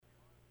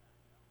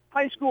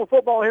High school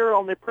football here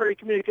on the Prairie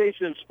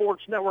Communications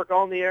Sports Network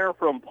on the air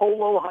from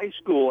Polo High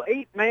School.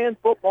 8-man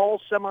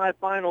football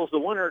semifinals. The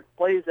winner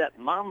plays at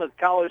Monmouth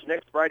College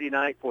next Friday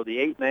night for the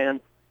 8-man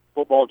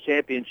football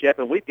championship.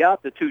 And we've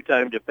got the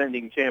two-time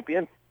defending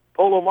champion,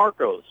 Polo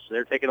Marcos.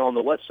 They're taking on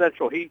the West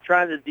Central Heat,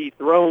 trying to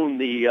dethrone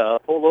the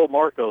Polo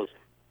Marcos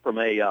from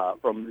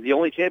the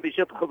only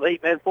championship of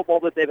 8-man football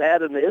that they've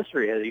had in the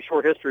history, the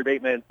short history of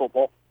 8-man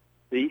football.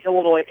 The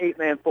Illinois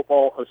 8-Man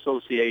Football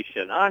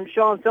Association. I'm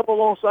Sean Temple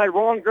alongside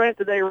Ron Grant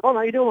today. Ron,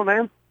 how you doing,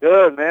 man?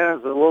 Good, man.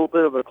 It's a little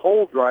bit of a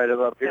cold drive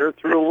up here.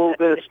 Threw a little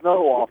bit of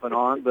snow off and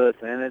on,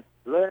 and it's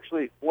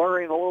actually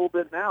flurrying a little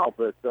bit now.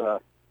 But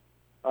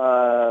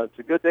it's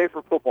a good day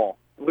for football.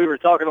 We were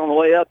talking on the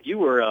way up. You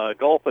were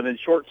golfing in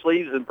short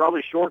sleeves and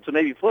probably shorts and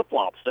maybe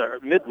flip-flops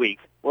midweek.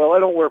 Well, I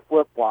don't wear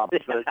flip-flops,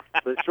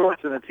 but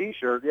shorts and a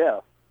T-shirt, yeah.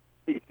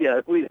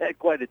 Yeah, we've had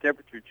quite a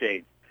temperature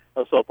change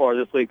so far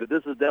this week, but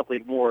this is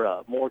definitely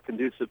more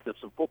conducive to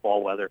some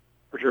football weather,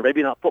 for sure.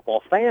 Maybe not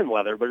football fan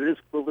weather, but it is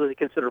really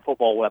considered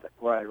football weather.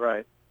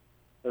 Right.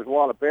 There's a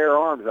lot of bare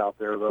arms out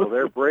there, though.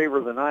 They're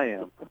braver than I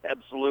am.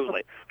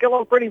 Absolutely.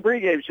 Kellogg Printing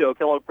pregame show.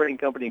 Kellogg Printing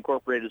Company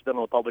Incorporated has been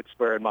on the public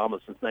square in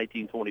Monmouth since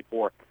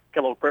 1924.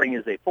 Kellogg Printing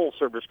is a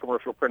full-service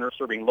commercial printer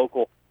serving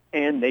local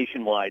and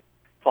nationwide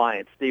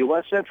clients. The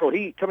West Central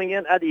Heat coming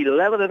in at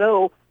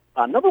 11-0,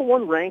 number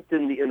one ranked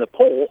in the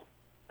poll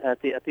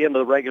at the end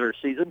of the regular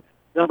season.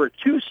 Number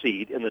 2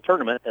 seed in the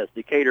tournament, as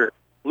Decatur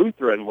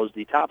Lutheran was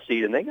the top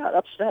seed, and they got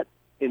upset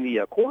in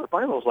the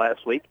quarterfinals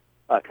last week.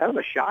 Kind of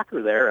a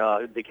shocker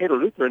there. Decatur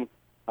Lutheran,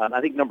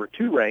 I think number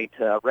 2 ranked,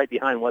 right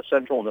behind West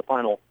Central in the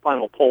final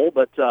poll,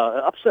 but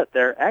upset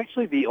there.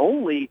 Actually, the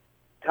only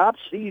top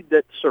seed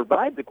that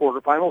survived the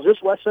quarterfinals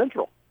is West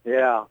Central.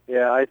 Yeah.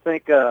 I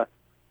think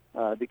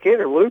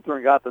Decatur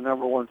Lutheran got the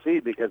number 1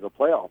 seed because of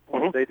playoff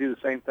points. Mm-hmm. They do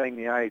the same thing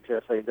the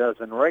IHSA does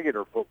in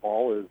regular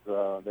football.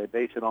 Is they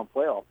base it on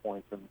playoff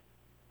points. And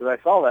because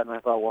I saw that and I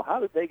thought, well, how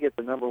did they get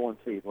the number 1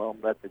 seed? Well,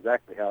 that's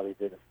exactly how they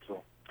did it.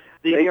 So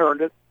they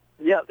earned it.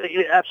 Yeah,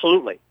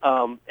 absolutely.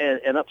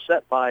 And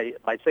upset by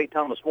St.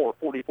 Thomas More,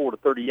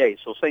 44-38.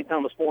 So St.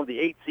 Thomas More, the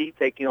 8 seed,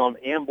 taking on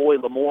Amboy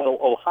Lamoille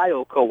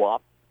Ohio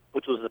Co-op,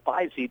 which was the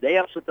 5 seed. They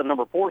upset the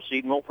number 4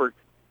 seed, Milford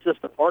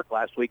System Park,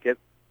 last weekend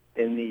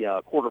in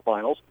the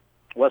quarterfinals.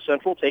 West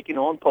Central taking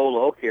on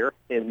Polo here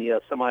in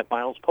the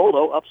semifinals.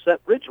 Polo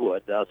upset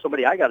Ridgewood,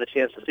 somebody I got a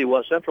chance to see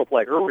West Central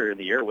play earlier in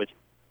the year, which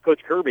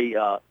Coach Kirby,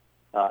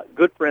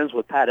 good friends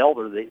with Pat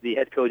Elder, the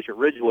head coach at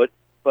Ridgewood.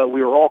 But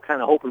we were all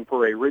kind of hoping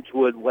for a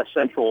Ridgewood-West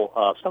Central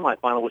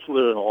semifinal, which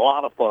would have been a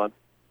lot of fun,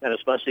 and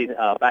especially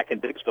back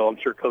in Dixville. I'm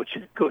sure Coach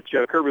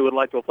Kirby would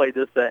like to have played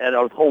this at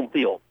our home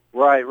field.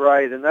 Right,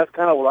 and that's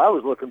kind of what I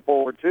was looking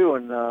forward to.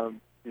 And,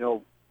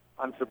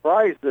 I'm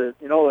surprised that,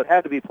 it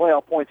had to be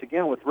playoff points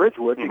again with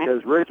Ridgewood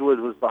because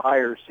Ridgewood was the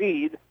higher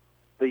seed,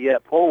 but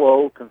yet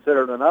Polo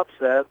considered an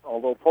upset,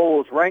 although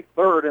Polo's ranked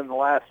 3rd in the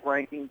last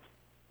rankings,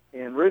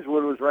 and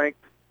Ridgewood was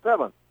ranked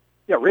 7th.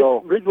 Yeah,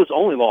 Ridgewood's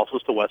only loss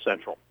was to West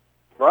Central.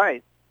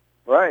 Right.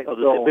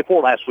 So,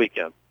 before last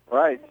weekend.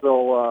 Right.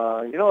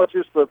 So, it's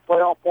just the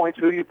playoff points,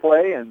 who you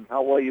play, and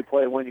how well you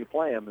play when you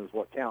play them is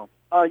what counts.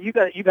 You've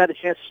had a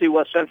chance to see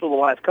West Central the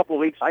last couple of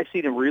weeks. I see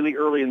them really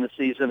early in the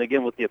season,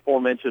 again, with the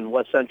aforementioned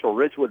West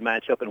Central-Ridgewood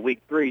matchup in Week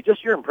 3.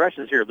 Just your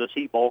impressions here of this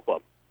Heat Ball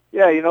Club.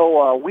 Yeah,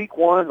 Week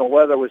 1, the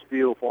weather was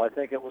beautiful. I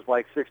think it was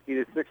like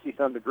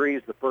 60-some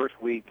degrees the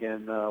first week,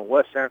 and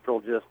West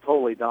Central just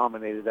totally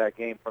dominated that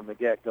game from the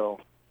get-go.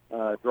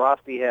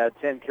 Drosty had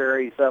 10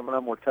 carries, 7 of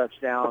them were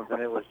touchdowns,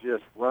 and it was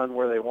just run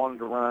where they wanted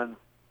to run,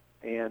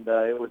 and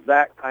it was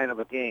that kind of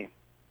a game.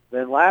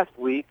 Then last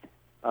week,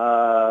 it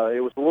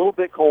was a little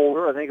bit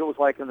colder. I think it was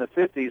like in the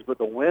 50s, but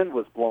the wind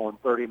was blowing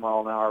 30 mile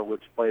an hour,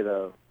 which played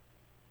a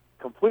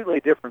completely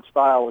different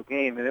style of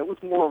game, and it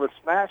was more of a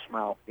smash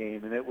mouth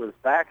game, and it was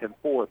back and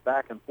forth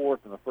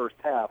in the first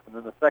half. And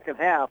then the second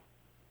half,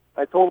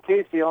 I told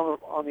Casey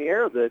on the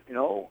air that,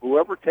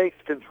 whoever takes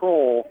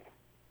control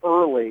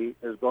early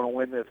is going to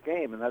win this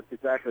game, and that's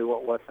exactly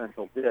what West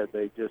Central did.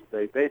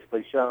 They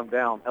basically shut them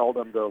down, held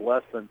them to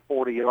less than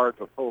 40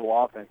 yards of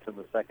total offense in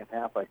the second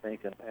half, I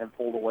think, and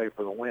pulled away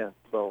for the win.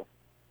 So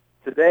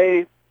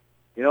today,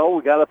 we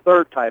got a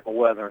third type of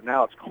weather.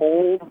 Now it's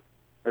cold.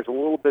 There's a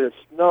little bit of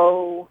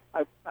snow.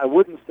 I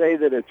wouldn't say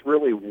that it's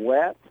really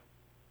wet.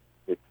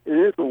 It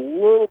is a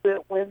little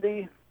bit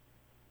windy,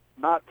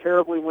 not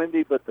terribly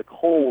windy, but the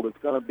cold is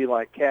going to be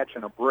like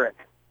catching a brick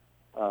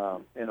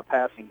in a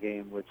passing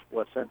game, which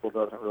West Central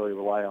doesn't really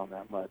rely on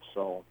that much.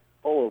 So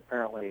Polo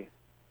apparently,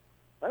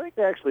 I think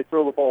they actually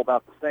throw the ball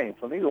about the same,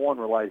 so neither one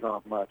relies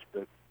on it much.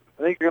 But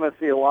I think you're going to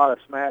see a lot of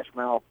smash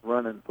mouth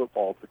running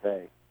football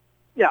today.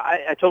 Yeah,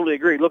 I totally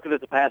agree. Looking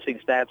at the passing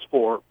stats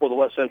for the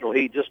West Central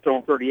Heat, just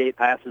thrown 38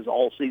 passes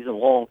all season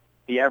long.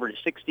 He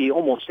averaged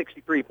almost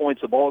 63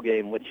 points a ball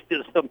game, which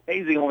is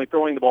amazing, only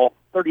throwing the ball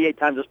 38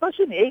 times,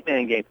 especially in the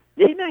 8-man game.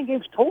 The 8-man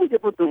game is totally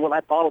different than what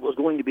I thought it was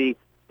going to be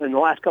in the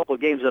last couple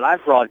of games that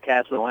I've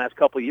broadcast in the last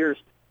couple of years.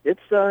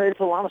 It's a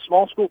lot of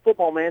small school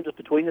football, man, just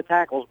between the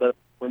tackles. But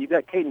when you've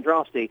got Caden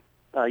Drosty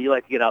you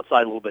like to get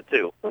outside a little bit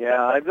too.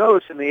 Yeah, I've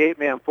noticed in the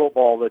 8-man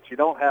football that you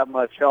don't have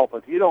much help.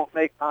 If you don't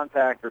make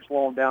contact or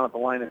slow them down at the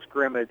line of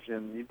scrimmage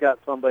and you've got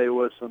somebody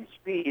with some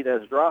speed,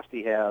 as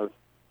Drosty has,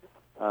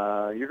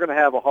 you're going to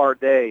have a hard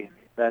day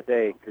that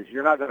day because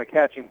you're not going to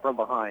catch him from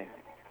behind.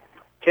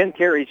 10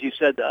 carries, you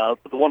said,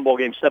 for the one ball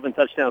game, 7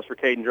 touchdowns for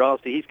Caden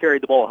Drosty. He's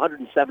carried the ball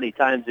 170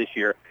 times this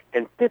year,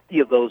 and 50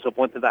 of those have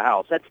went to the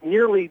house. That's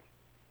nearly,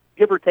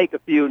 give or take a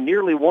few,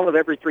 nearly one of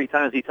every 3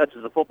 times he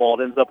touches the football,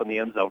 it ends up in the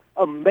end zone.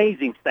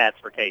 Amazing stats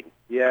for Caden.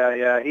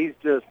 Yeah,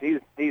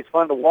 he's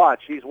fun to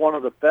watch. He's one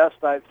of the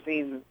best I've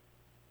seen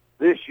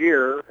this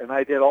year, and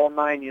I did all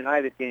 9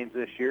 United games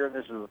this year, and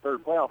this is the 3rd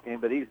playoff game,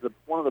 but he's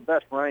one of the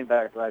best running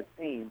backs I've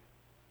seen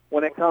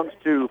when it comes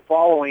to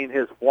following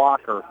his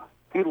blocker.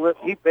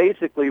 He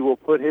basically will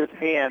put his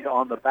hand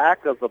on the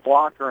back of the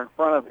blocker in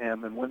front of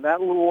him, and when that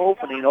little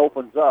opening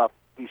opens up,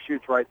 he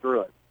shoots right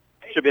through it.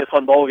 Should be a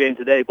fun ball game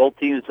today. Both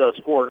teams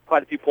scored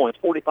quite a few points,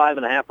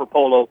 45.5 for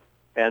Polo,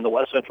 and the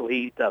West Central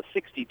Heat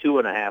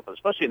 62.5,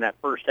 especially in that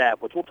first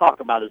half, which we'll talk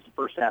about as the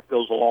first half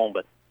goes along.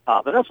 But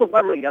Vanessa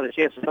Wetterling got a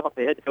chance to talk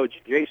to head coach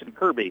Jason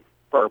Kirby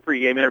for our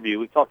pregame interview.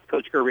 We talk to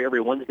Coach Kirby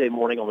every Wednesday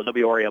morning on the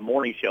WRAM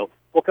Morning Show.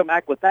 We'll come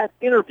back with that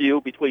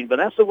interview between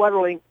Vanessa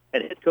Wetterling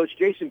and head coach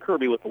Jason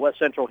Kirby with the West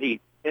Central Heat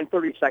in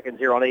 30 seconds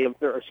here on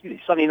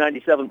Sunny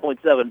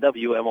 97.7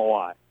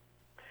 WMOI.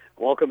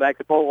 Welcome back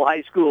to Polo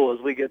High School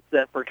as we get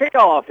set for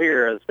kickoff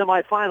here. The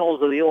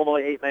semifinals of the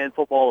Illinois 8-Man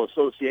Football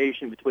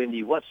Association between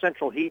the West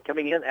Central Heat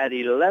coming in at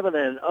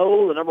 11-0,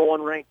 the number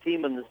 1 ranked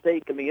team in the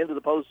state coming into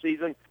the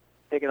postseason,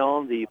 taking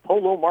on the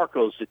Polo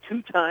Marcos, the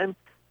 2-time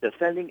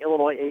defending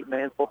Illinois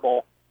 8-Man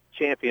football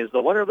champions.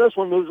 The winner of this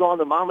one moves on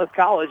to Monmouth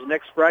College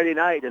next Friday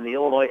night in the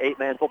Illinois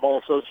 8-Man Football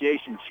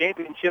Association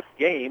championship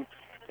game,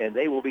 and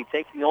they will be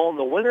taking on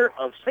the winner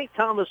of St.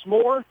 Thomas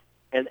More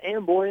and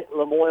Amboy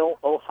Lamoille,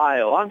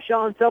 Ohio. I'm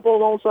Sean Temple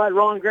alongside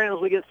Ron Grant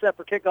as we get set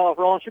for kickoff.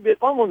 Ron, should be a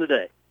fun one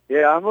today.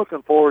 Yeah, I'm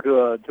looking forward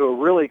to a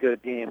really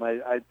good game.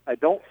 I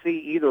don't see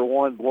either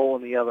one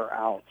blowing the other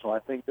out, so I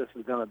think this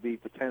is going to be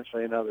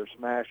potentially another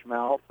smash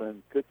mouth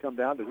and could come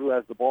down to who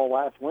has the ball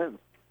last wins.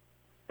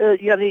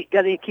 You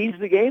got any keys to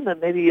the game that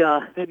maybe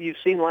you've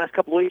seen the last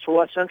couple of weeks for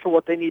West Central,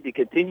 what they need to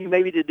continue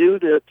maybe to do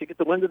to get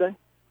the win today?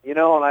 You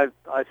know, and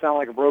I sound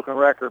like a broken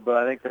record, but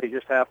I think they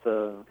just have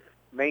to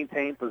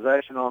maintain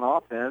possession on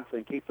offense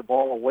and keep the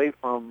ball away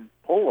from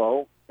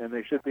Polo, and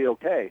they should be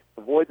okay.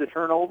 Avoid the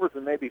turnovers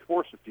and maybe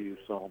force a few.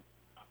 So,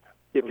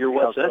 if you're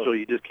West Central,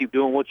 you just keep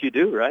doing what you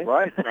do, right?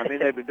 Right. I mean,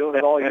 they've been doing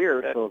it all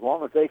year, so as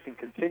long as they can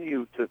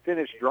continue to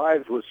finish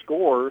drives with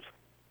scores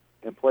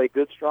and play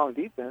good, strong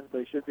defense,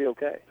 they should be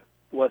okay.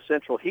 West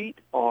Central Heat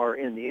are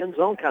in the end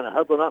zone, kind of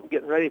huddling up,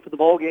 getting ready for the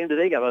ball game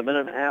today. Got a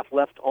minute and a half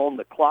left on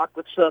the clock.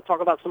 Let's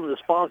talk about some of the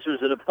sponsors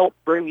that have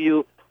helped bring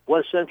you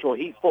West Central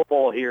Heat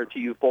football here to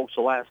you folks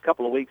the last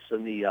couple of weeks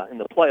in the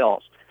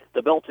playoffs.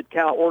 The Belted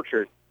Cow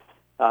Orchard.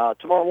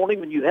 Tomorrow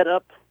morning when you get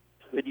up,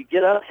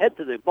 head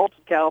to the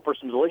Belted Cow for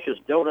some delicious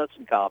donuts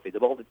and coffee. The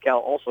Belted Cow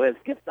also has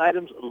gift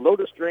items,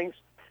 Lotus drinks,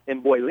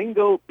 and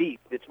Boilingo beef.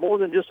 It's more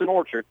than just an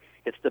orchard.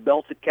 It's the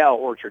Belted Cow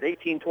Orchard,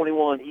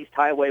 1821 East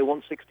Highway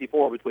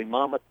 164 between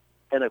Monmouth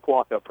and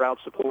Aquaka, proud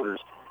supporters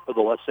of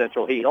the West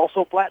Central Heat.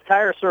 Also, flat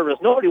tire service.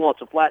 Nobody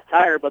wants a flat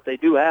tire, but they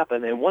do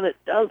happen. And when it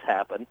does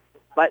happen,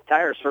 Flat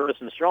Tire Service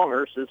in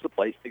Stronghurst is the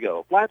place to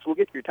go. Flats will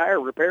get your tire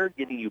repaired,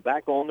 getting you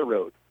back on the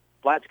road.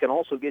 Flats can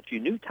also get you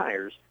new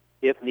tires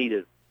if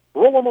needed.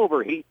 Roll them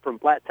over, Heat, from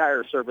Flat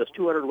Tire Service,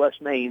 200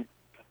 West Main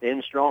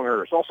in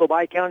Stronghurst. Also,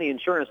 Bi-County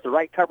Insurance. The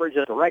right coverage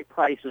at the right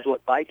price is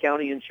what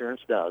Bi-County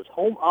Insurance does.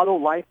 Home, auto,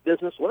 life,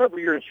 business, whatever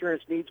your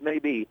insurance needs may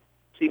be,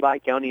 see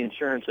Bi-County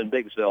Insurance in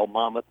Biggsville,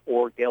 Monmouth,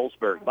 or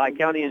Galesburg.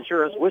 Bi-County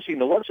Insurance wishing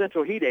the West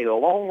Central Heat a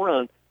long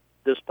run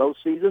this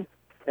postseason.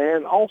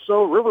 And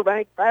also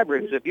Riverbank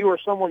Fabrics. If you or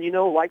someone you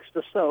know likes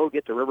to sew,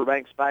 get to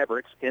Riverbank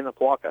Fabrics in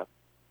Aquaka.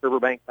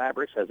 Riverbank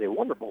Fabrics has a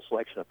wonderful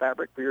selection of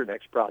fabric for your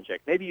next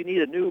project. Maybe you need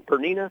a new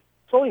Pernina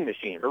sewing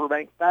machine.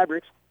 Riverbank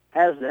Fabrics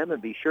has them,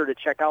 and be sure to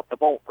check out the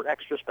vault for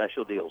extra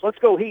special deals. Let's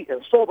go Heat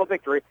and solve a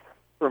victory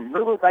from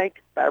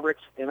Riverbank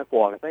Fabrics in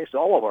Aquaka. Thanks to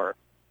all of our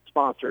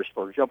sponsors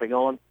for jumping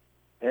on.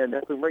 And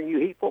we bring you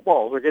Heat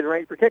football. We're getting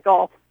ready for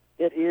kickoff.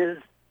 It is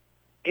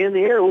in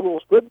the air, a little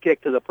squib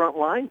kick to the front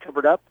line,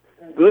 covered up.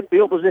 Good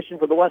field position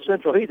for the West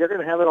Central Heat. They're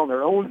going to have it on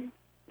their own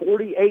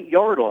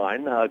 48-yard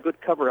line. Good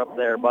cover up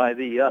there by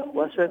the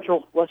West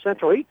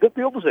Central Heat. Good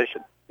field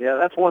position. Yeah,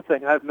 that's one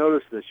thing I've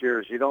noticed this year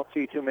is you don't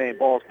see too many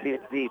balls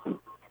kicked deep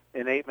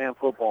in 8-man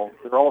football.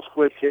 They're all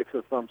squib kicks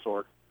of some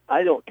sort.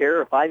 I don't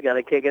care if I've got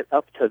to kick it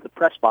up to the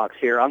press box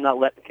here. I'm not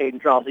letting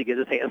Caden Drosty get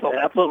his hands on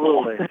it.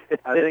 Absolutely.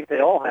 I think they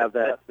all have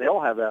that. They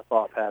all have that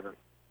thought pattern.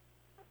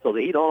 So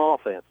the Heat on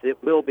offense,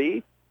 it will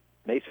be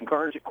Mason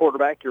Carnes at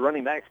quarterback, your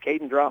running backs,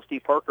 Caden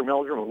Drosty, Parker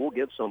Meldrum, and we'll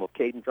give some of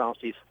Caden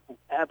Drosty's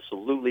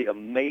absolutely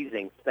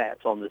amazing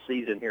stats on the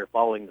season here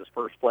following this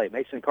first play.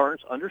 Mason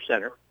Carnes under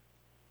center,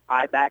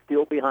 high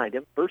backfield behind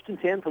him, 1st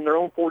and 10 from their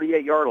own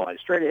 48-yard line.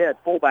 Straight ahead,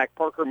 fullback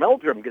Parker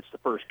Meldrum gets the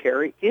first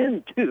carry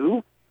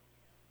into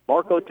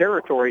Marco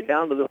territory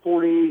down to the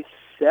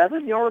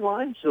 47-yard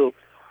line. So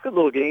Good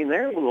little gain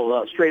there. A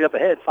little straight up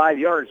ahead, 5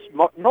 yards.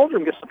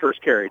 Meldrum gets the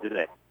first carry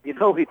today. You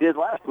know, he did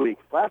last week.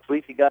 Last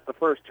week he got the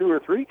first 2 or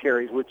 3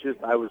 carries, which is,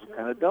 I was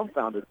kind of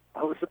dumbfounded.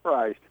 I was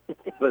surprised.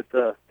 But,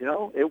 you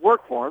know, it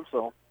worked for him,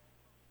 so.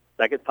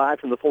 Second 5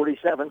 from the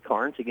 47.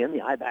 Carnes, again,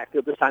 the eye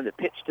backfield. This time the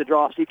pitch to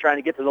Drosty, trying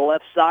to get to the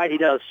left side. He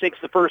does. 6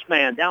 the first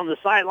man. Down the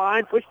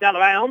sideline, pushed out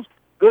of bounds.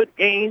 Good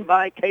gain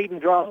by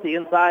Caden Drosty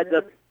inside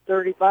the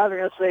 35. I'm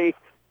going to say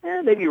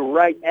maybe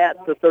right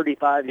at the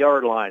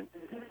 35-yard line.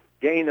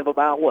 Gain of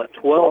about,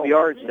 12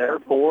 yards there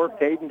for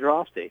Caden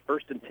Drosty.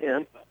 First and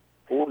 10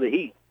 for the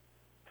Heat.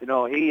 You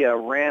know, he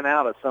ran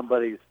out of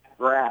somebody's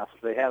grasp.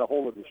 They had a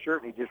hold of his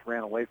shirt, and he just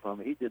ran away from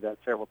him. He did that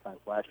several times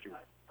last year.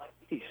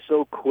 He's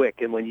so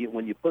quick, and when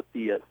you put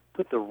the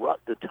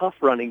tough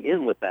running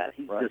in with that,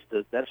 he's right.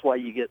 That's why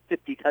you get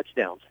 50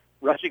 touchdowns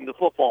rushing the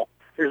football.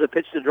 Here's a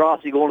pitch to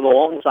Drosty going to the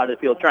long side of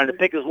the field, trying to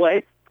pick his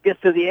way, gets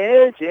to the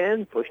edge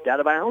and pushed out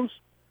of bounds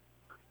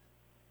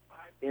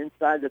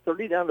inside the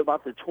 30 down to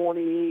about the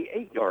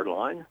 28-yard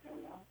line.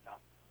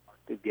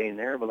 Good gain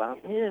there of about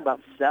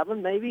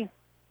 7 maybe.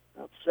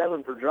 About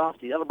 7 for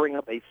Drosty. That'll bring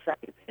up a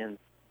second and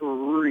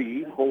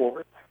 3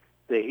 for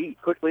the Heat.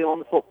 Quickly on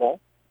the football.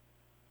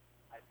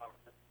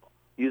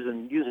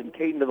 Using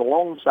Caden to the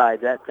long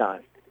side that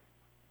time.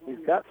 He's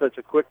got such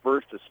a quick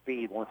burst of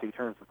speed once he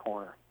turns the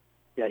corner.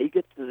 Yeah, he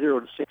gets to 0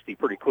 to 60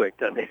 pretty quick,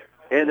 doesn't he?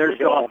 And there's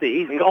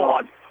Drosty. He's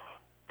gone.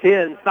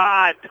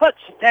 10-5,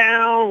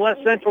 touchdown,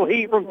 West Central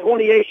Heat from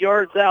 28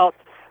 yards out.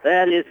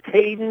 That is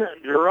Caden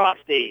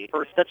Drosty.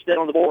 First touchdown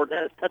on the board.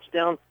 That is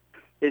touchdown.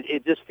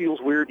 It just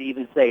feels weird to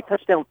even say.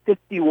 Touchdown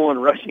 51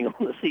 rushing on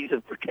the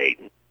season for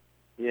Caden.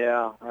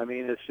 Yeah, I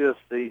mean,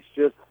 he's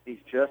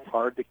just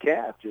hard to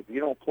catch. If you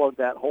don't plug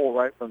that hole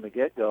right from the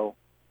get-go,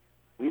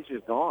 he's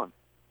just gone.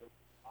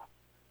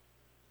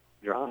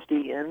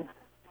 Drosty in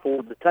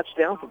for the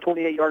touchdown from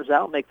 28 yards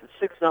out, makes it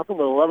 6-0 with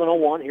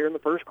 11:01 here in the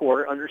first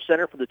quarter. Under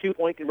center for the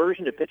 2-point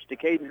conversion to pitch to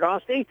Caden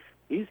Drosty.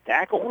 He's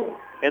tackled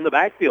in the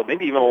backfield,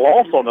 maybe even a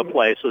loss on the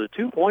play. So the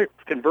 2-point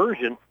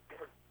conversion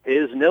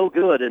is no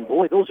good. And,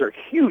 boy, those are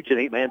huge in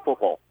 8-man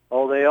football.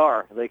 Oh, they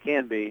are. They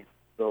can be.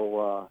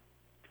 So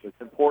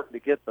it's important to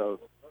get those.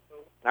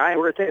 All right,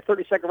 we're going to take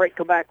a 30-second break,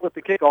 come back with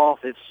the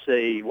kickoff. It's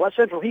a West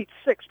Central Heat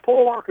 6,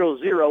 Polo Marco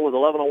 0 with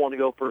 11:01 to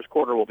go first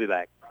quarter. We'll be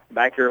back.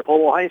 Back here at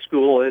Polo High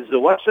School as the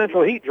West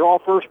Central Heat draw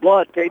first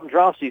blood. Caden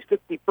Drosty's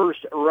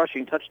 51st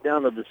rushing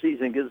touchdown of the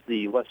season gives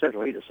the West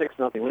Central Heat a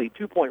 6-0 lead.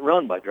 2-point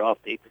run by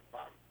Drosty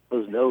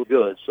was no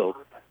good, so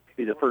it'll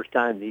be the first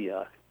time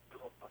the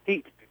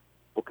Heat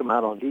will come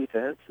out on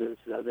defense as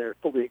they're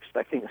fully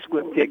expecting a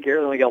squib kick here.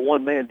 They only got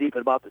one man deep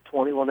at about the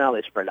 20. Well, now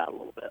they spread out a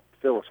little bit.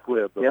 Still a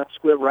squib. Yeah,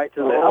 squib right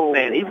to the up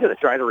man. He's going to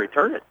try to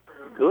return it.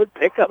 Good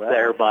pickup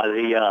there by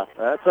the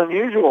that's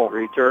unusual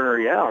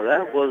returner. Yeah,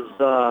 that was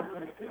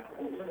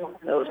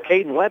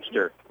Caden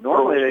Webster.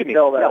 Normally they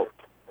tell that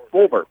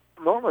Wolbert.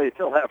 Normally they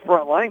tell that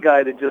front line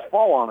guy to just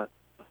fall on it.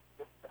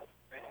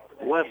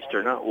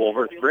 Webster, not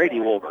Wolbert. Brady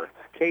Wolbert.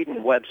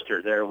 Caden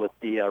Webster there with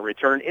the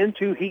return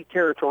into Heat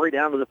territory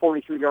down to the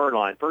 43-yard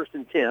line. First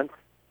and 10.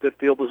 Good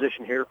field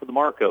position here for the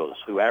Marcos,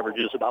 who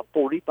averages about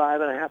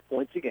 45.5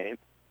 points a game.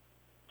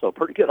 So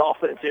pretty good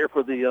offense here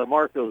for the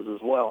Marcos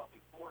as well.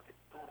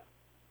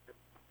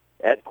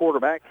 At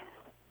quarterback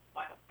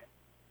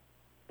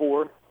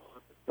for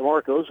the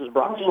Marcos is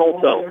Brock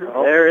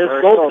Solto. There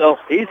is Solto.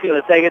 He's going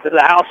to take it to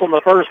the house on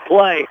the first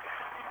play.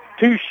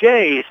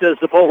 Touche, says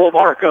the Polo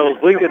Marcos.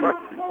 We can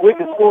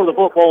score the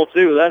football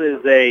too. That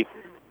is a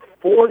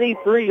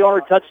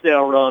 43-yard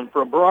touchdown run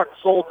from Brock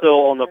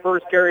Solto on the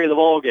first carry of the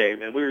ball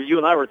game. And you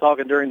and I were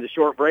talking during the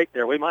short break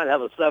there. We might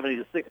have a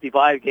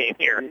 70-65 game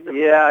here.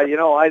 Yeah, you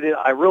know,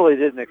 I really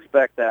didn't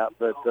expect that,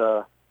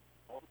 but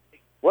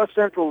West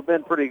Central has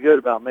been pretty good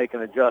about making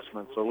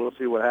adjustments, so we'll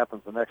see what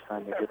happens the next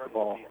time they get the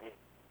ball.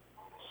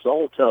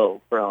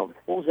 Solto from,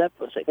 what was that?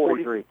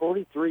 43.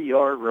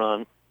 43-yard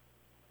run.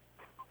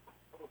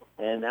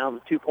 And now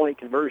the 2-point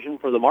conversion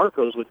for the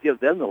Marcos would give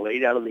them the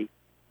lead out of the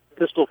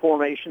pistol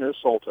formation as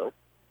Solto.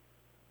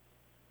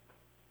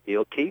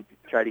 He'll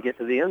try to get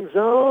to the end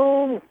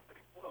zone.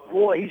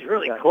 Boy, he's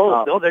really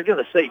close. No, they're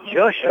going to say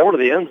just short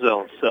of the end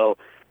zone. So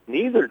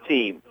neither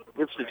team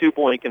gets the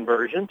 2-point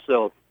conversion,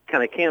 so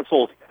kind of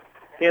cancels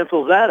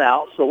that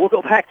out. So we'll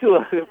go back to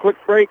a quick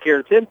break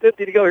here.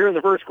 10:50 to go here in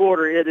the first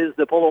quarter. It is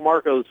the Polo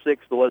Marcos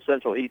 6, the West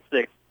Central Heat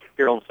 6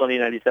 here on Sunny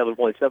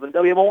 97.7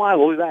 WMOI.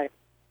 We'll be back.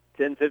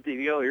 10:50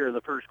 to go here in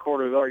the first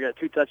quarter. We've already got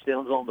 2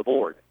 touchdowns on the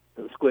board.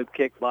 The squib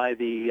kick by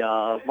the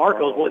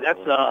Marcos. Boy,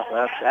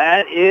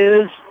 that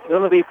is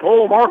going to be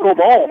Polo Marco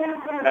ball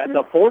at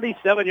the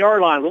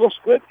 47-yard line. Little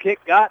squib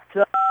kick got.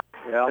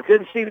 I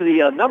couldn't see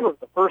the number of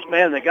the first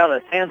man that got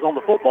his hands on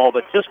the football,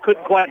 but just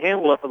couldn't quite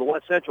handle it for the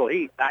West Central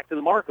Heat. Back to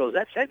the Marcos.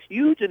 That's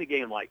huge in a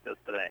game like this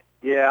today.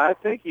 Yeah, I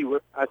think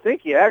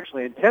he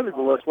actually intended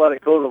to let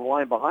it go to the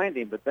line behind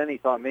him, but then he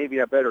thought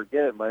maybe I better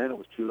get it, but then it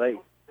was too late.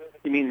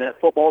 You mean that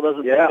football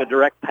doesn't take a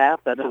direct path?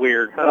 That's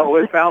weird. No,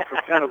 it bounces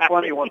kind of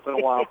funny once in a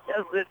while.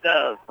 Yes, it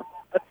does.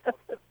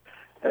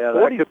 Yeah,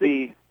 that could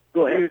be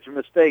a huge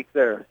mistake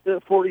there.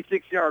 The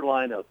 46-yard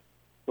line of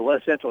the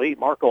West Central Heat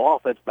Marco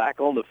offense back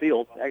on the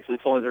field. Actually,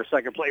 it's only their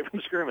second play from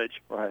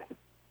scrimmage. Right.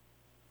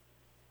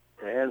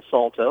 And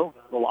Salto,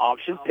 little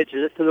option,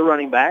 pitches it to the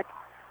running back.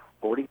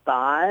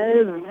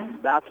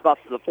 45, that's about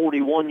to the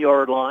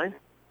 41-yard line.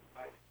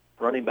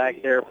 Running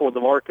back there for the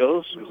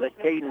Marcos. Was that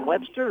Caden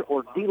Webster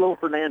or D'Lo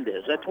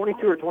Fernandez? Is that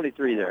 22 or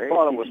 23 there? I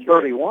thought it was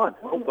 31.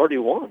 Oh,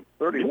 31.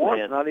 31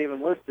 is not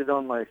even listed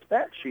on my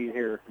stat sheet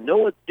here.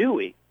 Noah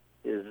Dewey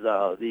is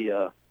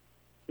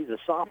he's a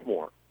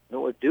sophomore.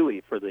 Noah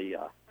Dewey for the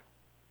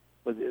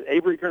with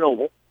Avery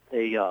Grenoble,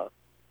 a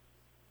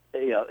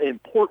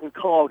important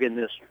cog in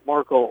this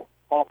Marco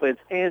offense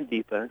and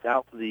defense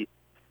out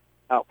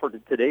for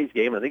today's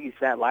game. I think he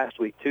sat last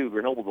week too.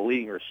 Grenoble, the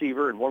leading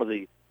receiver, and one of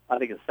the, I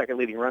think, the second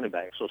leading running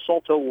back. So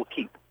Salto will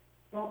keep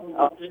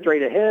up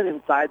straight ahead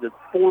inside the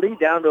 40,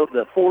 down to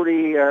the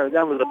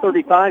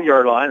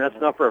 35-yard line. That's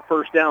enough for a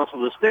first down. So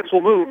the Sticks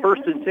will move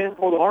 1st and 10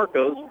 for the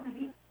Marcos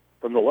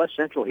from the West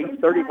Central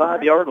Heat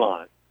 35-yard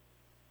line.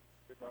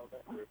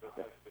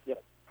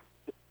 Yep.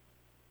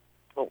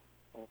 Oh,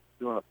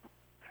 doing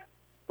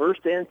a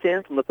 1st and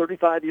 10 from the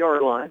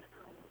 35-yard line.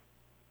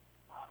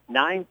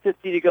 9:50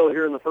 to go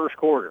here in the first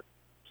quarter.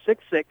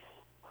 6-6.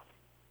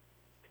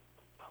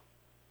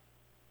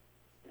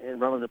 And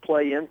running the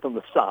play in from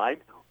the side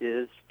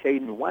is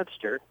Caden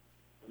Webster.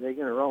 Are they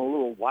going to run a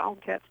little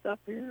Wildcat stuff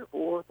here?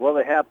 Or Well,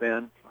 they have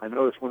been. I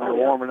noticed when they were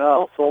warming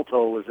up,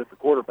 Salto was at the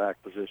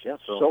quarterback position. Yeah,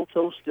 so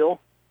Salto still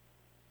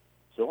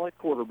at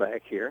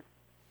quarterback here.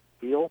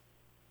 He'll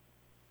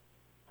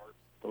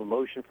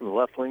motion from the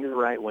left wing to the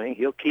right wing.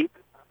 He'll keep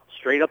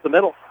straight up the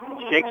middle.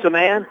 Shakes a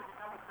man.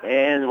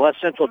 And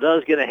West Central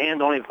does get a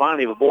hand on him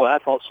finally. But, boy, I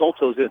thought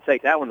Salto was going to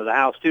take that one to the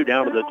house, too,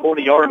 down to the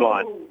 20-yard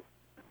line.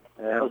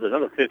 That was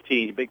another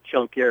 15, big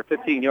chunk here.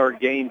 15-yard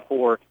gain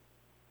for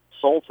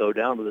Salto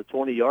down to the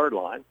 20-yard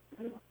line.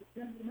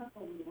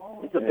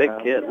 He's a big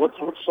kid. What's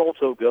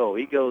Salto go?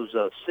 He goes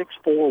 6'4",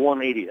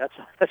 180.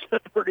 That's a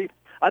pretty.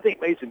 I think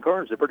Mason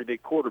Carnes is a pretty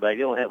big quarterback.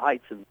 He don't have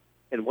heights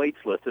and weights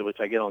listed, which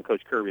I get on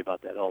Coach Kirby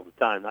about that all the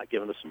time, not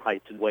giving us some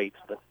heights and weights.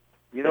 But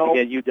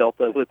again, you dealt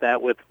with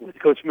that with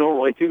Coach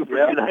Milroy too for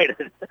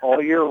United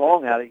all year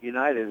long out at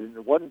United, and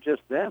it wasn't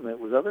just them; it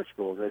was other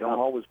schools. They don't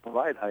always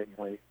provide height and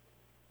weight.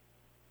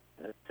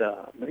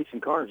 Mason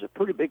Carnes is a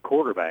pretty big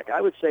quarterback. I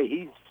would say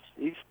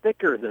he's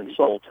thicker than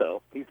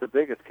Salto. He's the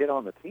biggest kid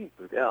on the team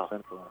for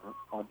Central,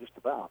 on just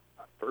about.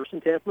 1st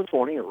and 10 from the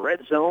 20, a red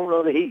zone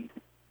of the Heat.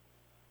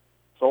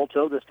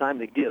 Salto this time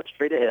to give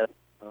straight ahead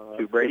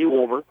to Brady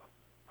Wolver.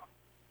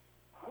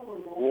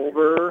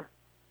 Wolver,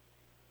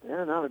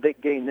 not a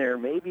big gain there.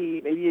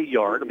 Maybe a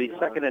yard. It'll be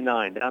 2nd and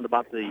 9, down to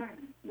about the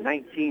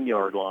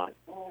 19-yard line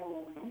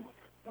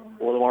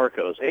for the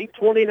Marcos.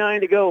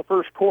 8:29 to go,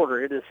 first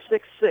quarter. It is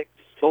 6-6.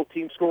 Both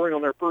teams scoring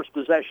on their first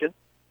possession.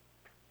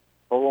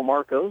 Polo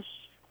Marcos.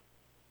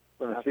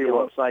 We're going to see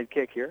what side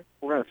kick here.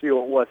 We're going to see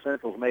what West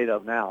Central's made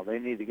of now. They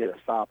need to get a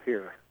stop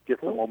here, get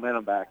some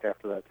momentum back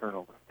after that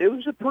turnover. It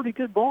was a pretty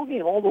good ball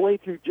game all the way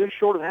through, just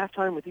short of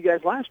halftime with you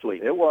guys last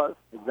week. It was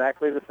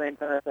exactly the same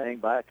kind of thing,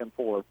 back and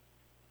forth.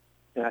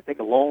 And I think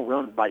a long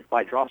run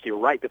by Drosty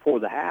right before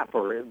the half,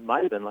 or it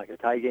might have been like a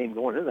tie game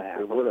going into the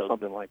half, or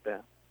something like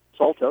that.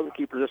 Salto, the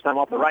keeper this time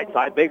off the right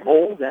side. Big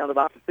hole down to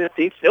about the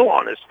 15. Still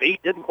on his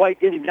feet. Didn't quite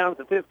get him down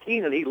to the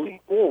 15, and he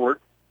leaped forward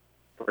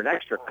for an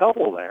extra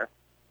couple there.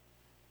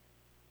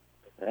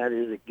 That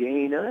is a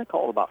gain. I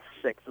call it about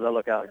 6 as I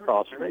look out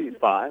across, or maybe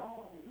 5.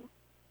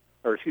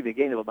 Or, excuse me, a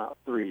gain of about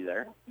 3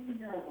 there.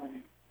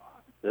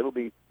 It'll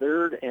be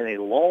 3rd and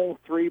a long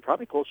 3,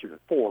 probably closer to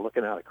 4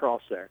 looking out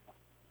across there.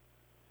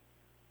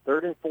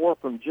 3rd and 4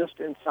 from just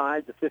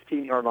inside the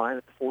 15-yard line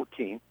at the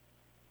 14.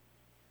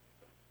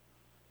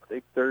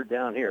 Big 3rd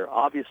down here.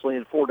 Obviously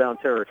in 4-down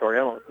territory.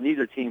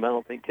 Neither team, I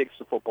don't think, kicks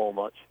the football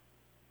much.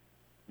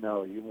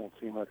 No, you won't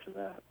see much of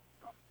that.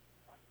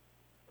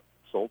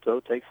 Salto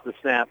takes the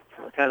snap,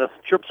 kind of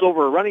trips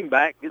over a running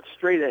back, gets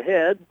straight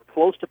ahead,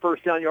 close to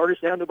first down yardage,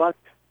 down to about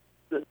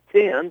the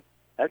 10.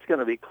 That's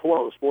going to be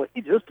close. Boy, he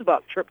just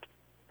about tripped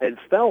and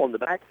fell in the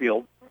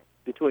backfield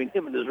between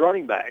him and his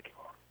running back.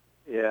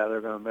 Yeah,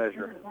 they're going to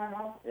measure.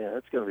 Yeah,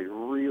 that's going to be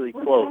really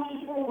close.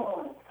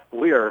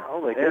 We are,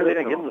 they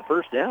didn't give him the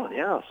first down,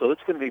 yeah. So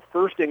it's going to be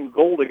 1st and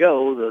goal to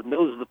go, the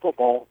nose of the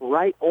football,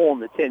 right on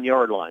the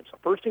 10-yard line. So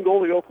 1st and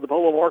goal to go for the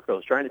Polo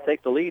Marcos, trying to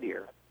take the lead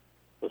here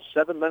with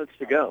 7 minutes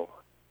to go.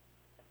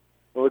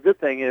 Well, the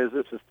good thing is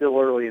this is still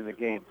early in the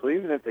game, so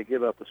even if they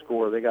give up a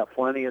score, they got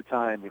plenty of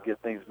time to get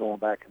things going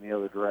back in the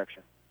other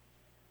direction.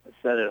 I've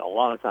said it a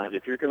lot of times.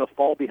 If you're going to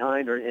fall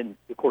behind, and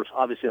of course,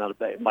 obviously not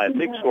by a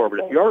big score,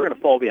 but if you are going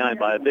to fall behind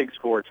by a big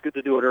score, it's good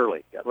to do it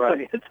early. Got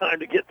plenty of time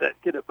to get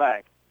it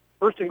back.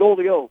 1st and goal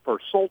to go for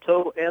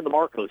Salto and the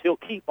Marcos. He'll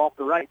keep off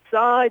the right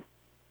side.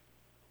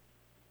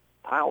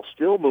 Powell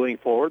still moving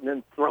forward and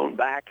then thrown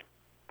back.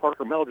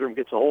 Parker Meldrum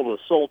gets a hold of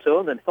Salto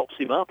and then helps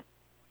him up.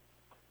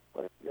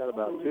 But he got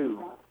about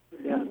 2.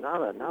 Yeah,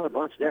 not a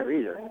bunch there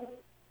either.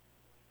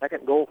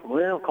 2nd goal from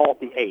them, call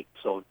it the 8.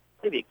 So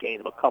maybe a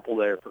gain of a couple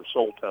there for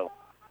Salto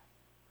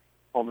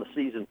on the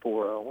season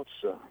for what's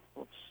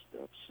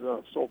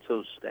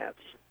Salto's stats?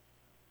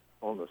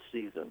 on the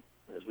season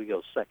as we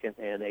go 2nd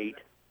and 8.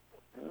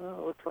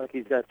 Looks like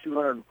he's got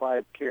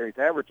 205 carries,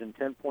 averaging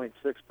 10.6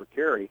 per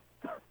carry.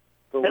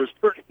 So That's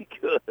pretty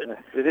good.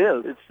 It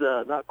is.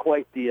 It's not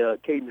quite the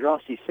Caden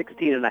Drosty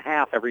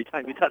 16.5 every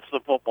time he touches the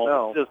football.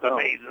 No, it just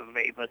amazes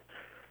me. But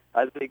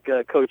I think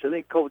Coach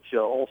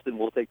Alston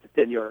will take the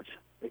 10 yards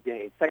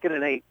again. 2nd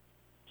and 8.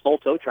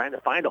 Salto trying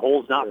to find a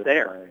hole is not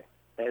there.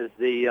 As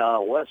the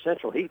West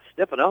Central Heat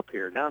stepping up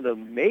here down to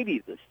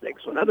maybe the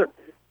 6. So another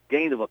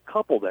gain of a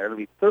couple there. It'll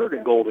be 3rd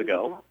and goal to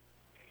go.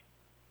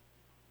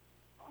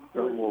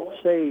 So we'll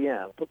say,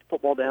 put the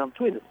football down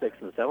between the 6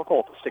 and the 7. We'll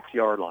call it the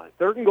 6-yard line.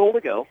 3rd and goal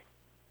to go.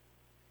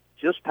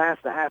 Just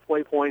past the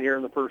halfway point here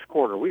in the first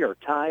quarter. We are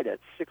tied at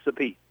 6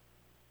 apiece.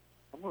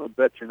 I'm going to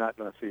bet you're not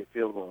going to see a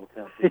field goal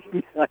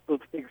attempt.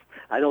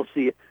 I don't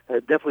see it.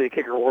 Definitely a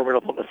kicker warming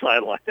up on the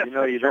sideline.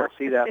 You don't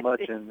see that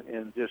much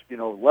in just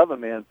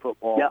 11-man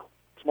football. Yeah.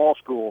 Small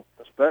school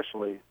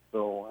especially.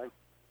 So I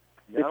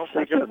don't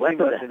think it's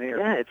much in here.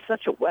 Yeah, it's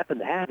such a weapon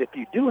to have if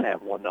you do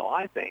have one, though,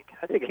 I think.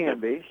 I think it can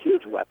be. A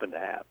huge weapon to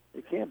have.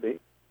 It can be.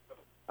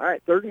 All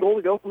right, 3rd and goal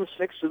to go from the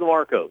 6 to the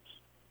Marcos.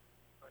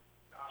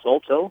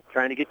 Salto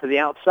trying to get to the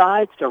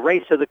outside to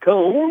race to the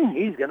cone.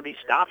 He's going to be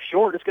stopped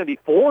short. It's going to be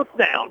 4th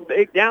down.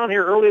 Big down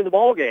here early in the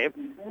ball game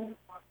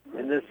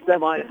in this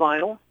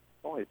semifinal.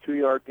 Only a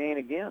 2-yard gain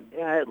again.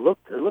 Yeah, it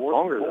looked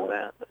longer than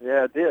that.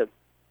 Yeah, it did.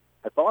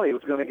 I thought he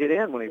was going to get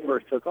in when he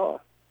first took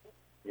off.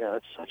 Yeah,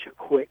 it's such a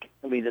quick.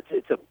 I mean,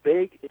 it's a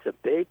big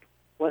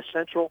West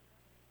Central,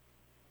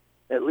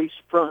 at least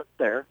front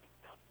there,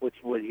 which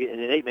would in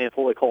an 8-man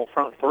full they call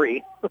front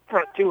 3,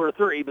 front 2 or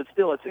 3, but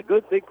still it's a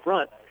good big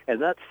front.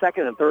 And that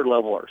 2nd and 3rd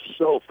level are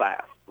so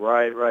fast.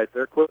 Right.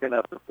 They're quick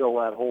enough to fill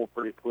that hole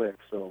pretty quick.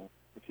 So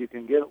if you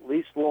can get at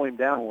least slow him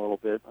down a little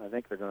bit, I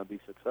think they're going to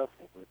be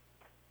successful. But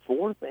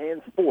 4th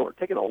and 4.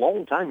 Taking a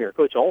long time here,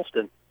 Coach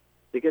Alston,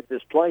 to get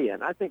this play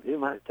in. I think they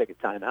might take a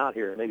time out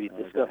here and maybe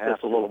discuss this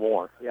a little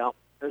more. Yeah,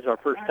 this is our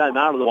first time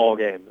out of the ball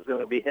game. It's going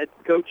to be head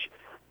coach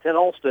Ted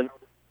Alston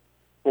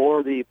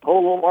for the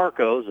Polo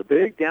Marcos. A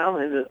big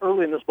down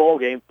early in this ball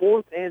game.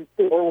 4th and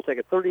 4. We'll take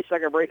a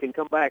 30-second break and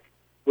come back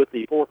with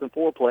the 4th and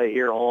 4 play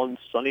here on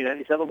Sunday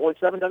 97.7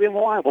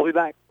 WMY. We'll be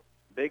back.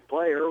 Big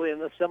play early in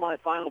the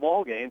semifinal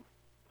ball game.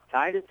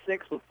 Tied at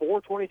 6 with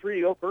 4:23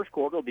 to go first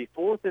quarter. It'll be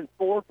 4th and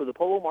 4 for the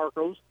Polo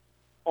Marcos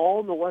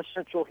on the West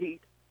Central Heat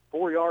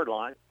 4-yard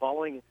line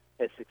following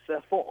a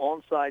successful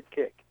onside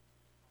kick.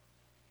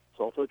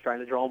 Salto trying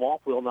to draw him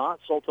off, will not.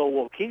 Salto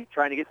will keep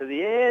trying to get to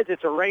the edge.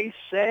 It's a race,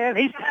 and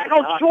he's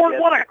tackled short.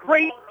 What a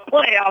great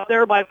play out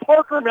there by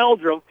Parker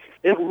Meldrum.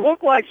 It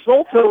looked like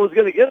Salto was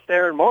going to get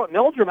there, and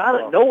Meldrum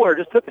out of nowhere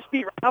just took his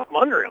feet right out from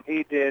under him.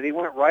 He did. He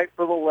went right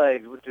for the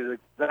legs, which is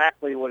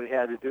exactly what he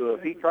had to do.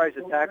 If he tries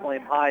to tackle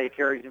him high, he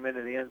carries him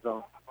into the end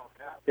zone.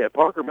 Yeah,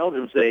 Parker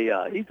Meldrum's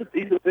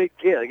he's a big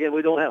kid. Again,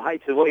 we don't have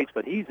heights and weights,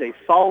 but he's a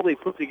solidly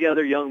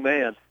put-together young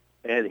man.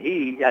 And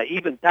he,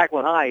 even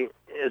tackling high,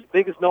 as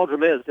big as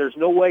Meldrum is, there's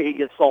no way he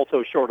gets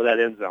Salto short of that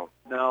end zone.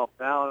 No,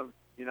 now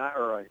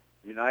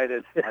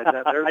United.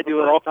 I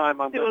do it all the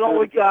time. I'm doing it all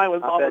the time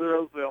with Papa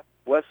Roseville.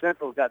 West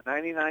Central's got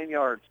 99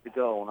 yards to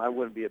go, and I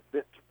wouldn't be a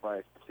bit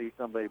surprised to see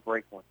somebody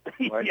break one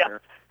right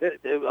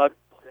there.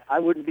 I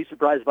wouldn't be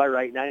surprised by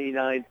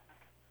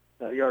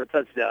 99-yard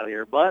touchdown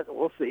here, but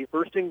we'll see.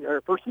 First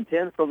and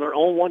 10 from their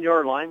own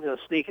 1-yard line. They'll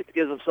sneak it to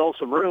give themselves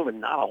some room,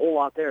 and not a whole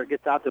lot there. It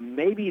gets out to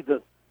maybe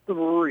the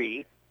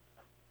 3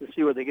 to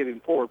see where they give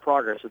him forward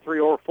progress. A 3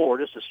 or 4,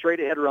 just a straight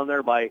ahead run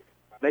there by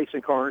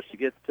Mason Carnes to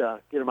get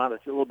him out of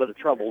a little bit of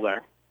trouble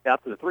there.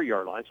 Out to the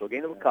 3-yard line, so a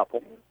gain of a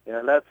couple.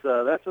 Yeah, that's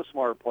a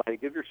smart play.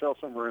 Give yourself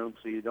some room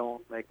so you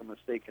don't make a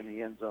mistake in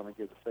the end zone and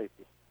get a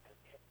safety.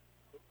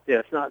 Yeah,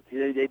 it's not.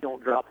 They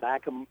don't drop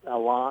back a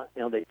lot.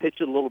 They pitch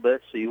it a little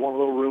bit, so you want a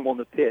little room on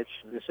the pitch.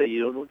 They say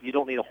you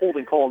don't need a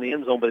holding call in the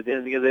end zone, but at the end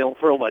of the day, they don't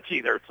throw much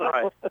either.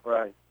 So.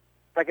 Right.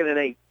 2nd and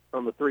 8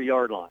 from the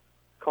 3-yard line.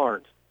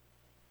 Carnes.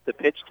 The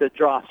pitch to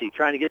Drosty,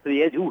 trying to get to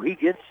the edge.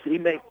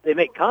 They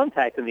make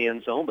contact in the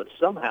end zone, but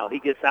somehow he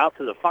gets out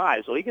to the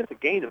 5, so he gets a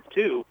gain of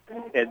 2.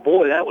 And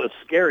boy, that was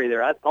scary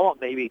there. I thought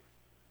maybe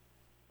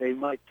they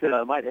might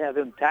have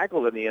him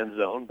tackled in the end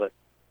zone, but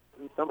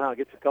he somehow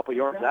gets a couple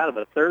yards out of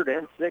it. 3rd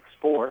and 6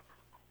 for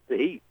the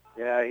Heat.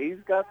 Yeah,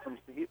 he's got some.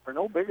 For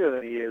no bigger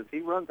than he is,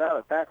 he runs out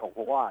of tackles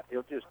a lot.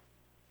 He'll just,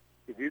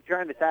 if you're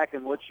trying to tackle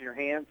him with your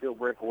hands, he'll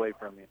break away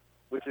from you.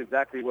 Which is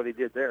exactly what he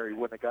did there. He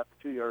wouldn't have got the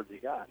 2 yards he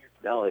got.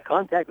 Now, the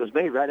contact was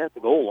made right at the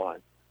goal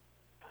line.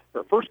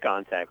 For first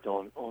contact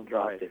on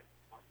Drosty.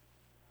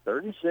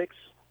 3rd and 6.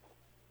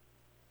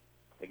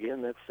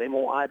 Again, that same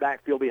old high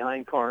backfield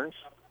behind Carnes.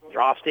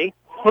 Drosty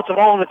puts the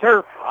ball on the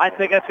turf. I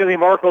think that's going to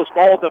be Marco's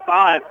ball at the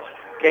 5.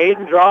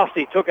 Caden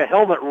Drosty took a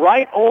helmet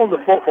right on the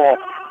football.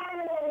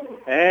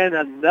 And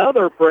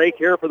another break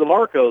here for the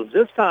Marcos.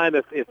 This time,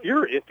 if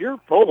you're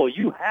Polo,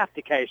 you have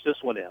to cash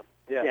this one in.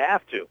 Yeah. You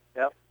have to.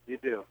 Yep, you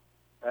do.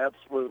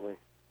 Absolutely.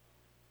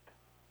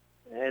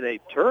 And a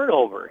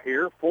turnover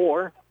here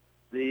for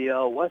the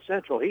West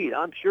Central Heat.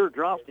 I'm sure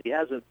Drosty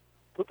hasn't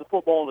put the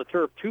football on the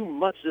turf too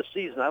much this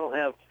season. I don't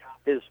have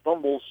his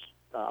fumble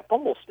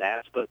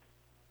stats, but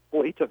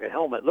Boy, he took a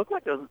helmet. Looked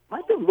like there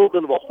might be a little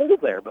bit of a hole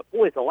there, but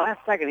boy, at the last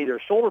second, either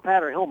shoulder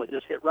pad or helmet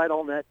just hit right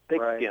on that big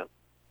skin.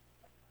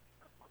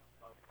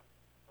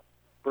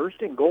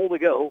 First and goal to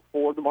go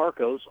for the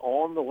Marcos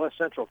on the West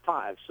Central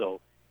 5.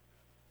 So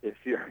if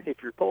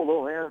you're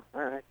Polo, all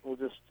right, we'll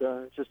just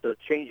it's just a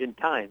change in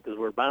time because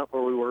we're about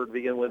where we were to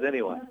begin with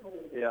anyway.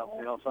 Yeah,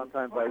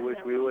 sometimes I wish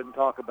we wouldn't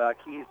talk about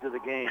keys to the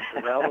game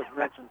because I always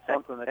mention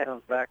something that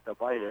comes back to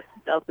bite us.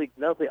 Nothing.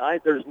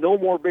 There's no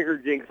more bigger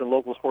jinx in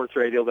local sports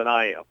radio than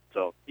I am.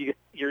 So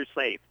you're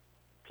safe.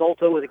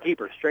 Solto with the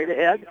keeper straight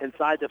ahead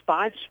inside the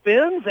 5,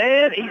 spins,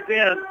 and he's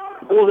in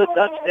for the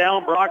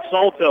touchdown. Brock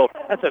Solto.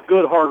 That's a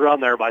good hard run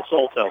there by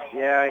Solto.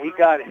 Yeah, he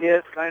got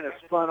hit, kind of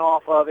spun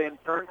off of him,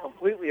 turned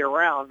completely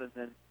around, and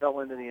then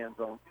fell into the end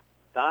zone.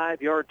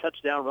 5-yard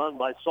touchdown run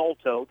by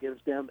Solto gives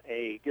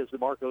the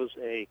Marcos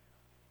a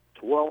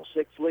 12-6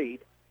 lead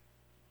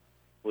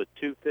with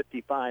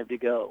 2:55 to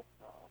go.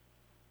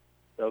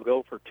 They'll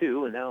go for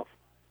 2, and now,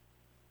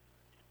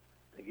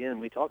 again,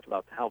 we talked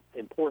about how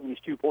important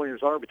these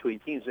 2-pointers are between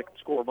teams that can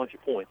score a bunch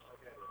of points.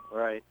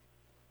 Right.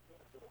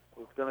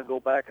 It's going to go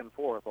back and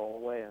forth all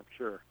the way, I'm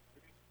sure.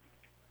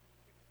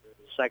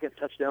 Second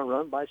touchdown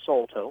run by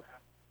Solto.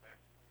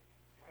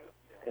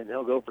 And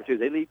they'll go for 2.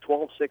 They lead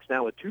 12-6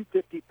 now with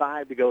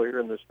 2:55 to go here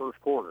in this first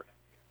quarter.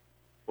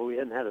 Well, we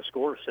hadn't had a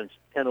score since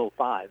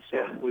 10:05,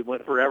 so we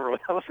went forever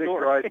without a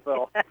score. Right,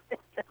 Phil.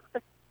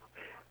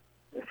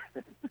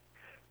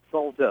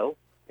 Solto.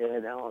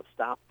 And now a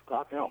stop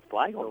clock. Now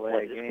flag on the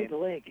play. This could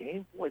delay a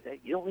game. Boy,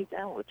 you don't need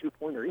that on a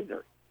 2-pointer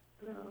either.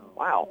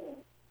 Wow.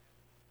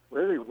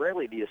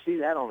 Rarely do you see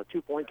that on a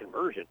 2-point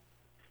conversion.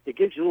 It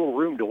gives you a little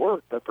room to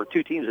work, but for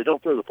two teams that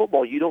don't throw the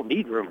football, you don't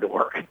need room to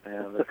work.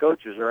 And the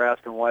coaches are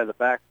asking why the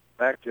back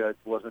judge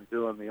wasn't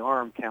doing the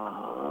arm count.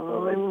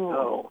 So they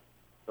know.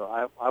 So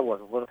I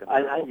wasn't looking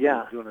at if he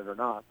was doing it or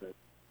not. But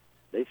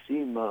they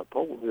seem, the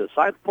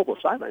Polo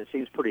sideline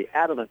seems pretty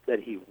adamant that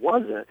he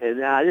wasn't,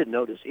 and I didn't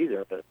notice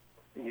either, but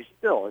it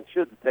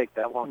shouldn't take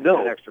that long to get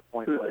an extra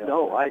point play.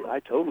 No, I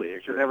totally agree.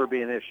 It should never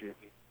be an issue.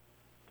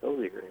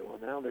 Totally agree. Well,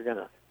 now they're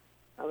gonna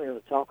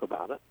talk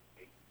about it.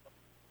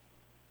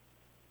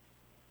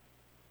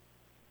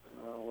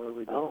 What are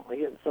we doing? Oh, we're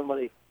getting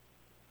somebody.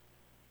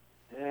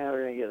 Yeah,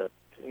 we're gonna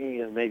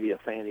get maybe a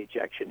fan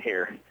ejection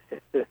here.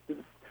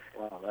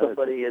 Wow,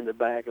 somebody in the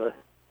back. Now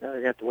they're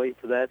gonna have to wait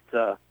for that.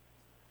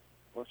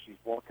 Well, she's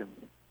walking.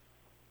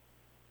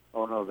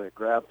 Oh no, they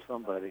grabbed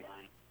somebody.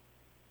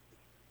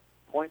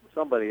 Point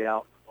somebody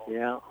out.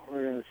 Yeah,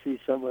 we're going to see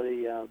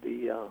somebody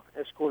be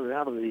escorted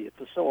out of the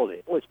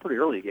facility. Boy, it's pretty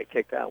early to get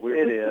kicked out.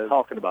 We're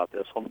talking about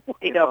this on the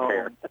way up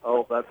here.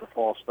 Oh, that's a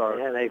false start.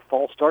 And a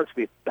false start to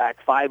be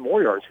back 5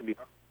 more yards. Could be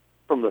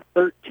from the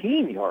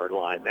 13-yard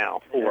line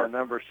now. For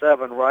number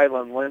 7,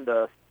 Rylan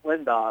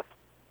Lindos,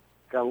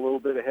 got a little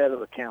bit ahead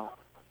of the count.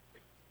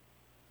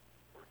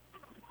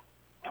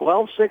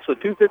 12-6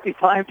 with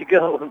 2:55 to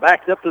go, and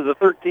backed up to the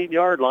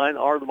 13-yard line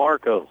are the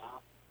Marcos.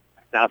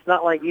 Now, it's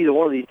not like either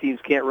one of these teams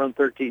can't run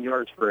 13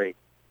 yards for a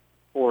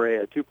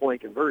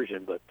 2-point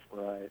conversion, but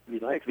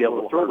you'd like to be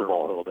able to throw the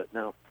ball a little bit.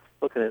 Now,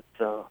 looking at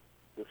the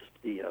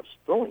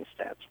throwing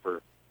stats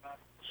for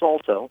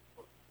Solto,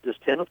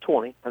 just 10 of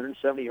 20,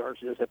 170 yards.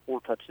 He does have 4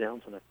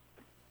 touchdowns and a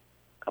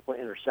couple of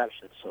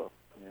interceptions. So,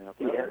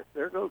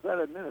 there goes that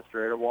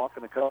administrator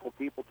walking a couple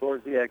people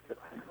towards the exit.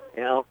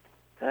 Yeah.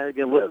 I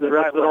can listen to the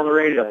rest of it on the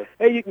radio.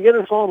 Hey, you can get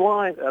us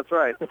online. That's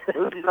right.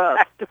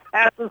 Back to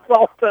pass is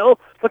Solto.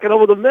 Looking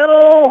over the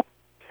middle.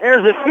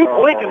 There's a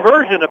 2-point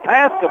conversion. A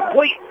pass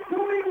complete.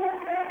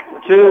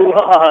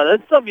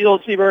 That's something you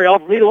don't see very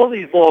often. Neither one of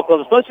these ball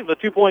clubs, especially with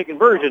a 2-point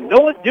conversion.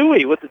 Noah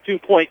Dewey with the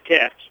 2-point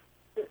catch.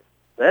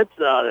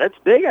 That's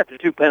big after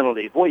 2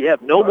 penalties. Boy, you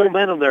have no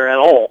momentum there at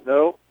all.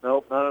 Nope,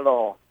 not at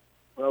all.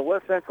 Well,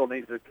 West Central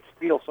needs to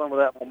steal some of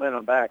that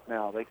momentum back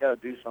now. They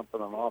got to do something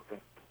on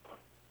offense.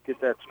 Get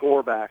that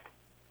score back.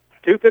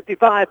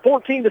 2:55,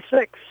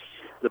 14-6.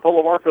 The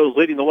Polo Marcos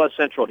leading the West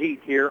Central Heat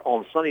here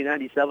on Sunny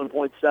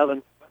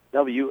 97.7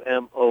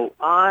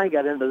 WMOI.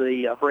 Got into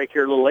the break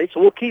here a little late, so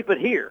we'll keep it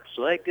here.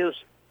 So that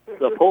gives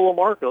the Polo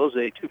Marcos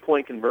a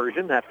 2-point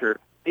conversion after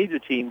neither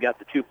team got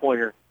the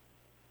 2-pointer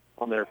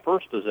on their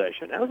first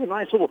possession. That was a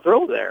nice little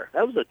throw there.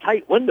 That was a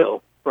tight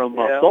window from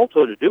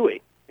Solto to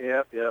Dewey.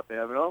 Yep.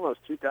 But all those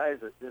 2 guys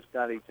that just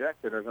got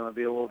ejected are going to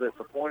be a little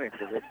disappointing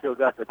because they still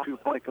got the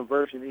 2-point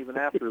conversion even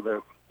after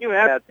the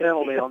bad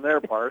penalty on their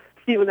part.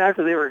 Even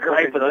after they were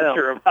griping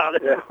unsure about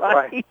it. Yeah,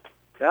 right.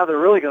 Now they're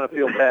really going to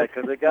feel bad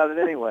because they got it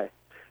anyway.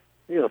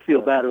 You're going to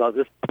feel bad about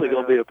this. It's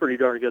going to be a pretty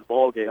darn good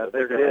ball game. I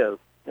think it is.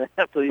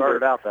 Have to start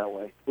it out that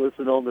way.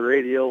 Listen on the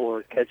radio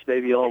or catch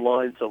maybe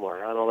online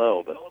somewhere. I don't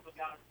know, but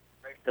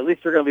at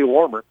least they're going to be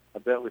warmer. I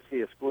bet we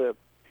see a squib.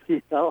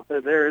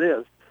 There it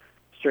is.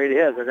 Straight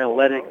ahead. They're going to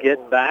let it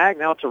get back.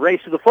 Now it's a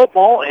race to the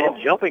football,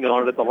 and jumping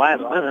on it at the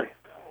last minute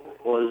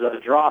was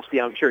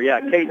Drosky, I'm sure.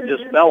 Yeah, Caden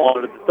just fell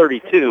on it at the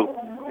 32.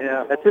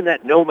 Yeah, that's in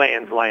that no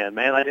man's land,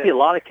 man. I see a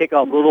lot of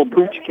kickoff, little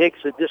pooch kicks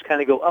that just kind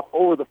of go up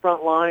over the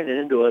front line and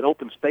into an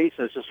open space,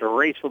 and it's just a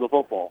race for the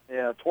football.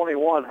 Yeah,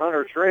 21,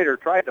 Hunter Schrader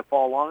tried to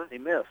fall on it, and he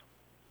missed.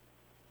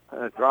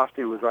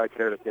 Drosty was right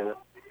there to get it.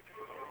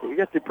 You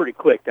got to be pretty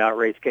quick to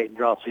outrace Caden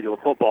Drosty to a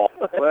football.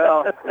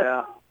 Well,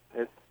 yeah.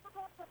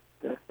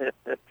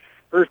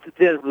 First and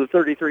 10 from the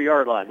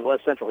 33-yard line. The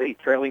West Central Heat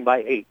trailing by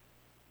 8.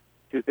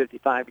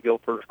 2:55 to go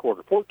first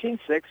quarter.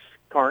 14-6,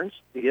 Carnes.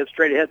 He gives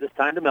straight ahead this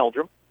time to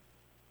Meldrum.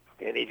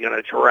 And he's going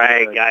to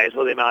drag guys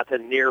with him out to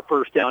near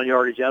first down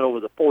yardage, out over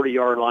the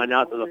 40-yard line,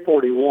 out to the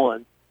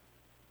 41.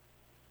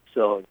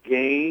 So a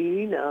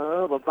gain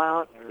of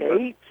about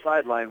 8.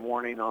 Sideline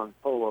warning on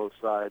Polo's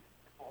side.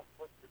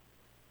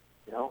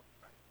 You know,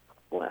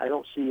 well, I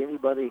don't see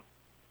anybody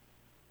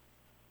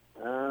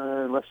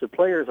unless the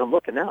players, I'm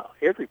looking out.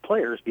 Every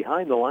player is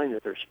behind the line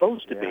that they're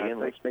supposed to be,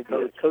 unless maybe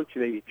the coach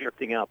may be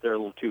drifting out there a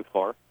little too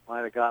far.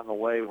 Might have gotten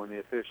away when the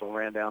official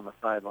ran down the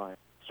sideline.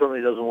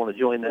 Certainly doesn't want to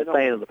join that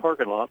fan in the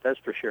parking lot, that's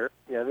for sure.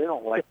 Yeah, they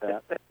don't like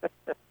that.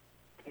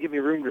 Give me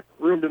room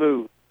to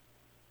move.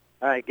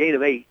 All right, gain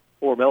of 8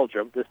 for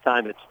Meldrum. This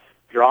time it's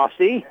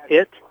Drosty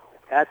hit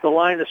at the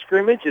line of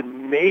scrimmage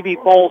and maybe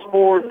falls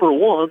forward for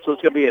 1, so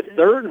it's going to be a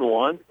 3rd and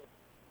 1.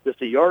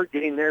 Just a yard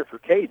gain there for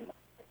Caden.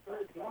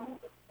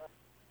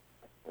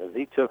 As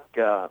he took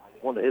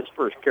one of his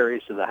first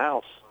carries to the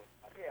house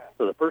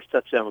for the first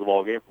touchdown of the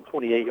ball game from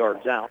 28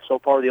 yards out. So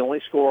far, the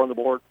only score on the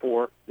board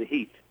for the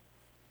Heat.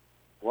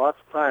 Lots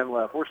of time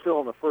left. We're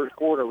still in the first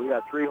quarter. We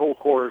got 3 whole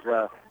quarters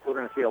left. We're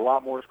going to see a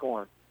lot more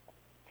scoring.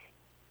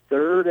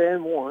 3rd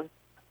and 1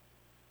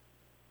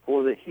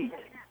 for the Heat.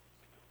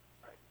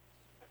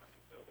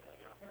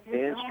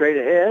 And straight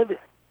ahead,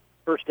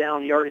 first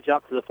down yardage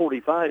out to the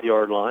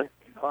 45-yard line.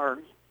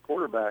 Carnes,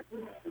 quarterback.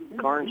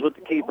 Carnes with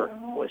the keeper.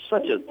 Boy,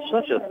 such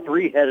a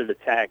three-headed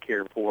attack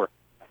here for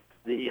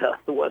the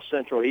West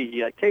Central Heat.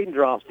 You got Caden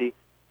Drosty,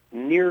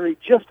 nearly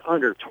just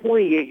under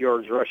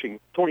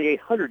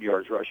 2,800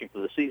 yards rushing for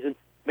the season.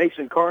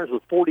 Mason Carnes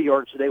with 40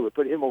 yards today would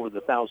put him over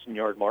the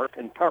 1,000-yard mark,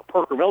 and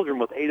Parker Meldrum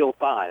with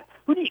 805.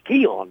 Who do you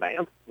key on,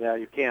 man? Yeah,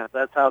 you can't.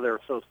 That's how they're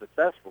so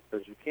successful,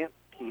 because you can't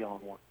key on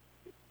one.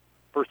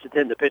 First and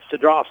 10 to pitch to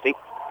Drosty.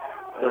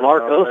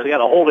 DeMarcos, they got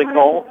a holding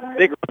call.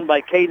 Big run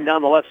by Caden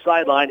down the left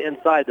sideline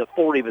inside the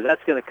 40, but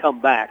that's going to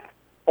come back.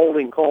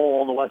 Holding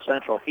call on the West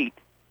Central Heat.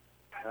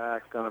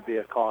 That's going to be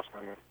a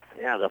costly.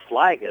 Yeah, the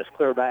flag is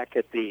clear back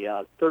at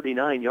the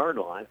 39-yard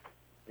line.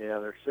 Yeah,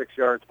 they're 6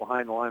 yards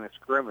behind the line of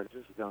scrimmage.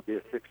 This is going to be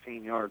a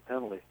 16-yard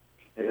penalty.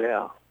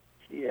 Yeah.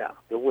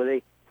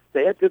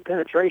 They had good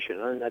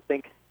penetration, and I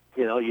think,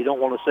 you don't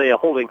want to say a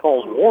holding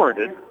call is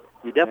warranted.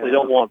 You definitely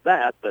don't want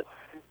that, but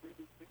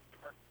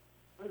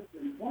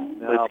with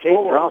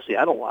Caden Drosty,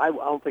 I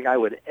don't think I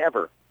would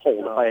ever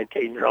hold if I had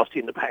Caden Drosty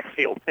in the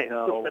backfield.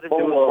 No,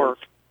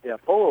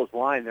 Polo's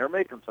line, they're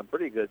making some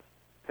pretty good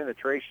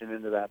penetration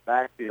into that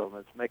backfield,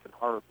 and it's making it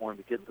harder for him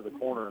to get to the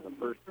corner in the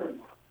first place.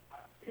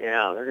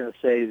 Yeah, they're going to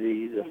say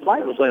the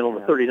flag was laying on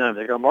the 39.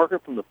 They're going to mark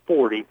it from the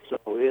 40, so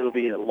it'll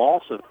be a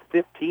loss of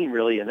 15,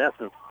 really, in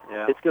essence.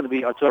 Yeah.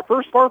 It's our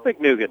first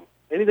Farpik-Nugan.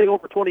 Anything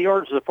over 20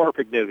 yards is a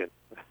Farpik-Nugan.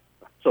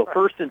 So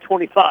first and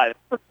 25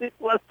 for the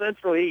West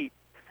Central Heat.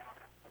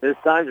 This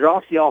time,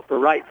 Drosty off the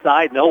right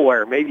side,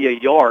 nowhere, maybe a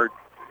yard,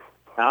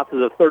 out to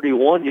the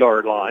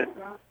 31-yard line.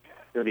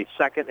 It's going to be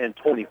 2nd and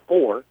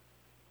 24.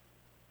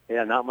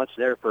 Yeah, not much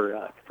there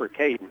for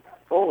Caden.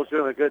 Polo's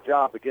doing a good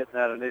job of getting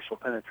that initial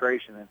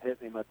penetration and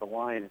hitting him at the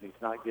line, and he's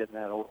not getting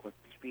that open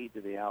speed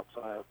to the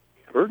outside.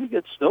 Pretty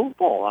good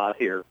snowfall out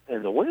here,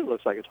 and the wind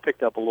looks like it's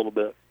picked up a little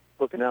bit.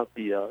 Looking out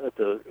at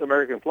the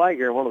American flag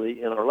here,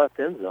 in our left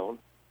end zone.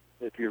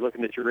 If you're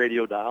looking at your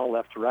radio dial,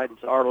 left to right,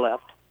 it's our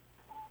left.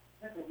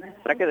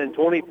 2nd and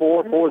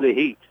 24 for the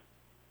Heat.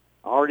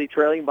 Already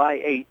trailing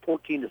by 8,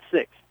 14-6.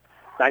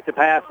 Back to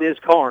pass is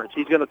Carnes.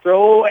 He's going to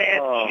throw,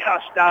 and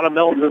just out of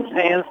Meldrum's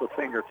hands. A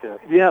fingertip.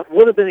 Yeah,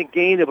 would have been a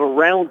gain of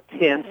around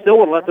 10. Still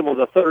would have left him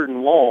with a 3rd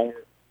and long.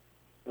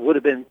 Would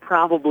have been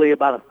probably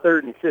about a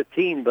 3rd and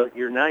 15, but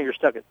you're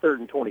stuck at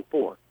 3rd and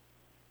 24.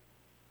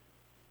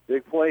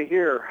 Big play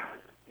here.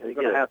 You're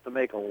going to have to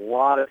make a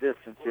lot of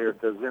distance here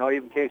because,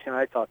 even Casey and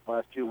I talked the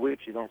last 2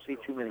 weeks, you don't see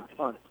too many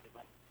punts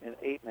in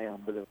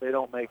 8-man, but if they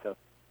don't make a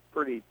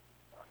pretty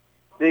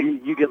big,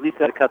 you at least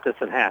got to cut this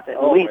in half.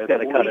 At least got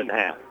to cut it in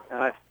half.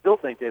 And I still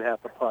think they'd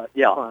have to punt.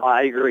 Yeah,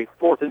 I agree.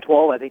 4th and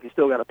 12, I think you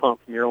still got to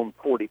punt from your own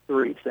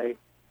 43, say.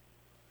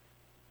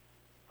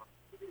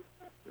 But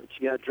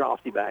you got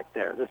Drosty back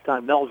there. This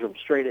time Meldrum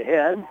straight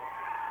ahead.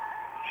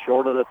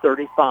 Short of the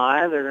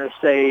 35. They're going to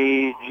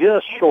say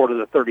just short of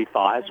the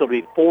 35. So it'll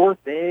be 4th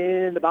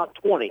and about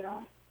 20.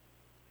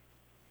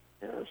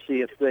 Let's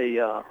see if they,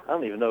 I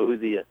don't even know who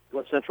the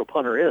West Central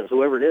punter is.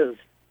 Whoever it is,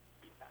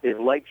 his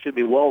legs should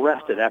be well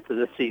rested after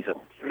this season,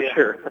 for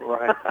sure.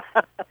 Right.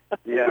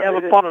 Yeah, they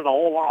haven't punted a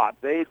whole lot.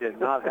 They did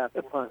not have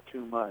to punt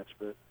too much,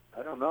 but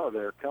I don't know.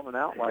 They're coming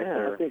out like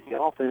they're... I think the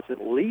offense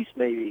at least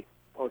maybe...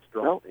 Oh, it's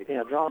Drosty.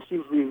 Yeah,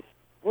 Drosty's...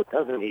 What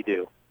doesn't he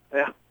do?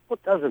 Yeah.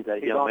 What doesn't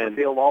that young man? He's on the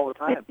field all the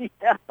time.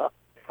 Yeah.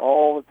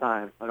 All the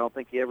time. I don't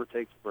think he ever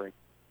takes a break.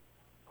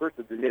 Of course,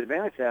 the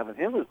advantage of having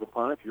him is the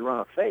punt if you run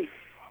a fake.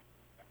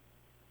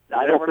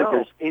 I don't think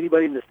there's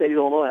anybody in the state of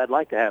Illinois I'd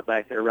like to have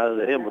back there rather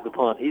than him with the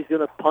punt. He's going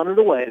to punt it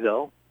away,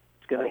 though.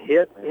 It's going to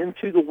hit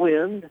into the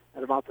wind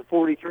at about the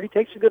 43.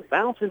 Takes a good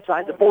bounce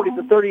inside the 40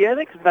 to 30. I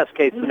think it's the best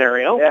case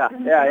scenario. Yeah.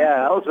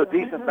 That was a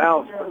decent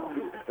bounce.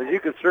 But you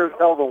could sure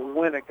tell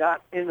when it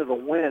got into the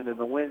wind, and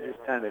the wind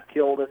just kind of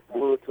killed it,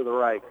 blew it to the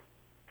right.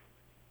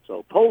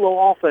 So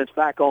Polo offense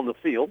back on the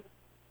field.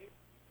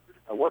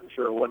 I wasn't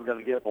sure it wasn't going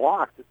to get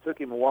blocked. It took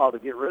him a while to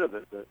get rid of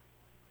it, but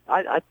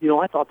I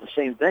thought the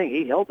same thing.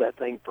 He held that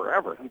thing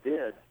forever. He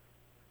did.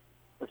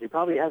 But he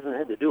probably hasn't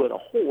had to do it a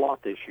whole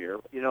lot this year.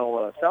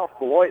 South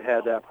Beloit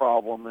had that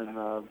problem in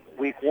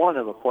week 1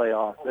 of the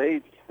playoffs.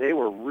 They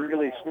were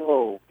really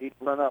slow. He'd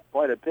run up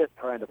quite a bit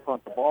trying to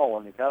punt the ball,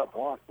 and he got it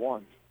blocked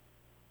once.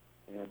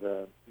 And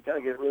you got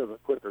to get rid of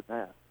it quicker than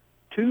that.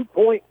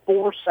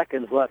 2.4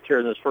 seconds left here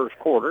in this first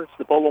quarter. It's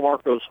the Polo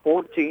Marcos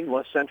 14,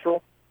 West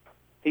Central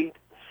Heat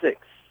 6.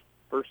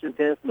 First and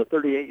 10 from the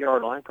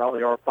 38-yard line,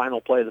 probably our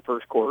final play of the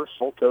first quarter.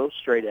 Solto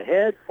straight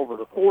ahead over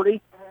the 40,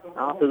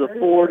 out to the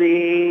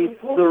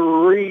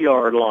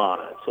 43-yard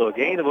line. So a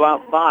gain of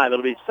about 5.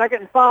 It'll be 2nd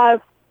and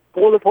 5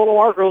 for the Polo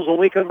Marcos when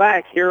we come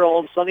back here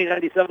on Sunny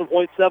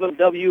 97.7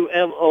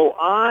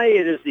 WMOI.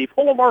 It is the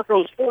Polo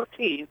Marcos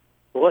 14,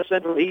 the West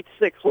Central Heat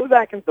 6. We'll be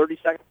back in 30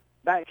 seconds.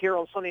 Back here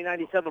on Sunny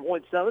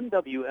 97.7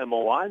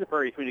 WMOI, the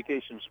Prairie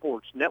Communications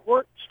Sports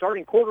Network.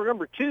 Starting quarter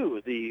number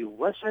 2, the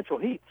West Central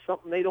Heat,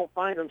 something they don't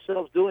find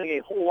themselves doing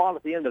a whole lot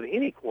at the end of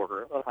any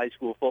quarter of high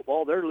school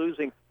football. They're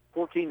losing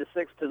 14-6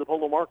 to the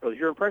Polo Marcos.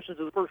 Your impressions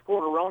of the first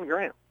quarter, Ron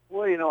Grant?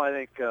 Well, I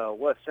think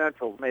West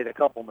Central's made a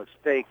couple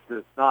mistakes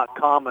that's not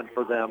common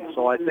for them,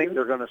 so I think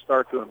they're going to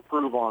start to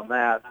improve on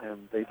that,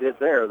 and they did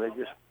there. They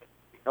just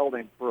held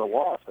him for a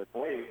loss, I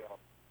believe.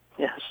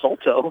 Yeah,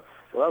 Solto.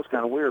 So that was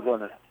kind of weird,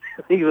 wasn't it?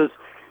 He was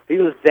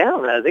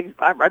down. I think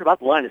right about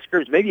the line of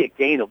scrimmage. Maybe a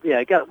gain of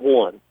he got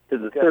 1 to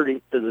the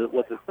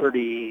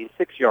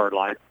 36-yard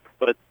line,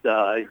 but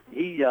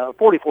he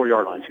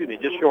 44-yard line. Excuse me,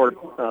 just short.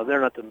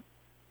 They're not the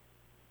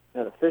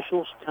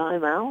officials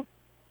timeout.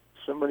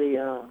 Somebody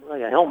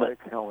like a helmet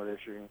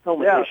issue. Issue.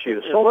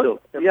 Solto.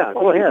 Yeah,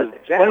 go ahead.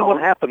 Explain what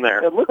happened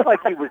there. It looked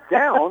like he was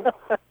down,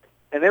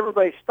 and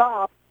everybody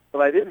stopped, but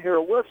I didn't hear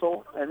a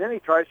whistle. And then he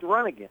tries to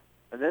run again,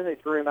 and then they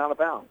threw him out of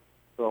bounds.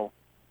 So.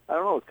 I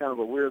don't know. It's kind of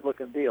a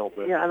weird-looking deal.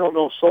 But yeah, I don't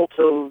know.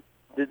 Solto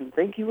didn't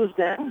think he was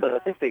down, but I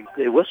think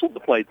they whistled the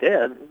play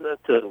dead.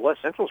 To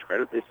West Central's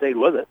credit, they stayed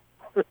with it.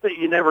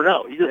 You never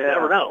know. You just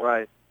never know.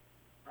 Right.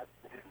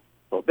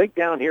 So big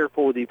down here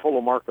for the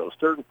Polo Marcos.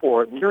 3rd and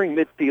 4. Nearing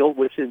midfield,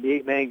 which in the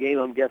 8-man game,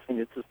 I'm guessing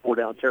it's just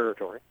 4-down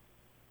territory.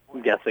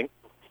 I'm guessing.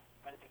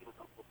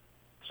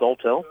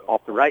 Solto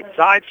off the right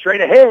side,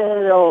 straight ahead.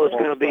 Oh, it's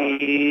going to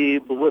be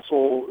the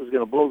whistle is going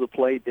to blow the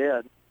play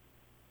dead.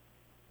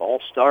 Ball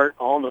start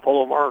on the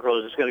Polo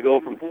Marcos. It's going to go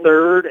from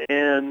 3rd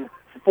and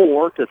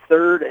 4 to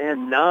 3rd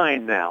and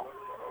 9 now.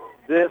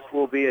 This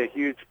will be a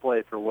huge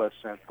play for West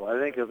Central. I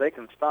think if they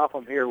can stop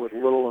them here with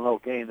little or no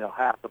gain, they'll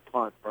have to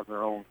punt from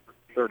their own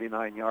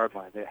 39-yard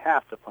line. They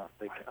have to punt.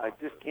 I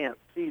just can't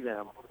see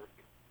them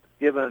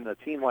giving a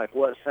team like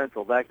West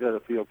Central that good a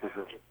field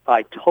position.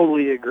 I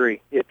totally agree.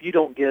 If you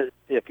don't get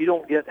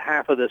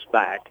half of this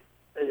back,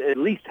 at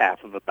least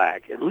half of it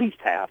back, at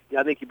least half,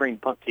 I think you bring the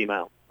punt team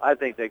out. I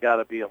think they got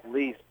to be at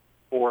least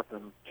 4th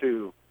and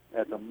 2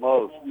 at the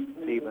most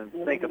to even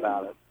think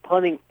about it.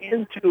 Punting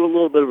into a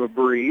little bit of a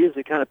breeze.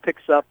 It kind of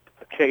picks up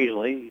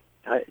occasionally.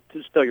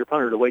 Just tell your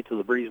punter to wait till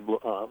the breeze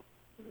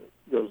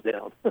goes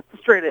down.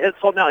 Straight ahead.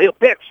 So now he'll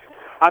pitch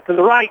out to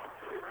the right,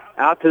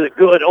 out to the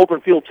good open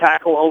field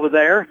tackle over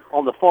there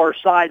on the far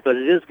side. But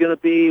it is going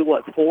to be,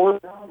 4th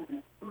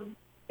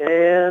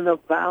and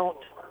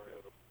about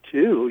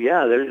 2.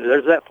 Yeah,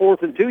 there's that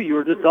 4th and 2 you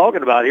were just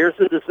talking about. Here's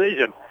the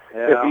decision.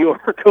 Yeah. If you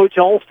are Coach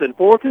Alston,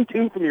 4th and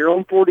 2 from your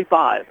own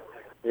 45.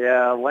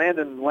 Yeah,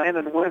 Landon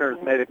Winters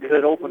made a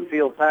good open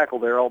field tackle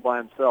there all by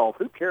himself.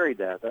 Who carried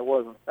that? That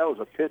was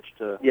a pitch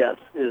to. Yes,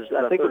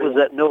 I think it was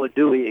that Noah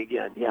Dewey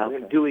again. Yeah,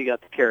 Dewey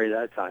got to carry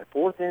that time.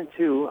 4th and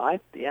 2. I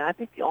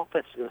think the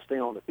offense is going to stay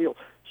on the field.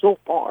 So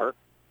far,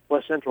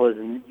 West Central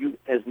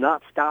has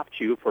not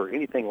stopped you for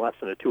anything less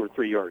than a 2 or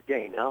 3 yard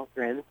gain. Now,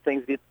 granted,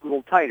 things get a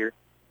little tighter.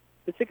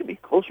 It could be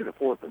closer to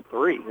 4th and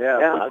 3.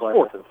 Yeah, it's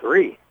 4th and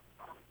 3.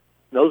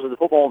 Those are the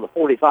football on the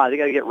 45. They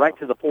got to get right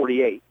to the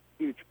 48.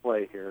 Huge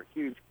play here.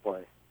 Huge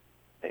play.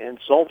 And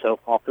Solto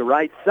off the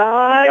right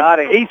side. Got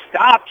him. He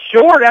stopped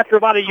short after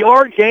about a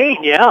yard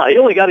gain. Yeah, he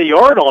only got a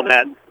yard on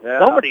that.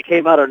 Yeah. Somebody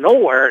came out of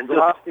nowhere and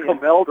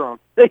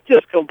they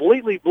just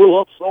completely blew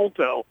up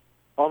Solto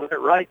on that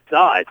right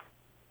side.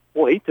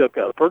 Boy, he took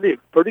a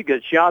pretty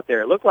good shot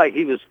there. It looked like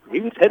he was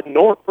heading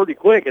north pretty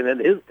quick, and then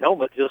his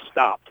helmet just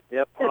stopped.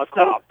 Yep, it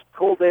stopped.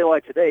 Cold day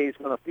like today, he's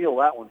going to feel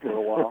that one for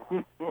a while.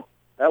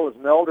 That was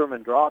Meldrum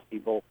and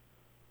Drosky both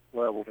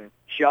leveled him.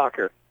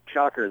 Shocker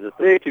that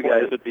the two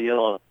guys would be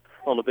on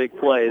a big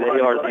play. They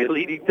are the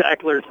leading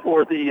tacklers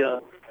for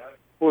the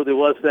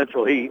West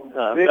Central Heat.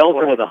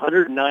 Meldrum with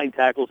 109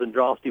 tackles and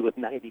Drosky with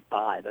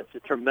 95. That's a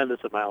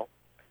tremendous amount.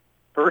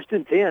 1st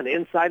and 10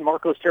 inside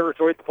Marcos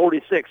territory at the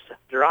 46.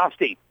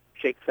 Drosky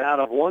shakes out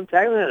of one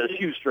tackle and a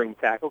shoestring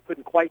tackle.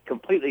 Couldn't quite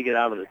completely get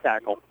out of the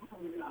tackle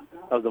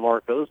of the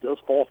Marcos. Does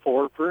fall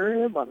forward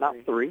for about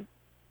 3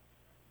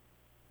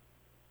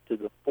 to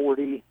the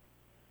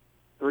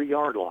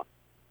 43-yard line.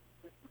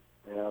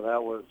 Yeah,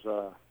 that was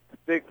a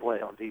big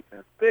play on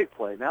defense. Big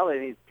play. Now they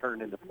need to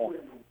turn it into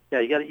points. Yeah,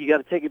 you got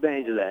to take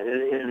advantage of that.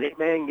 In an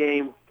 8-man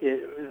game,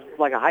 it's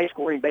like a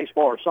high-scoring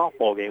baseball or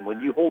softball game.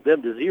 When you hold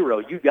them to 0,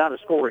 you got to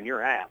score in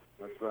your half.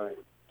 That's right.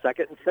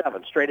 2nd and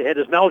 7. Straight ahead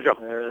is Meldrum.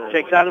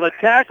 Shakes out of the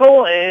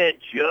tackle and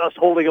just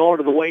holding on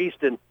to the waist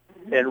and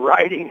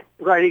riding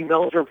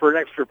Meldrum for an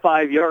extra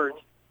 5 yards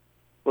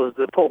was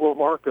the Polo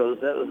Marcos.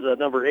 That was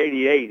number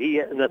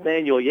 88.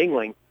 Nathaniel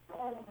Yingling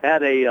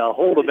had a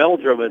hold of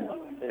Meldrum,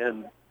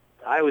 and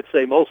I would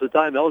say most of the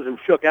time Meldrum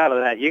shook out of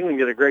that. Yingling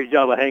did a great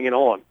job of hanging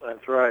on.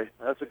 That's right.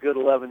 That's a good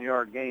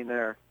 11-yard gain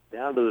there.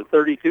 Down to the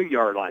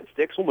 32-yard line.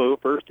 Sticks will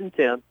move, 1st and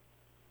 10.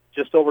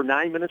 Just over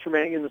 9 minutes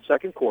remaining in the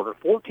second quarter.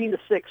 14-6,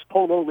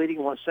 Polo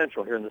leading West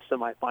Central here in the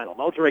semifinal.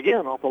 Meldrum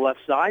again off the left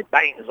side.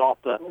 Bang is off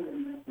the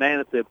man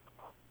at the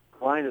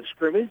line of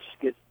scrimmage.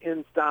 Gets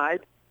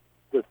inside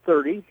the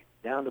 30,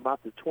 down to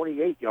about the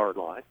 28-yard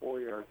line.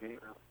 4-yard gain.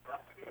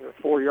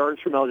 4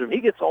 yards from Meldrum.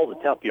 He gets all the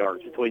tough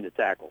yards between the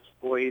tackles.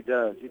 Boy, he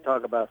does. You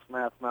talk about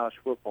smash mouth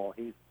football.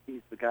 He's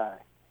the guy.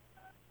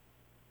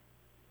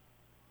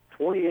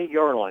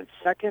 28-yard line.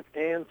 2nd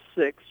and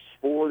 6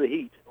 for the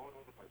Heat.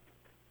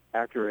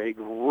 After a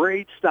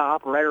great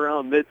stop right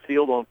around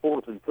midfield on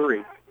 4th and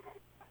 3.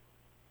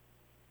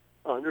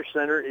 Under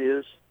center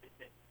is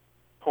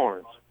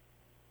Horns.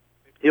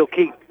 He'll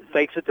keep.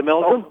 Fakes it to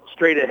Meldrum.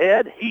 Straight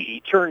ahead.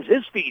 He turns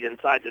his feet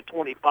inside the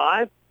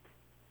 25.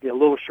 Get a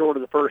little short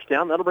of the first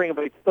down. That'll bring him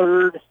a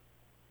 3rd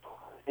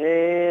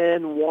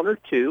and 1 or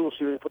 2. We'll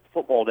see where they put the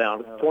football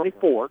down.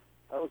 24.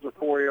 That was a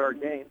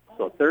 4-yard gain.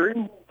 So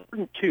 3rd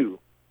and 2.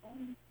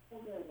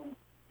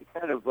 He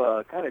kind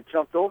of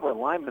jumped over, and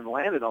lineman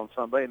landed on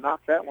somebody,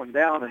 knocked that one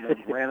down, and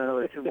then ran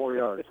another 2 more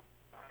yards.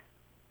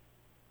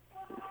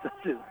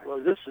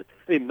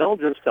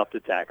 Meldrum's tough to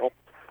tackle.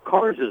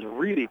 Carnes is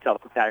really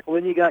tough to tackle.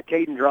 Then you got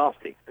Caden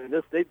Drosty. And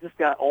they just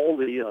got all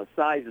the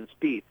size and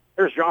speed.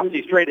 There's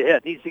Drosty straight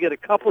ahead. Needs to get a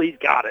couple. He's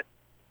got it.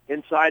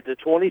 Inside the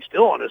 20,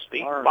 still on his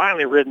feet.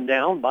 Finally ridden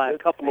down by a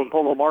couple of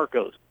Polo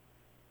Marcos.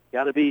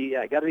 Got to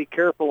be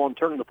careful on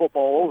turning the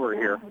football over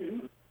here.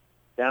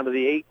 Down to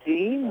the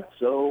 18,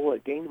 so a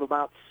gain of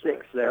about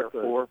 6 there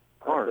for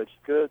Carnes.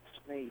 Good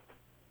sneak.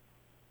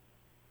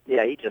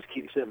 Yeah, he just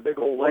keeps them big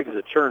old legs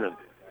a churning.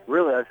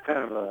 Really, that's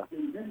kind of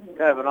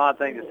an odd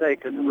thing to say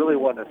because it really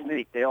wasn't a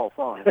sneak. They all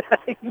saw him.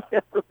 Yeah,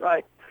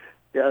 right.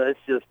 Yeah, that's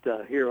just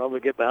here. I'm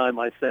going to get behind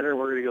my center.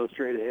 We're going to go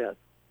straight ahead.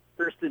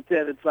 1st and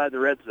 10 inside the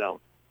red zone.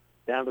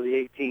 Down to the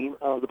 18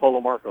 of the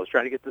Polo Marcos.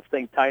 Trying to get this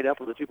thing tied up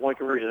with a 2-point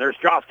conversion. There's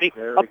Drosty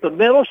up the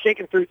middle,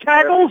 shaking through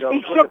tackles.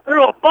 He shook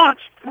through a bunch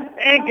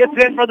and gets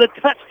in for the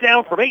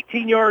touchdown from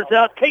 18 yards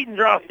out. Caden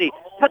Drosty,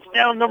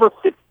 touchdown number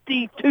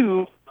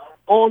 52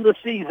 on the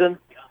season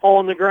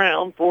on the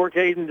ground for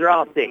Caden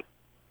Drosty.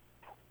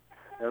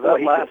 Now,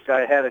 that last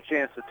guy had a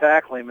chance to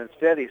tackle him.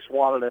 Instead, he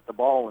swatted at the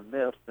ball and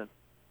missed and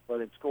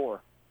let him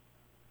score.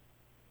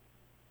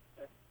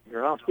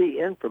 Drosty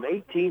in from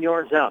 18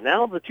 yards out.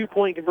 Now the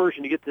 2-point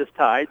conversion to get this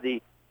tied.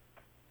 The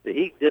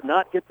Heat did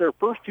not get their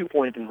first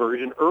 2-point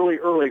conversion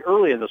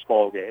early in this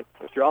ball game.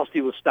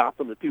 Drosty was stopped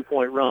on the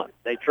 2-point run.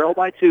 They trail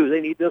by 2. They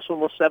need this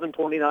one with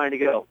 7:29 to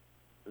go.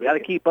 They got to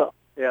keep up.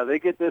 Yeah, they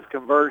get this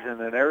conversion,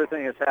 and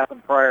everything that's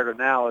happened prior to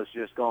now is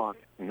just gone.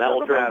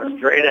 Meldrum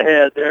straight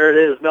ahead. There it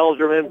is.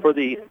 Meldrum in for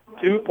the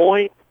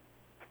 2-point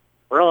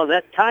run.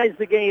 That ties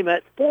the game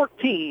at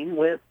 14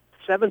 with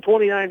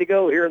 7:29 to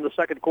go here in the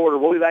second quarter.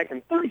 We'll be back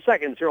in 30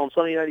 seconds here on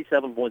Sunny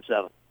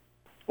 97.7.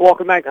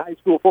 Welcome back to high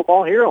school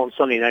football here on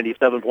Sunny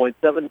 97.7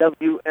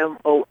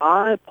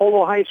 WMOI.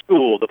 Polo High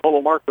School, the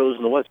Polo Marcos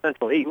and the West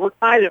Central Heat. We're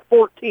tied at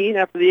 14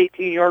 after the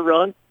 18-yard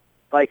run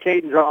by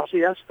Caden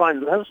Drosty. That's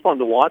fun. That was fun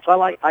to watch.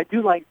 I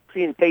do like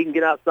seeing Caden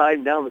get outside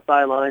and down the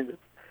sidelines,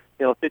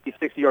 50,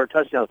 60-yard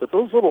touchdowns. But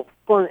those little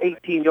fun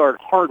 18-yard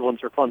hard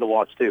ones are fun to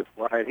watch, too.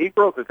 Right. He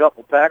broke a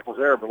couple tackles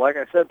there, but like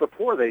I said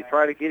before, they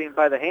try to get him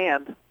by the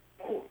hand,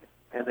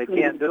 and they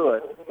can't do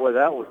it. Boy,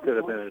 could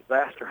have been a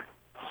disaster.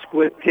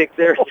 Squid kick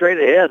there straight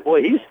ahead.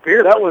 Boy, he's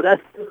fierce. That was a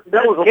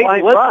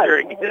fine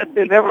drive.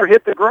 It never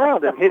hit the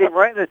ground. It hit him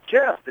right in the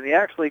chest, and he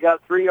actually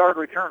got a 3-yard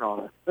return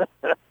on it.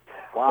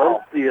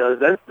 Wow.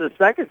 That's the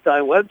second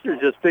time Webster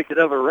just picked it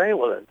up and ran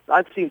with it.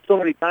 I've seen so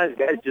many times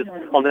guys just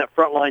on that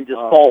front line just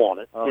fall on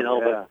it.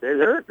 But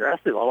they're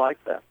aggressive. I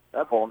like that.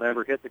 That ball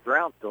never hit the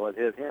ground till it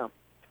hit him.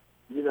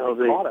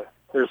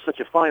 There's such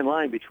a fine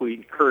line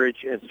between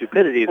courage and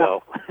stupidity,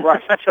 though.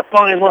 Right. Such a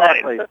fine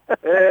line.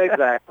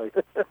 Exactly.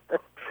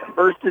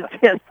 1st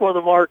and 10 for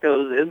the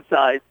Marcos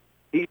inside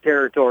Heat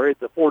territory at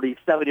the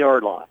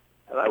 47-yard line.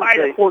 Tied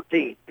at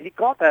 14. He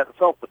caught that in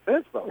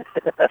self-defense, though.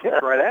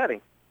 Kicked right at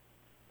him.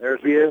 There's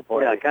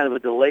kind of a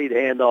delayed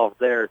handoff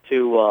there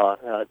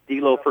to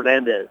Dilo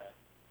Fernandez.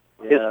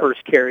 His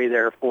first carry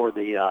there for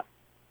the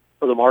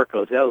for the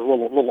Marcos. That was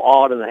a little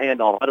odd in the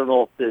handoff. I don't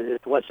know if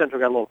the West Central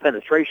got a little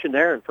penetration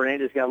there, and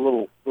Fernandez got a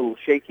little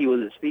shaky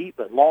with his feet,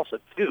 but loss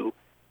of 2.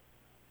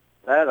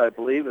 That, I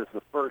believe, is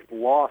the first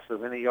loss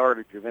of any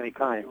yardage of any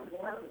kind,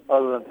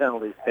 other than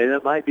penalties. And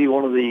it might be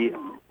one of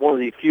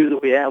the few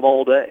that we have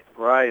all day.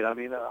 Right. I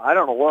mean, I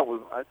don't know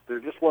what there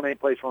just wasn't any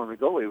place for him to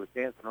go. He was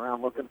dancing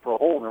around looking for a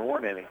hole, and there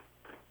weren't any.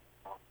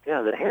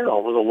 Yeah, the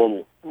handoff was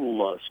a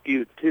little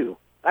skewed too.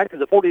 Back to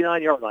the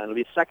 49-yard line. It'll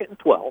be 2nd and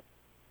 12.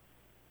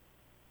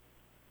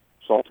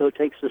 Salto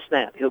takes the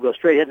snap. He'll go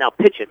straight ahead. Now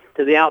pitch it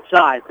to the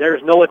outside.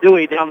 There's Noah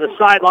Dewey down the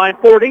sideline.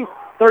 40,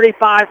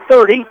 35,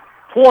 30.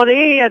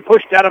 20, and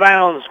pushed out of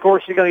bounds. Of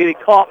course, he's going to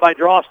get caught by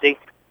Drosty.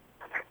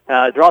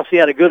 Drosty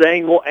had a good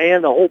angle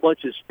and a whole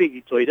bunch of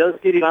speed, so he does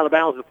get him out of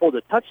bounds before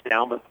the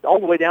touchdown, but all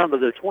the way down to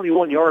the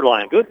 21-yard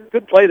line.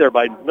 Good play there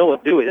by Noah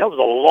Dewey. That was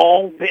a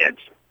long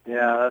pitch.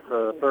 Yeah, that's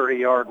a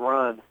 30-yard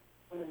run.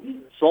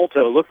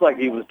 Salto looked like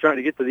he was trying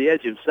to get to the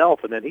edge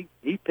himself, and then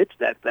he pitched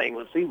that thing.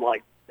 It seemed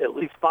like at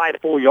least 5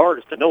 full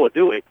yards to Noah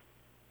Dewey.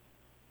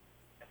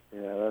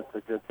 Yeah, that's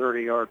a good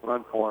 30-yard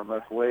run for him.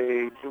 That's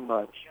way too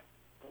much.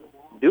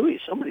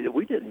 Dewey's somebody that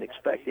we didn't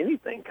expect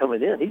anything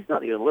coming in. He's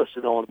not even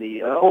listed on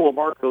the Polo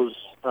Marcos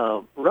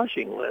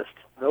rushing list.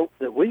 Nope,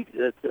 the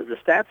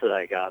stats that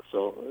I got.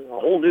 So a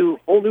whole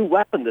new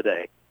weapon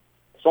today.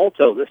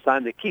 Salto, this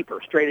time the keeper,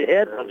 straight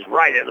ahead, runs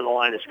right into the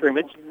line of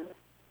scrimmage.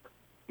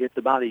 Gets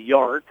about a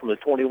yard from the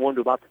 21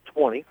 to about the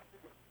 20.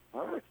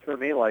 Well, it looks to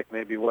me like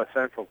maybe West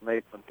Central's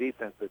made some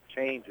defensive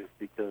changes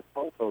because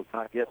Salto's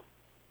not getting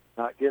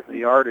the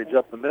yardage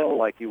up the middle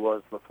like he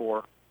was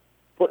before.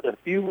 Putting a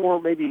few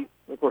more, maybe,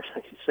 of course,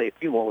 I should say a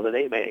few more with an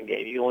 8-man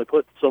game. You can only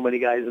put so many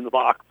guys in the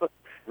box.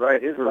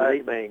 Right, his last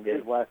 8-man game.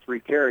 His last 3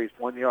 carries,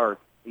 1 yard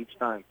each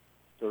time.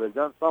 So they've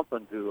done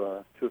something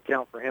to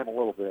account for him a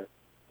little bit.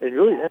 And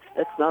really,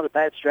 that's not a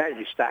bad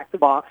strategy. Stack the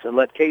box and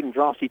let Caden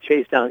Drosty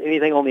chase down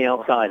anything on the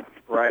outside.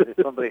 Right, if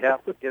somebody has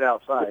to get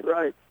outside.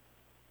 Right.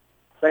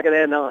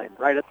 2nd and 9,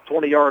 right at the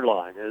 20-yard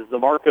line, as the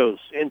Marcos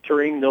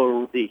entering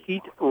the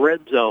Heat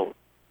red zone.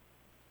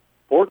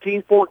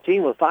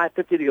 14-14 with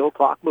 5:50 to go,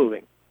 clock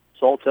moving.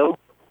 Salto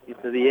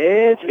gets to the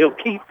edge. He'll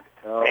keep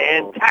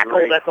and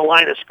tackled at the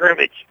line of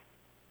scrimmage.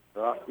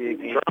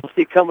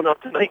 Drosty coming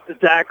up to make the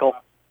tackle.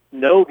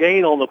 No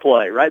gain on the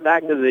play. Right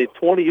back to the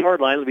 20-yard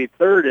line. It'll be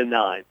 3rd and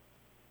 9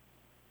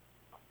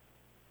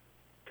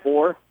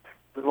 for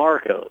the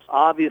Marcos.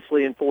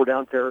 Obviously in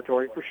 4-down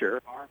territory for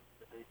sure.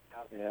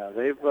 Yeah,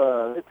 they've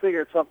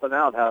figured something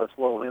out how to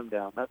slow him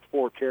down. That's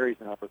 4 carries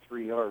now for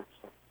 3 yards.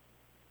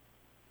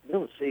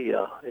 We'll see.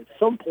 At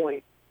some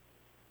point,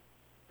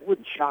 it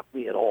wouldn't shock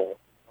me at all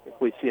if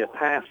we see a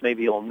pass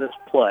maybe on this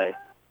play.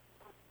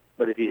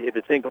 But if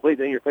it's incomplete,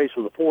 then you're faced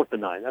with a 4th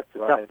and 9. That's the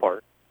tough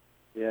part.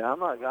 Yeah, I'm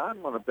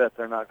going to bet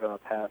they're not going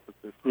to pass it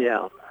this time.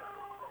 Yeah.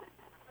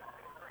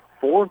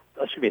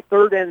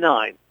 3rd and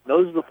 9.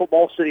 Those are the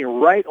football sitting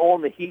right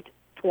on the Heat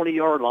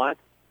 20-yard line.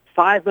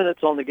 5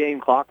 minutes on the game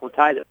clock. We're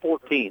tied at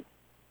 14.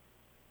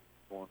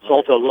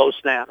 Salto, low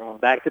snap.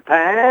 Back to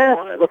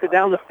pass. Looking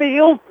down the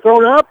field.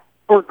 Thrown up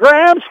for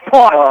grabs.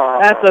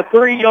 Caught at the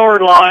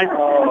 3-yard line.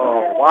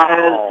 Oh,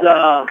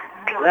 wow.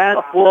 As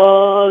that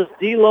was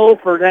D'Lo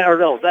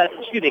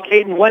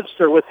Caden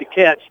Webster with the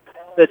catch.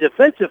 The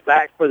defensive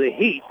back for the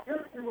Heat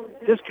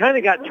just kind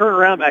of got turned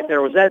around back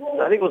there. I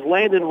think it was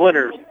Landon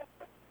Winters.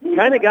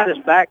 Kind of got his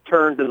back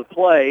turned to the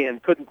play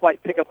and couldn't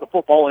quite pick up the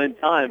football in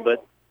time,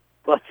 but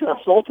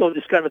Salto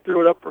just kind of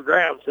threw it up for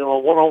grabs in a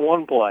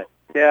one-on-one play.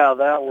 Yeah,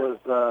 that was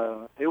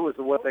it was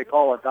what they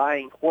call a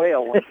dying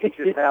quail, and he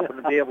just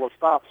happened to be able to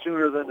stop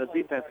sooner than the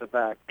defensive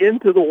back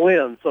into the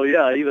wind. So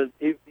yeah, even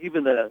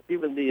the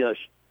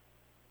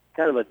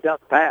kind of a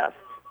duck pass,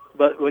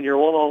 but when you're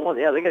one-on-one,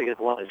 yeah, they got to get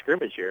the line of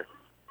scrimmage here.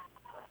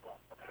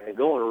 And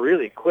going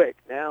really quick.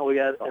 Now we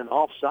got an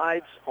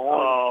offsides on.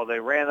 Oh, they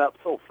ran up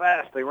so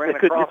fast. They ran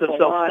couldn't across get the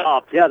themselves line.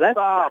 Stopped.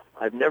 Yeah,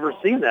 I've never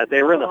seen that.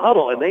 They were in the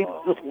huddle, and they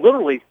just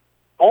literally,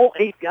 all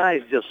 8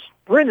 guys just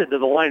sprinted to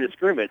the line of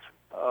scrimmage.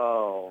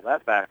 Oh,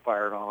 that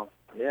backfired on them.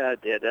 Yeah,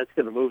 it did. That's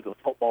going to move the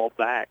football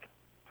back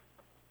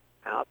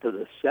out to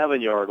the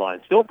 7-yard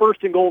line. Still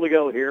 1st and goal to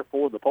go here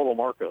for the Polo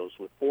Marcos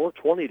with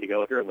 4:20 to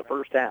go here in the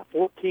first half.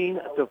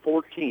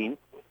 14-14.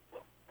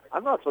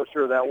 I'm not so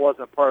sure that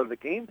wasn't part of the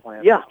game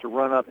plan. Yeah. To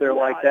run up there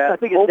like that. I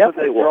think it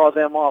definitely draw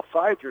them off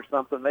sides or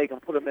something. They can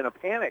put them in a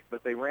panic,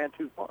 but they ran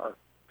too far.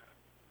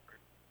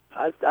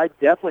 I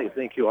definitely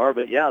think you are,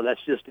 but yeah,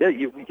 that's just it.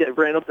 You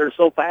ran up there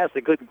so fast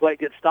they couldn't quite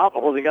get stopped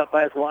before they got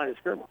past the line of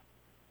scrimmage.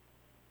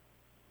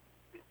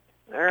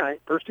 All right,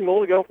 1st and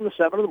goal to go from the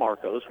 7 of the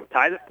Marcos. We're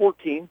tied at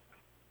 14.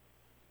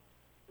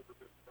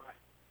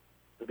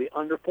 It'll be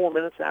under 4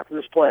 minutes after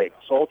this play.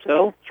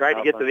 Salto tried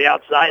to get to the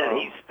outside, and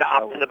he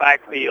stopped in the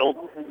backfield.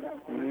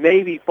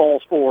 Maybe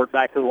falls forward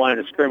back to the line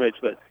of scrimmage,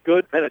 but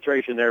good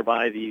penetration there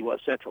by the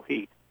West Central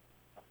Heat.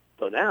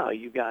 So now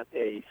you've got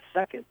a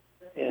 2nd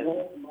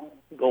and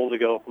goal to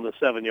go from the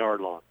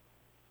 7-yard line.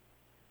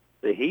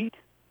 The Heat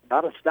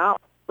got a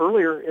stop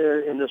earlier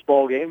in this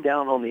ball game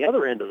down on the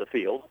other end of the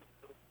field.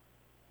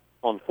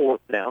 on 4th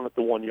down at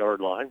the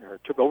 1-yard line, or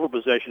took over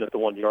possession at the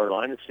 1-yard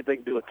line, and see if they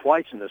can do it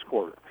twice in this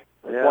quarter,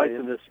 twice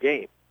in this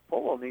game.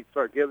 Polo needs to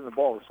start giving the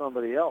ball to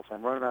somebody else.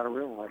 I'm running out of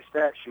room on my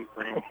stat sheet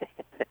for him.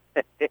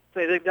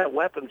 Say they've got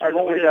weapons. I've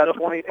only got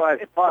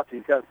 25 spots.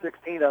 He's got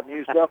 16 of them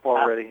used up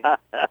already.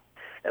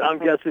 And I'm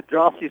guessing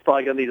Drosky's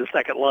probably going to need a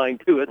second line,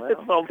 too, at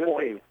some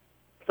point.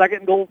 Second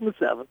and goal from the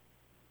 7.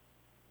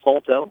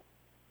 Salto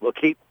will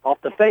keep off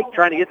the fake,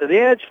 trying to get to the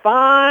edge.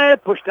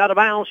 5, pushed out of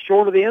bounds,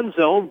 short of the end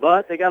zone,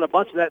 but they got a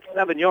bunch of that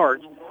 7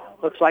 yards.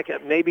 Looks like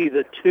it may be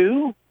the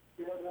 2.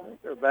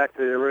 They're back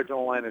to the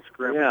original line of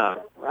scrimmage. Yeah,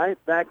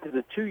 right back to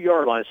the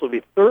 2-yard line. So it'll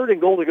be 3rd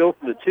and goal to go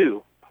from the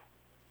 2.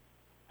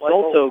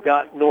 Salto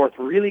got north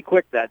really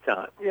quick that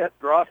time. Yeah,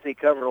 Drosky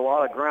covered a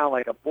lot of ground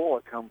like a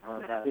bullet come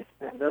from that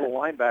middle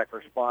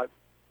linebacker spot.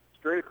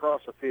 Straight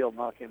across the field,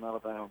 knocked him out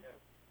of bounds.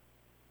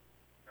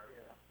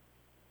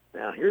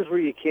 Now, here's where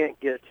you can't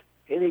get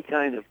any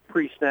kind of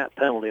pre-snap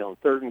penalty on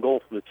 3rd and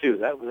goal from the 2.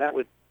 That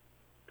would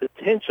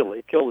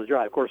potentially kill the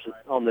drive. Of course,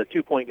 on the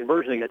 2-point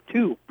conversion, they got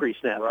 2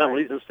 pre-snap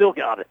penalties and still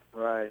got it.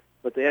 Right.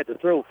 But they had to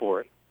throw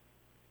for it.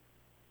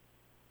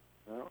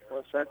 Well,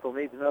 West Central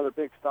needs another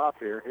big stop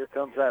here. Here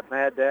comes that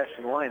mad dash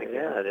in the line again.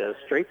 Yeah, it is.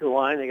 Straight to the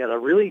line. They got a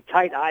really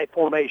tight eye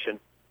formation.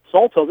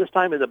 Salto this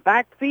time in the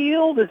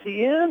backfield. Is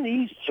he in?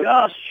 He's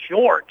just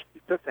short.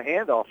 He took the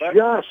handoff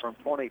just from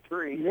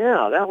 23.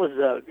 Yeah, that was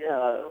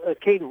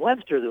Caden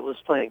Webster that was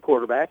playing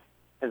quarterback.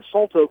 And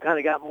Salto kind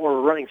of got more of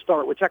a running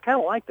start, which I kind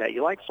of like that.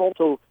 You like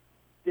Salto,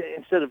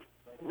 instead of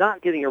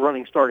not getting a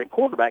running start at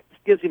quarterback, it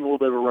gives him a little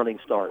bit of a running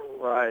start.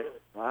 Right.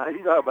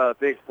 You talk about a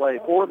big play.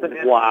 4th and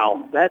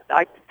wow.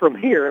 From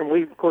here,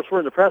 and of course, we're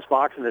in the press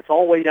box, and it's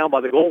all the way down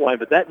by the goal line,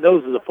 but that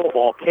nose of the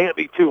football can't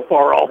be too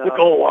far off the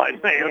goal line,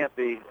 man. Can't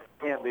be.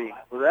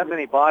 With that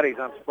many bodies,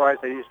 I'm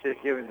surprised they just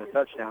didn't give him the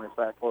touchdown. It's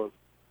that close.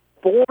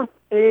 4th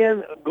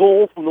and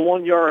goal from the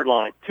 1-yard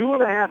line.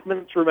 2.5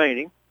 minutes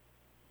remaining.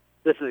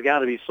 This has got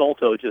to be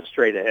Salto just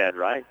straight ahead,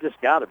 right?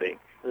 Just got to be.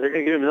 They're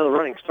going to give him another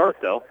running start,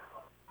 though.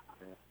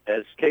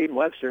 As Caden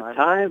Webster,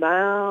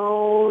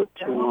 timeout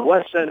to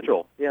West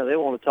Central. Yeah, they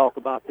want to talk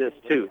about this,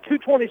 too.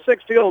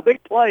 2:26 to go.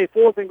 Big play,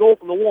 4th and goal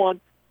from the 1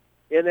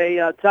 in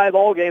a tie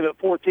ball game at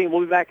 14.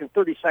 We'll be back in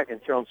 30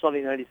 seconds here on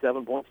Sunday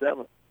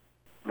 97.7.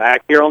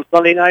 Back here on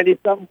Sunday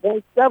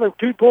 97.7.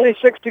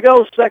 2:26 to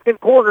go, second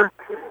quarter.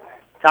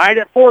 Tied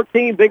at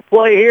 14. Big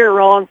play here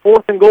on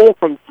 4th and goal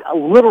from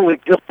literally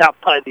just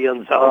outside the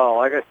end zone. Oh,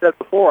 like I said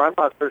before, I'm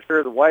not so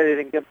sure why they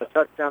didn't give him a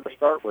touchdown to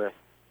start with.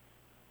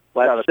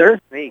 Webster,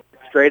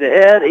 straight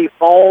ahead. He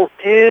falls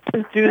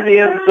into the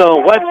end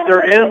zone.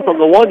 Webster in from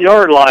the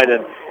 1-yard line.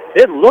 And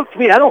it looked to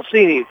me, I don't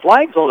see any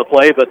flags on the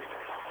play, but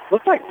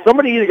looks like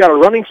somebody either got a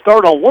running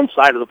start on one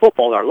side of the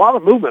football. There a lot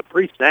of movement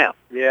pre-snap.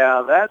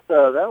 Yeah, that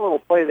little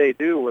play they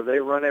do where they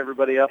run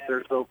everybody up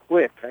there so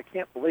quick. I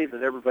can't believe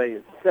that everybody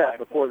is set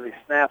before they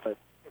snap it.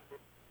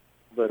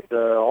 But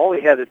all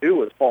he had to do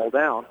was fall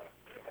down.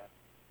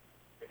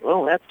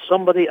 Well, that's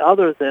somebody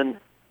other than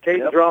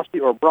Caden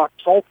Drosky or Brock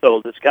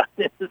Salto that's got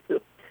into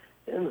the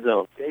end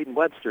zone. Caden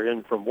Webster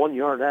in from 1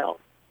 yard out.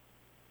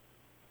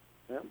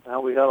 Yep, now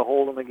we got to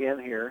hold them again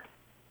here.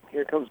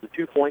 Here comes the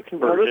 2-point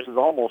conversion. Well, this is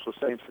almost the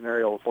same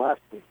scenario as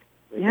last week.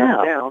 They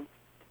got down,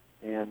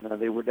 and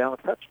they were down a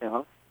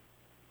touchdown.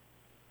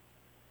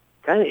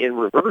 Kind of in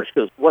reverse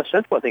because West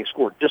Central, I think,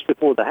 scored just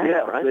before the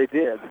half, right? They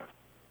did.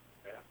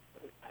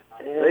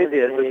 They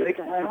did, but they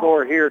can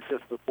score here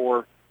just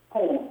before.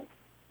 All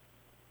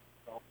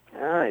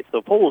right,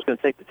 so Polo's going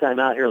to take the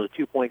timeout here on the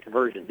 2-point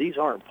conversion. These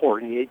are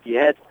important. You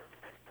had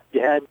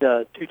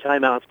 2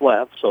 timeouts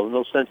left, so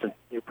no sense in,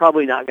 you're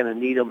probably not going to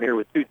need them here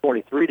with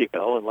 2:23 to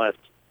go unless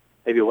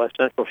maybe West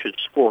Central should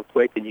score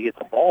quick and you get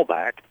the ball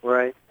back.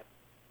 Right.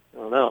 I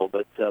don't know,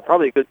 but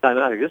probably a good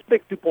timeout here. This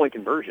big 2-point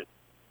conversion.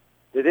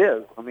 It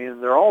is. I mean,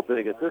 they're all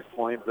big at this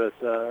point, but,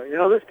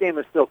 this game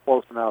is still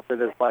close enough.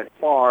 It is by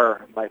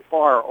far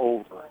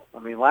over. I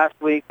mean, last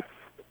week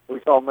we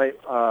saw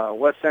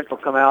West Central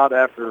come out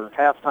after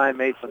halftime,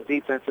 made some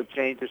defensive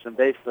changes, and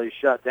basically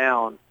shut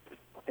down,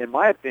 in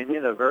my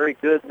opinion, a very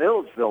good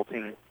Milledgeville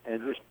team,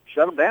 and just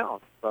shut them down.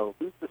 So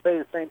who's to say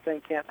the same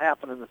thing can't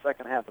happen in the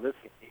second half of this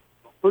game?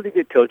 Pretty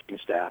good coaching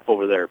staff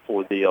over there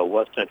for the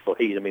West Central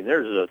Heat. I mean,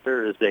 there is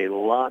a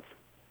lot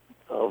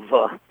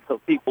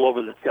of people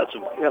over there got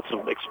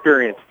some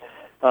experience.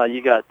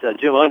 You got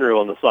Jim Unruh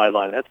on the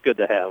sideline. That's good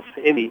to have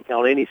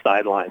on any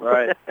sideline.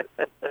 Right.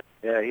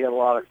 Yeah, he had a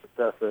lot of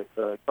success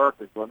at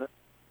Carthage, wasn't it?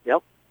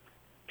 Yep.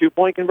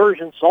 2-point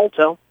conversion.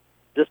 Salto,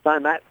 this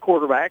time at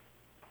quarterback,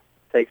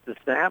 takes the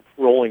snap,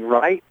 rolling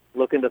right,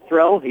 looking to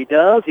throw. He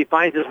does. He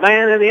finds his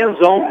man in the end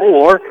zone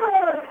for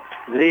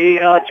the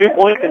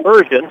 2-point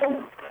conversion.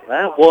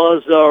 That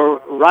was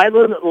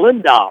Rylan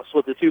Lindofs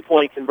with the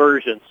 2-point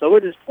conversion. So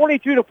it is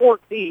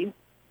 22-14.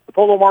 The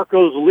Polo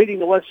Marcos leading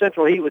the West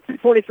Central Heat with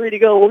 2:23 to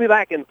go. We'll be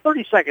back in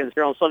 30 seconds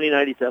here on Sunday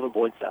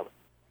 97.7.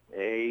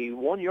 A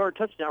 1-yard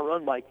touchdown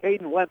run by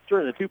Caden Webster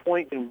and the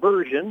 2-point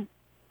conversion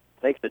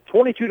makes it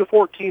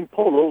 22-14.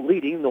 Polo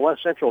leading the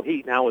West Central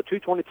Heat now with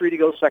 2:23 to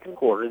go second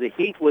quarter. The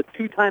Heat with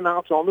 2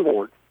 timeouts on the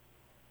board.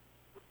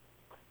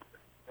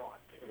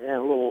 And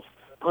a little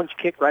punch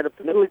kick right up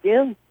the middle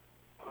again.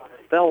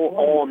 Fell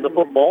on the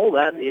football.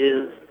 That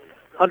is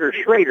Hunter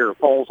Schrader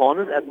falls on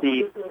it at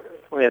the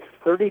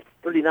 30,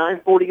 39,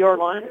 40-yard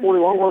line.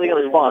 41, where are they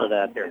going to spot it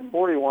at there?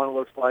 41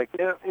 looks like,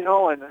 and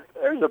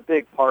there's a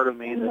big part of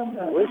me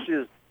that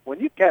wishes when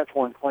you catch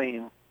one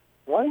clean,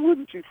 why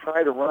wouldn't you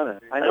try to run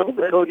it? I know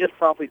the coaches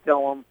probably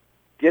tell them,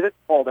 get it,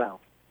 fall down,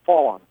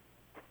 fall on.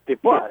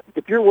 But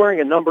if you're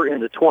wearing a number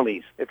in the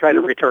 20s, try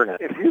to return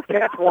it. If you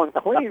catch one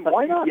clean,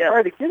 why not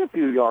try to get a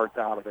few yards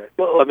out of it?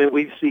 Well, I mean,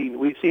 we've seen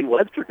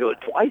Webster do it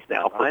twice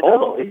now. I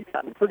know. He's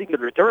gotten pretty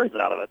good returns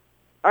out of it.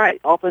 All right,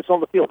 offense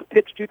on the field. The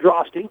pitch to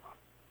Drosty.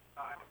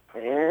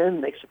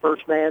 And makes the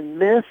first man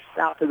miss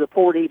out to the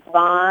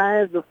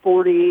 45, the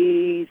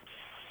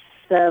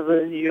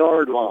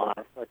 47-yard line.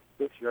 That's like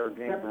a 6-yard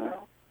game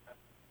now.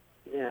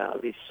 Yeah,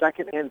 the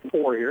 2nd and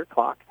 4 here.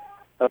 Clock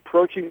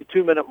approaching the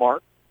 2-minute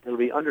mark. It'll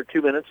be under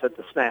 2 minutes at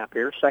the snap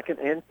here. 2nd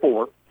and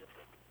 4.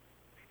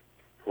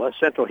 West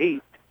Central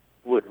Heat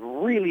would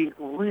really,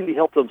 really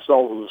help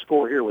themselves with the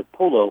score here with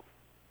Polo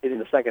hitting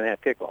the second half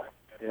kickoff.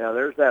 Yeah,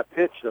 there's that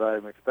pitch that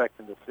I'm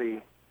expecting to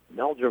see.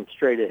 Meldrum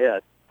straight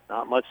ahead.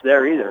 Not much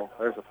there either.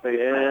 There's a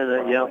face.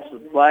 And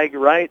some flag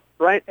right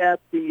at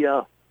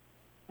the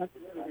tackle.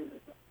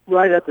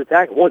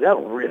 Boy,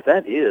 if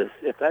that's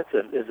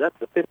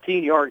the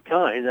 15-yard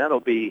kind,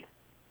 that'll be.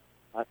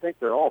 I think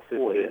they're all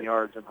 15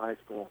 yards in high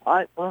school.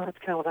 Well, that's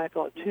kind of what I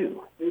thought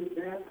too.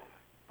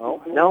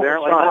 Oh, no,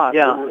 apparently not.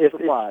 Yeah,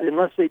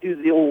 unless they do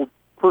the old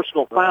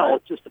personal foul, right.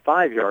 It's just a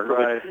 5-yard.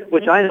 Right.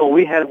 Which I know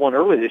we had one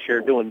early this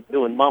year doing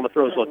Mama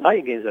Throws on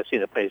Titan games. I've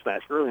seen a pace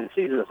match early in the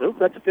season. I said, "Oh,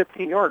 that's a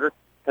 15-yarder,"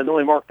 and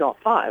only marked off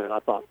 5. And I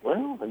thought,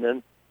 well, and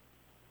then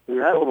we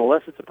were able,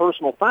 unless it's a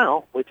personal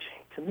foul, which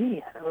to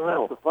me, I don't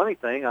know. That's the funny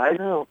thing. I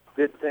don't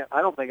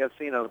think I've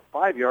seen a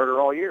 5-yarder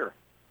all year.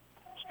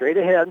 Straight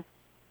ahead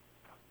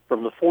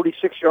from the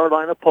 46-yard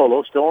line of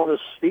Polo, still on his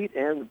feet,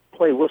 and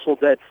play whistle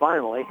dead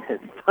finally. And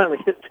finally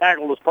gets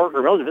tackled as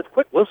Parker Meldrum. It's a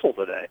quick whistle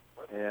today.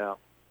 Yeah.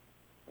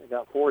 They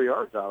got 4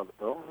 yards out of it,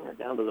 though. We're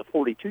down to the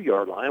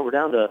 42-yard line. We're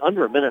down to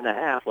under a minute and a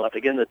half left.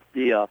 Again,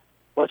 the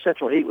West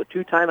Central Heat with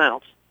 2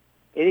 timeouts.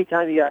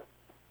 Anytime you got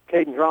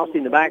Caden Drosty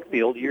in the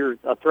backfield, you're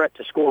a threat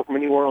to score from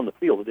anywhere on the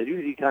field. But they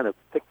usually kind of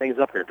pick things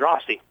up here.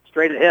 Drosty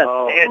straight ahead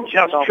and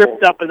just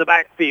tripped up in the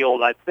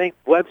backfield. I think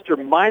Webster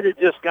might have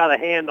just got a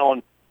hand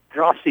on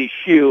Drosty's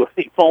shoe.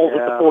 He falls at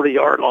the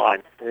 40-yard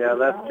line. Yeah,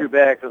 that's too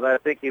bad because I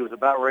think he was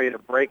about ready to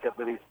break it,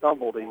 but he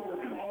stumbled. He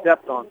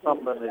stepped on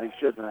something that he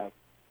shouldn't have.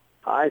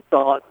 I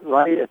thought,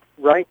 right,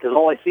 because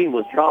all I seen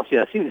was Drosty.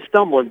 I seen him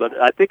stumbling, but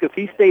I think if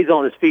he stays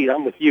on his feet,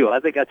 I'm with you.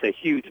 I think that's a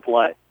huge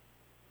play.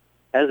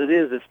 As it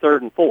is, it's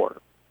 3rd and 4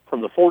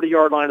 from the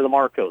 40-yard line of the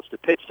Marcos. The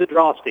pitch to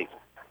Drosty.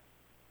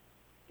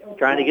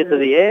 Trying to get to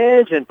the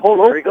edge, and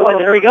Polo.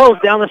 There he goes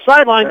down the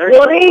sideline.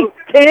 20,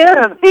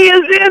 10. He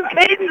is in.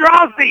 Caden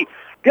Drosty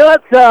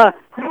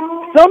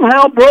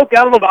somehow broke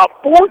out of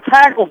about 4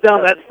 tackles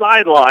down that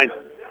sideline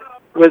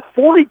with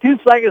 42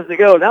 seconds to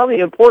go. Now the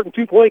important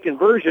 2-point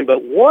conversion,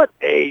 but what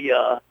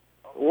a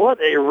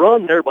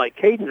run there by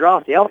Caden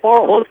Drosty. How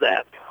far was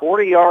that?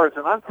 40 yards,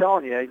 and I'm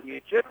telling you, you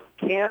just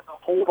can't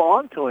hold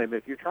on to him.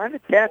 If you're trying to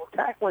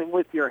tackle him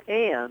with your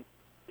hand,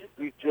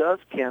 you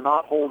just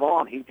cannot hold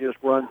on. He just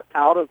runs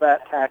out of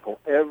that tackle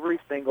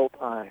every single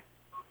time.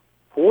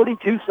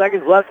 42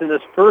 seconds left in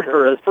this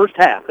first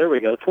half. There we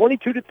go.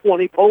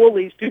 22-20. Polo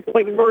leads.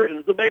 2-point conversion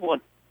is the big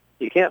one.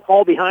 You can't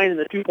fall behind in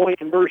the 2-point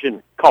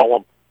conversion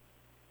column.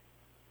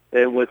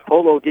 And with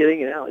Polo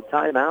getting a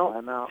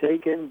timeout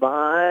taken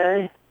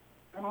by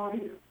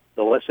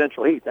the West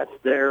Central Heat. That's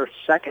their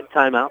second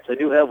timeout. They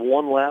do have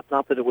 1 left.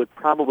 Not that it would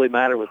probably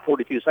matter with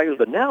 42 seconds,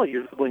 but now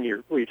when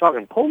you're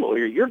talking Polo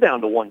here, you're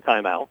down to 1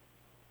 timeout.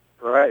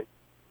 Right.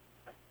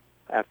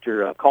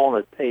 After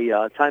calling a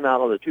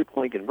timeout on the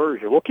 2-point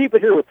conversion. We'll keep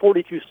it here with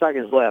 42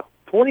 seconds left.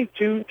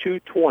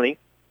 22-20.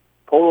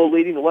 Polo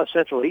leading the West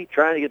Central Heat,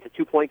 trying to get the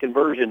 2-point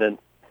conversion and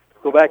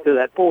go back to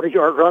that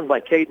 40-yard run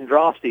by Caden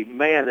Drosty.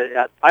 Man,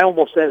 I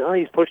almost said,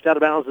 he's pushed out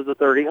of bounds at the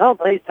 30.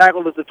 He's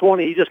tackled at the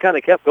 20. He just kind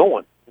of kept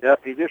going.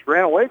 Yep, he just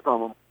ran away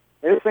from him.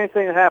 And the same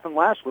thing that happened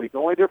last week. The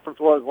only difference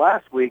was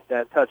last week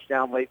that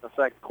touchdown late in the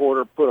second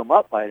quarter put him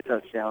up by a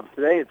touchdown.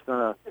 Today it's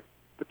going to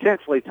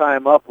potentially tie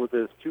him up with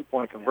his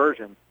 2-point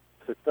conversion,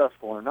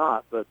 successful or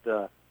not. But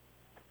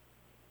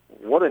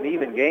what an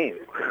even game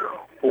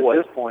at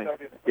this point.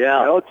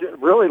 Yeah.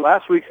 Really,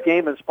 last week's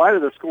game, in spite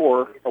of the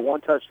score, a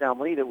 1-touchdown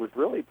lead, it was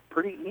really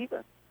pretty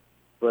even.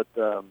 But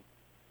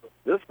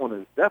this one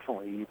is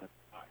definitely even.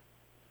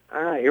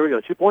 All right, here we go.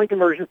 2-point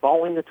conversion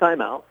following the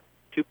timeout.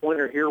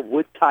 2-pointer here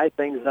would tie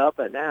things up,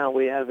 and now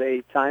we have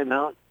a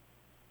timeout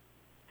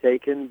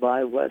taken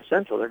by West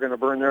Central. They're going to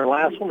burn their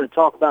last one and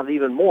talk about it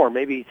even more,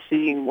 maybe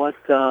seeing what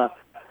the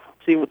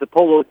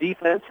Polo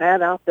defense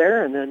had out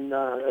there and then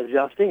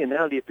adjusting. And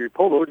now if you're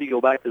Polo, do you go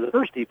back to the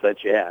first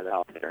defense you had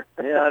out there?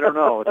 Yeah, I don't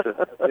know.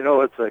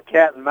 It's a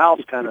cat and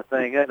mouse kind of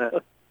thing, isn't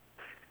it?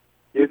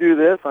 You do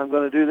this, I'm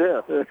going to do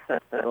this.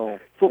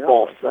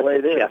 Football's such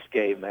a chess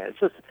game, man.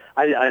 It's just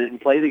I didn't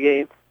play the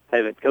game.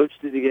 haven't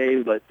coached in the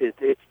game, but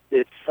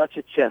it's such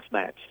a chess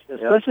match,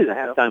 especially the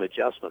halftime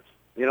adjustments.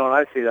 You know, and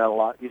I see that a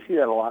lot. You see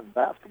that a lot in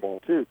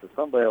basketball, too, because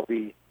somebody will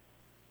be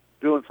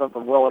doing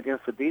something well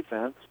against the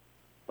defense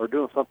or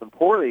doing something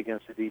poorly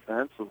against the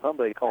defense, so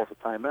somebody calls a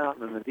timeout,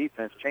 and then the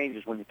defense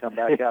changes when you come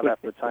back out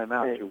after the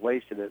timeout and you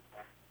wasted it.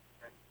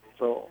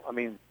 So, I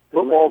mean,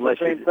 football's the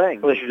same thing.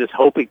 Unless you're just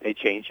hoping they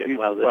change it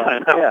while the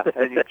timeout.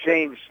 Yeah, and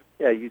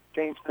you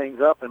change things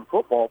up in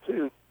football,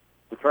 too,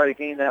 to try to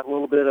gain that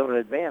little bit of an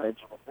advantage.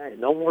 Hey,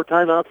 no more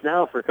timeouts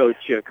now for Coach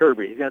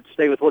Kirby. He's got to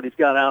stay with what he's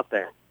got out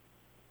there.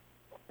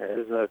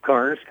 As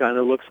Carnes kind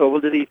of looks over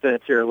the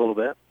defense here a little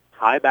bit.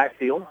 High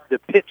backfield. The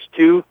pitch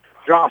to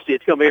Drosty.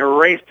 It's going to be a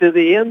race to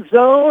the end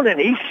zone, and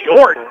he's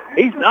short.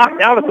 He's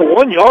knocked out at the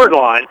 1-yard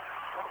line.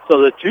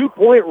 So the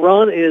 2-point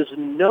run is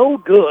no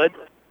good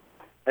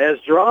as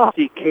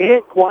Drosty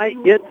can't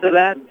quite get to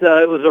that.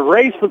 It was a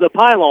race for the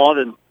pylon,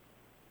 and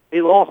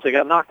he lost it.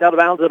 Got knocked out of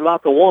bounds at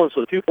about the 1, so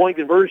the 2-point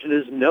conversion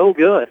is no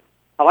good.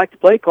 I like the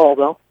play call,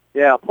 though.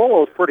 Yeah,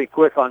 Polo's pretty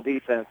quick on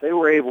defense. They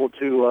were able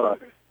to,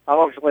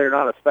 obviously they're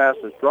not as fast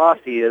as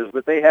Drosty is,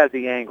 but they had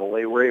the angle.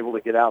 They were able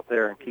to get out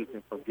there and keep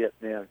him from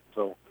getting in.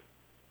 So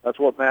that's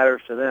what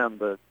matters to them,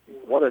 but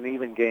what an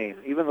even game.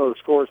 Even though the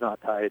score's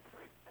not tied,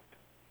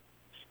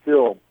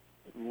 still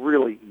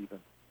really even.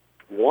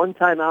 One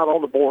timeout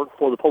on the board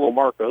for the Polo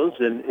Marcos,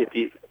 and if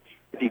you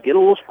get a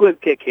little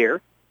squib kick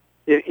here,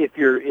 if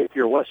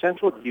you're West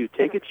Central, do you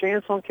take a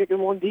chance on kicking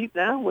one deep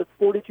now with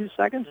 42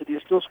 seconds, or do you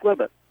still squib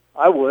it?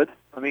 I would.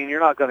 I mean, you're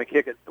not going to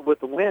kick it with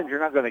the wind. You're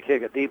not going to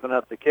kick it deep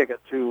enough to kick it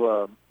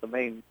to the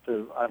main.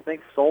 To I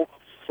think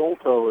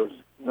Solto is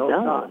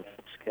not.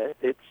 Okay.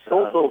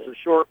 Solto's a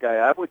short guy.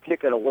 I would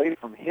kick it away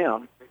from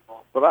him,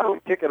 but I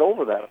would kick it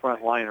over that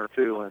front line or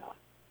two, and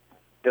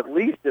at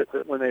least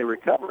when they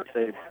recover,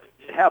 they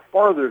have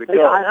farther to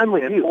go. I'm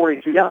with you.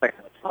 42 seconds.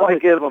 Why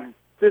give them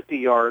 50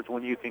 yards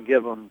when you can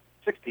give them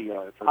 60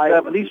 yards? I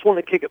at least want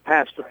to kick it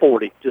past the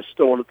 40, just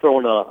throwing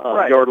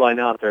a yard line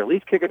out there. At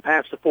least kick it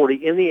past the 40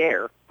 in the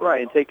air,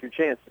 right, and take your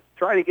chances.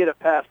 Try to get it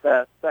past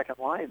that second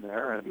line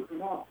there. And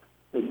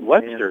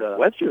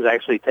Webster's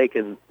actually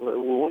taken,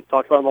 we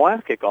talked about in the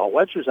last kickoff,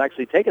 Webster's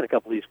actually taken a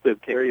couple of these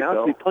squib kicks.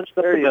 Now we punched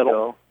up the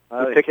middle.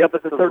 We picked up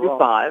at the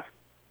 35,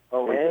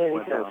 and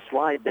he's going to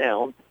slide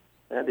down.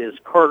 That is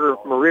Carter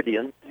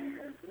Meridian.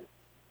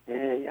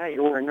 And, yeah,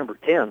 you're wearing number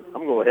 10. I'm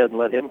going to go ahead and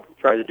let him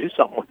try to do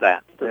something with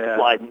that.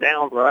 Sliding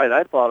down. Right,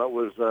 I thought it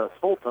was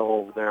Solto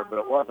over there, but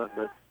it wasn't.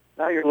 But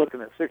now you're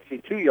looking at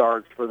 62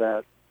 yards for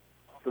that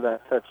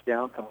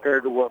touchdown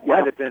compared to what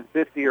might have been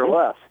 50 or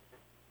less.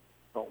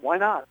 So why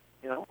not?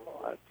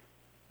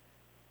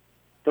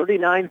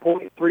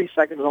 39.3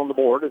 seconds on the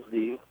board as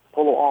the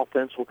Polo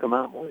offense will come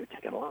out. Boy, they're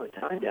taking a lot of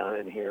time down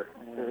in here.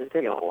 They're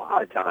taking a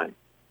lot of time.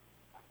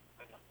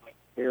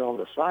 Here on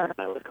the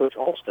sideline with Coach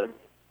Alston.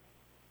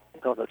 I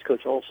thought that's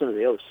Coach Olson or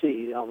the OC,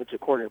 the offensive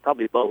coordinator,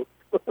 probably both.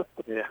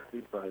 Yeah,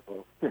 he's probably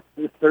both.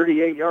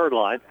 38-yard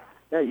line.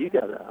 Yeah,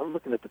 I'm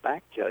looking at the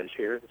back judge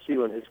here to see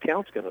when his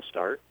count's going to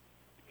start.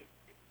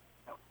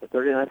 The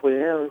 39-point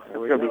end,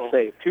 we're going to be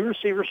safe. 2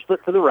 receivers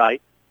split to the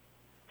right.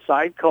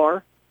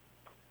 Sidecar.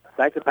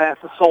 Back to pass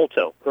to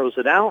Solto. Throws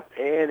it out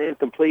and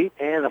incomplete,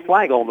 and a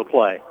flag on the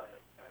play.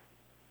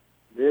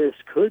 This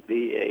could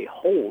be a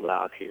hold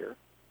out here.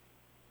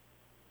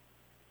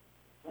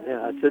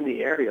 Yeah, it's in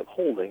the area of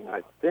holding,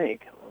 I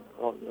think.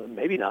 Well,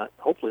 maybe not.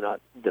 Hopefully not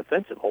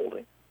defensive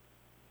holding.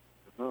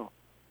 No.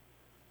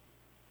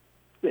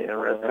 Yeah,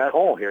 interesting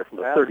call here from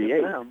the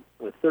 38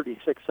 with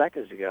 36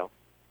 seconds to go.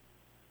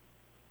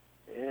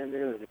 And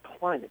they're going to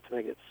decline it to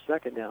make it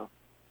second down.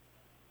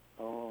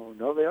 Oh,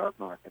 no, they aren't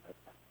marking it.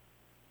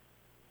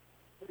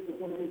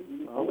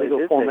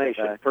 Legal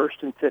formation,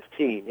 1st and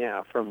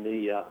 15, from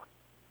the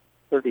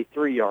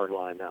 33-yard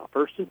line now.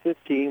 1st and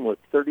 15 with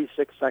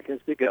 36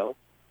 seconds to go.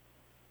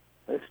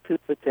 This could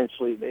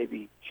potentially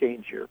maybe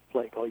change your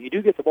play call. You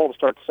do get the ball to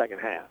start the second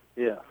half.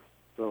 Yeah.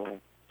 So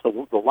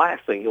the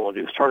last thing you want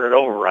to do is turn it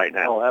over right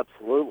now. Oh,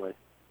 absolutely.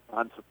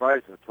 I'm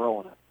surprised they're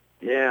throwing it.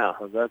 Yeah.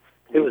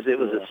 It was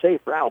a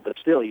safe route, but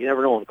still, you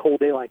never know. On a cold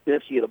day like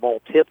this, you get a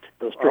ball tipped,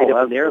 goes straight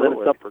up in the air, then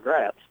it's up for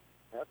grabs.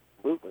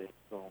 Absolutely.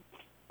 So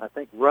I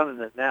think running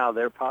it now,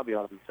 they're probably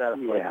ought to be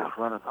satisfied with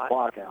running the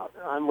clock out.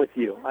 I'm with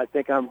you. I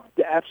think I'm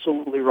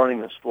absolutely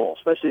running this ball,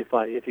 especially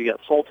if you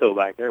got Solto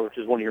back there, which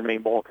is one of your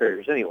main ball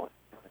carriers anyway.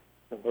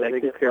 They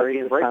can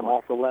carry this time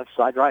off the left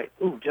side, right.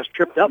 Ooh, just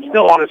tripped up,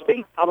 still on his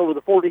feet, out over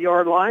the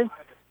 40-yard line.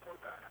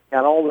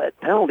 Got all that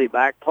penalty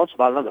back, plus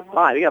about another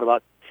 5. He got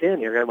about 10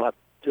 here, got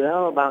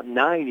about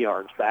 9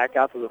 yards back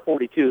out to the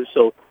 42.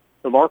 So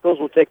the Marcos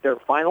will take their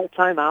final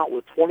timeout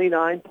with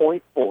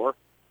 29.4.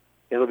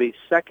 It'll be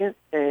 2nd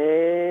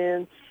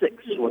and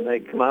 6 when they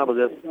come out of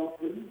this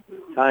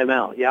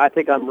timeout. Yeah, I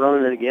think I'm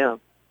running it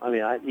again. I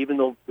mean, even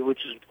though,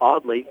 which is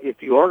oddly,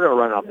 if you are going to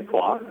run out the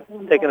clock,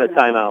 taking a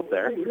timeout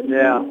there.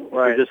 Yeah,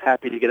 right. You're just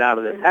happy to get out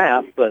of this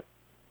half, but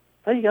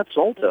hey, you got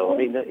Solto. I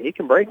mean, he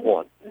can break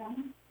one.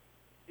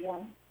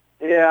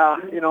 Yeah,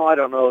 I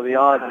don't know. The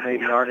odds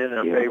maybe aren't in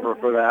their favor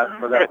for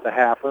that to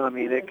happen. I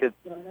mean, it could.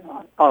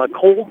 on a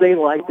cold day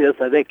like this,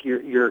 I think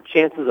your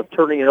chances of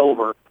turning it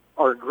over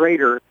are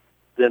greater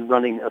than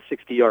running a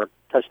 60-yard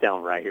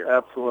touchdown right here.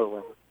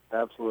 Absolutely.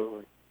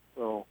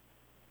 So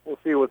we'll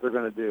see what they're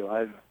going to do.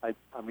 I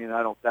mean,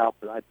 I don't doubt,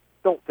 but I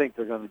don't think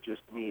they're going to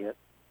just knee it.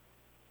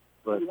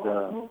 But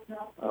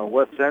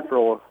West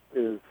Central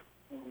is,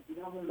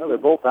 they're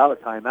both out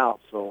of timeout,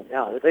 so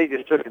yeah, they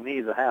just took a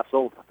knee, the half's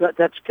over.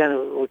 That's kind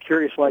of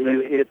curious why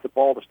you hit the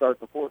ball to start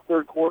the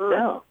third quarter.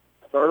 Yeah.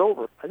 Start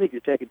over. I think you're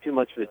taking too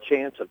much of a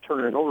chance of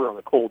turning it over on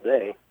a cold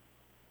day.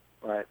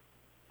 Right.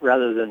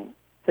 Rather than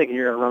thinking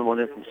you're going to run one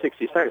in from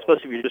 60 seconds,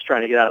 especially if you're just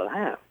trying to get out of the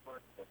half.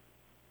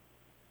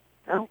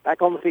 Now,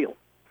 back on the field.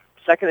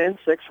 2nd and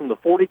 6 from the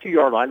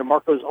 42-yard line to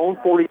Marco's own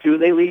 42.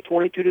 They lead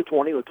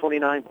 22-20 with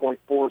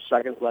 29.4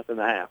 seconds left in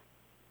the half.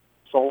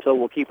 Salto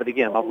will keep it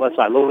again off the left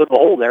side. Loaded the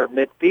hole there.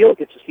 Midfield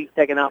gets his feet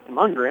taken out from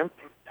under him.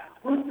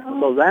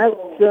 So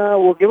that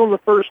will give them the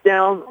first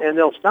down, and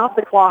they'll stop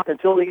the clock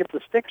until they get the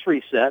sticks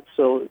reset.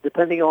 So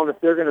depending on if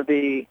they're going to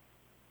be,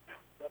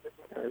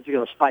 is he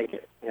going to spike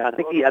it? Yeah, I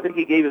think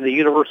he gave him the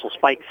universal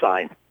spike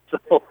sign.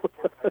 So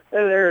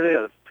there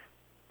it is.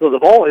 So the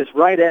ball is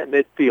right at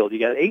midfield. You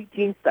got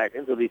 18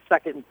 seconds. It'll be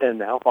 2nd and 10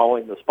 now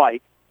following the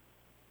spike.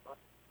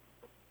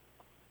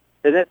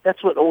 And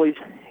that's what always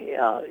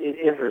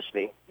interests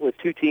me with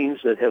two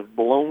teams that have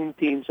blown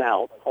teams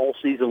out all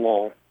season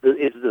long.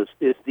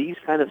 Is these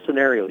kind of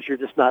scenarios. You're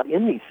just not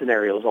in these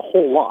scenarios a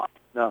whole lot.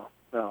 No.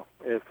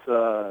 It's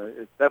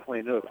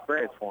definitely a new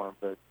experience for them,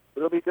 but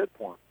it'll be good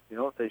for them. You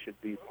know, if they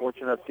should be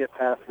fortunate enough to get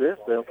past this,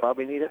 they'll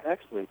probably need it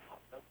next week.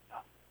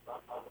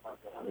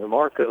 The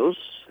Marcos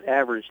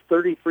averaged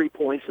 33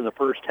 points in the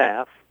first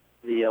half.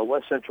 The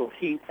West Central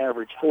Heat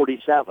averaged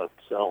 47.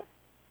 So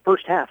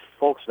first half,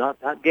 folks,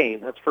 not game.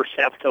 That's first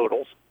half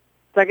totals.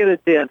 2nd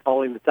and 10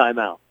 following the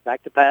timeout.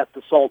 Back to pass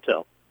to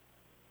Salto.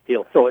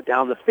 He'll throw it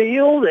down the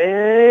field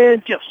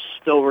and just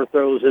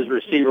overthrows his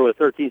receiver with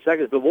 13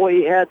 seconds. But boy,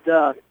 he had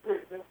the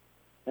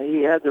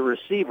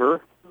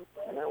receiver.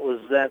 That was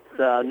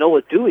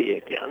Noah Dewey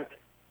again.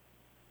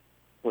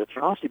 With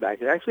Drosty back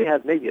there. Actually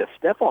had maybe a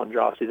step on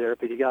Drosty there,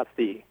 but he got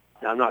the,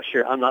 I'm not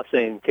sure, I'm not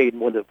saying Caden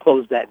would have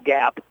closed that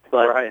gap,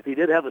 but right. He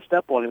did have a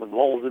step on him when the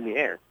ball was in the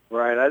air.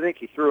 Right, I think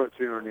he threw it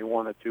sooner than he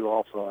wanted to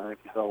also. I think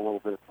he felt a little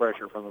bit of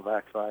pressure from the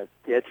backside.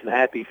 He had some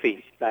happy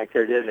feet back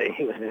there, didn't he?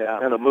 He was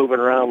kind of moving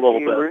around a little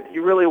bit. He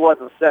really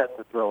wasn't set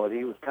to throw it.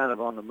 He was kind of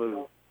on the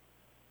move.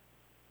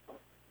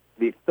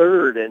 The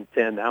 3rd and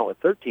 10 now with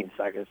 13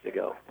 seconds to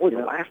go. Boy, the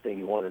last thing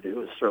you want to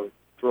do is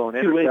throw an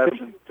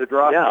interception to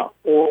drop. Yeah,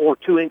 or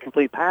 2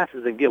 incomplete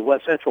passes and give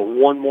West Central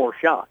one more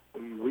shot.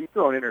 We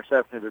throw an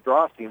interception to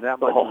Drosty, and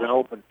that much is an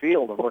open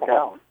field, and look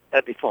out.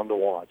 That'd be fun to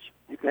watch.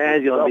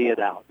 And you'll knee it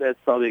out. That's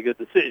probably a good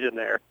decision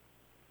there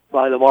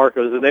by the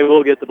Marcos, and they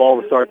will get the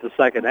ball to start the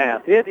second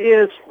half. It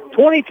is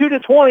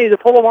 22-20. The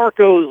Polo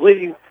Marcos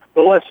leading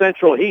the West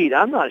Central Heat.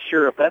 I'm not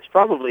sure if that's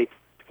probably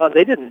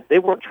they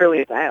weren't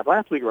trailing at the half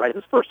last week, right?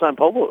 This is the first time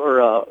Polo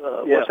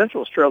or West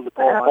Central has trailed at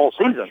the half all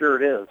season. I'm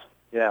sure it is.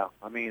 Yeah,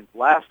 I mean,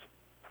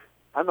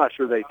 I'm not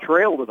sure they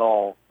trailed at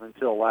all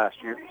until last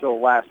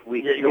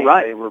week. Yeah, you're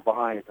right. They were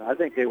behind. I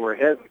think they were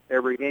ahead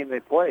every game they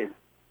played.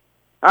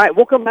 All right,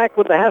 we'll come back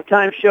with the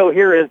halftime show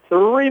here in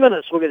 3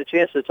 minutes. We'll get a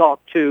chance to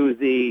talk to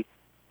the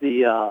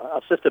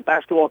assistant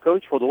basketball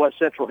coach for the West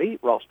Central Heat,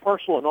 Ross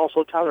Parcel, and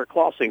also Tyler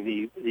Klossing,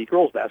 the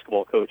girls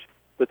basketball coach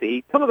with the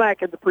Heat. Coming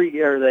back at the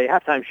the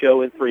halftime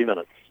show in 3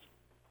 minutes.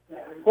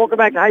 Welcome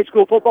back to high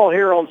school football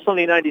here on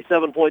Sunny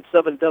 97.7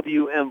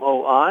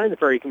 WMOI, the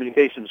Prairie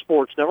Communications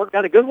Sports Network.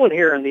 Got a good one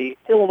here in the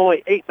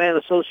Illinois 8-Man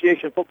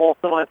Association football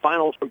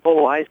semifinals from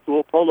Polo High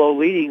School. Polo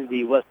leading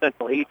the West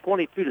Central Heat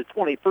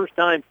 22-20. First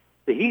time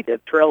the Heat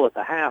have trailed at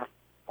the half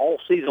all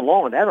season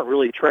long, and haven't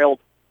really trailed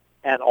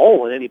at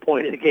all at any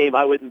point in the game.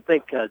 I wouldn't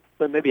think,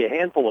 but maybe a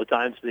handful of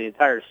times for the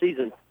entire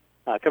season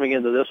coming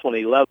into this one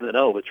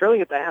 11-0. But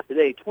trailing at the half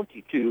today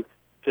 22-20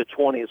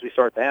 as we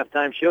start the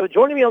halftime show.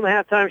 Joining me on the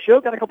halftime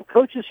show, got a couple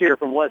coaches here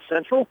from West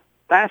Central.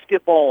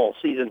 Basketball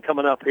season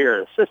coming up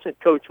here. Assistant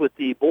coach with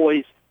the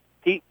boys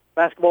Heat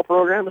basketball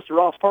program, Mr.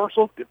 Ross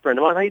Parcel. Good friend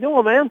of mine. How you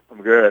doing, man?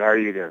 I'm good. How are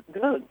you doing?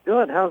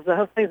 Good.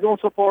 How's things going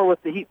so far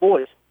with the Heat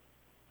boys?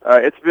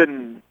 It's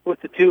been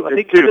with the two. I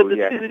think two.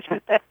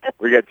 Yeah.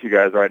 We got 2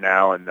 guys right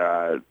now, and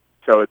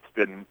so it's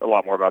been a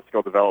lot more about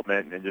skill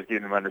development and just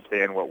getting them to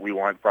understand what we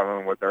want from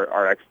them, what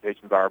our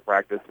expectations are in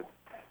practice.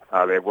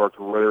 And, they've worked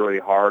really, really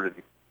hard, and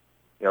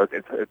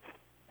it's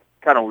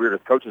kind of weird as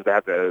coaches to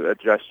have to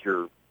adjust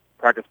your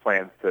practice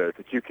plans to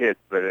 2 kids,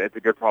 but it's a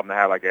good problem to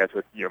have, I guess,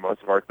 with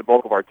the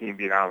bulk of our team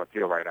being out on the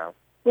field right now.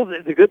 Well,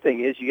 the good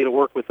thing is you get to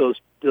work with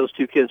those 2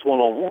 kids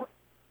one-on-one.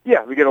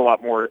 Yeah, we get a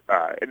lot more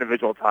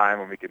individual time,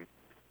 and we can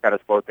kind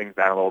of slow things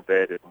down a little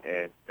bit,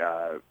 and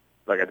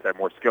like I said,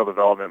 more skill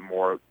development,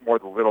 more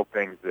the little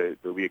things that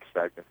we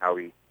expect and how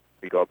we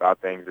go about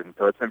things. And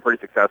so it's been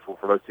pretty successful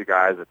for those 2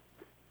 guys. And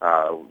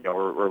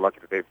we're lucky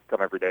that they've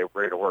come every day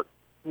ready to work.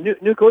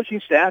 New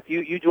coaching staff.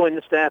 You joined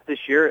the staff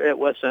this year at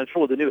West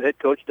Central with the new head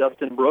coach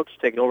Dustin Brooks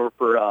taking over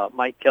for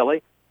Mike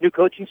Kelly. new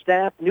coaching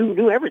staff,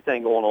 new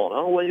everything going on.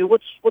 Huh?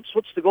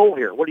 What's the goal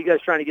here? What are you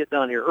guys trying to get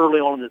done here early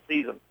on in the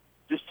season?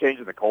 Just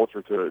changing the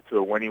culture to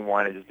a winning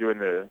one, and just doing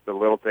the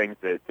little things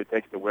that it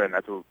takes to win.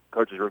 That's what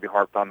coaches really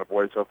harped on the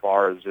boys so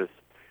far. Is just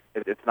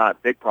it's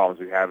not big problems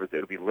we have.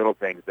 It'll be little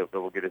things that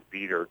will get us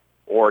beat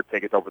or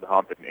take us over the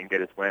hump and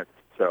get us wins.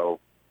 So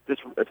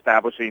just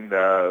establishing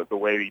the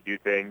way we do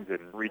things and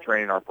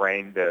retraining our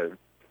brain to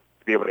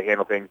be able to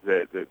handle things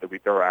that we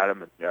throw at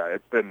them. And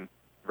it's been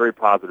very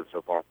positive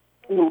so far.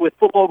 With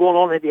football going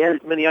on, have you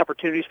had many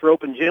opportunities for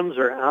open gyms,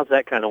 or how's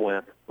that kind of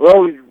went?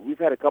 Well, we've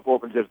had a couple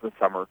open gyms this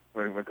summer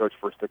when Coach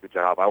first took the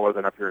job. I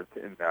wasn't up here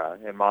in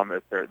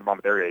Monmouth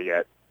area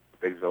yet,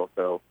 Biggsville,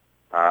 so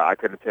I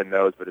couldn't attend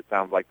those. But it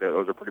sounds like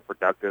those are pretty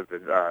productive,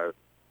 and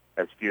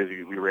as few as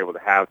we were able to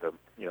have them,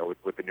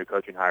 with the new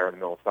coaching hire in the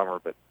middle of summer.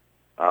 But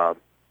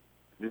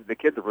the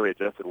kids have really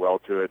adjusted well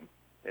to it.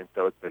 And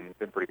so it's been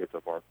pretty good so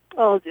far.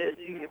 Of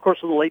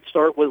course, with a late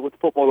start with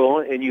football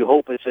going, and you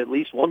hope it's at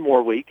least one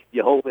more week.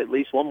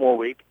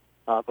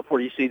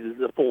 Before you see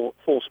the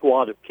full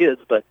squad of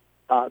kids. But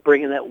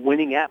bringing that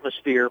winning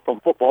atmosphere from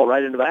football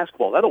right into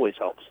basketball, that always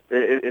helps.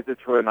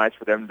 It's really nice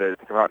for them to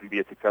come out and be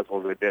as successful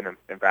as they've been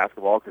in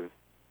basketball, because,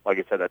 like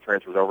I said, that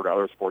transfers over to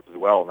other sports as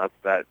well. And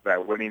that's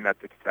that winning, that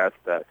success,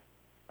 that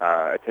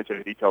attention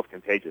to detail is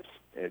contagious,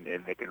 and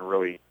they can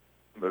really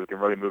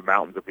move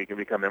mountains if we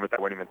can come in with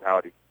that winning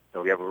mentality.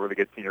 So we have a really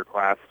good senior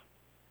class,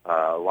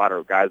 a lot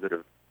of guys that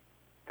have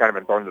kind of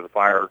been thrown to the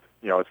fire,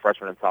 as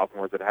freshmen and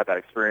sophomores that have had that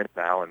experience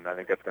now, and I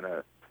think that's going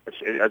to,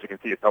 as you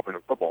can see, it's helping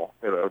in football.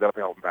 It'll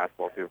definitely help in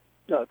basketball too.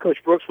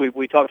 Coach Brooks,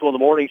 we talked to him on the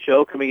morning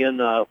show, coming in,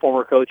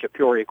 former coach at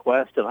Peoria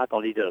Quest, and I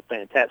thought he did a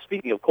fantastic,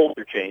 speaking of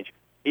culture change,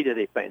 he did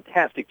a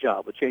fantastic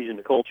job of changing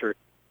the culture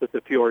with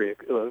the Peoria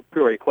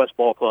Quest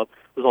Ball Club.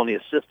 Was on the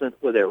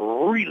assistant with a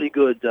really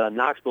good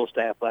Knoxville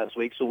staff last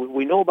week. So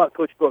we know about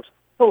Coach Brooks.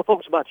 Tell the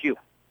folks about you.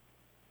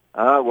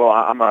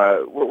 Well,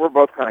 we're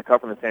both kind of cut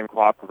from the same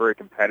cloth. We're very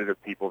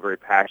competitive people, very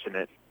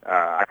passionate.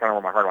 I kind of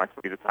wear my heart on my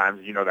sleeve at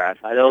times. You know that.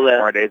 I know that.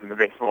 More days in the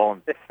baseball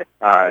and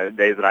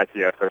days at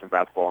ICF, especially in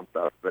basketball and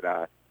stuff. But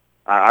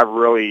I've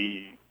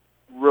really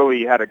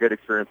had a good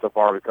experience so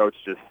far with Coach.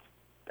 Just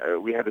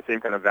we have the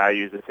same kind of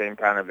values, the same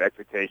kind of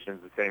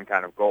expectations, the same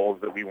kind of goals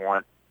that we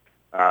want.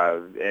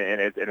 And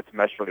it's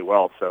meshed really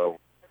well. So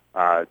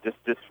just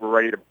we're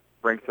ready to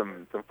bring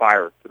some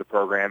fire to the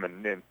program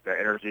and the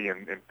energy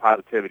and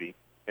positivity,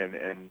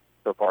 and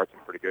so far it's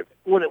been pretty good.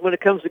 When it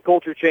comes to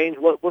culture change,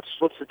 what's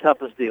the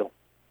toughest deal?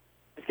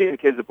 Just getting the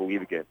kids to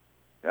believe again.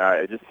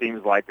 It just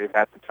seems like they've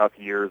had some tough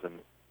years,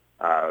 and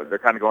they're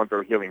kind of going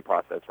through a healing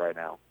process right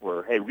now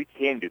where, hey, we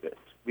can do this,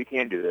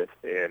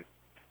 and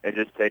it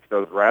just takes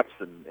those reps,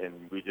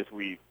 and we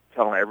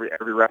tell them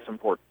every rep's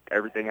important.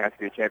 Everything has to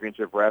be a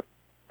championship rep.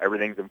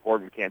 Everything's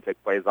important. We can't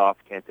take plays off.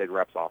 Can't take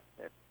reps off.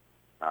 And,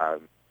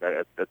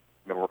 that's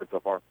been working so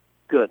far.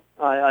 Good.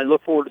 I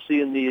look forward to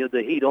seeing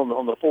the Heat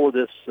on the floor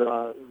this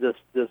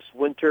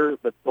winter,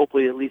 but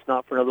hopefully at least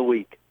not for another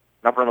week.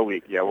 Not for another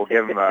week. Yeah, we'll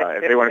give them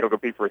if they want to go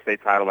compete for a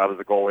state title. That was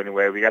the goal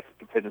anyway. We got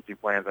some contingency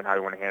plans on how we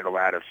want to handle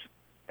that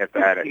if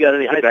that. You got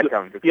any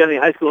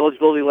high school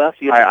eligibility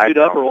left? You have to shoot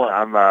up or what?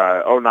 I'm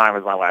 09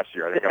 was my last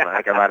year. I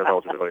think I'm out of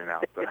eligibility now.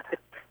 So.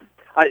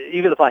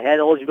 Even if I had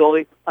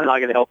eligibility, I'm not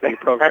going to help any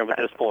program at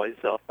this point.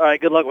 So, all right,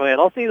 good luck, man.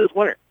 I'll see you this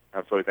winter.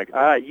 Absolutely, thank you.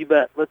 All right, you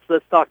bet. Let's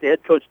talk to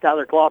head coach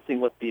Tyler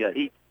Clausing with the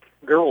Heat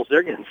girls.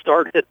 They're getting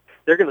started.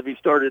 They're going to be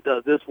started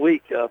this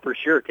week for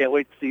sure. Can't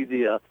wait to see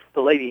the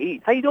Lady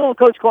Heat. How you doing,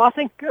 Coach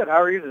Clausing? Good.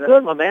 How are you today?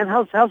 Good, my man.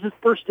 How's this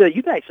first?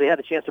 You've actually had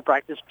a chance to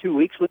practice 2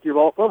 weeks with your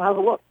ball club. How's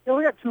it look? Yeah,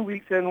 we got 2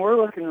 weeks in. We're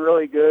looking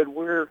really good.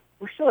 We're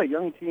still a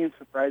young team,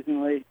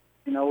 surprisingly.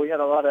 We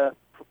had a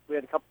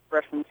couple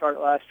freshmen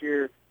start last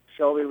year.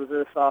 Shelby was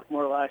a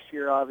sophomore last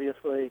year,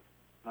 obviously.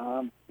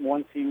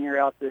 One senior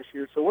out this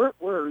year. So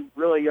we're a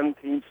really young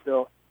team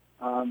still.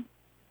 But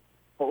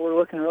we're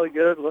looking really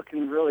good,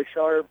 looking really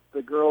sharp.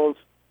 The girls,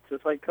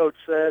 just like Coach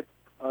said,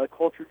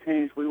 culture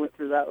change. We went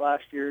through that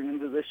last year and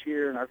into this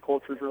year, and our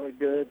culture's really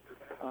good.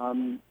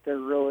 They're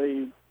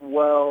really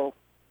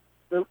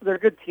they're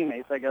good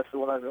teammates, I guess is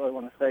what I really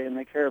want to say, and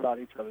they care about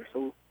each other.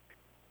 So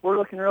we're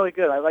looking really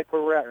good. I like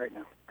where we're at right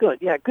now. Good.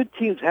 Yeah, good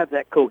teams have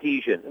that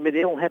cohesion. I mean,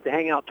 they don't have to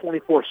hang out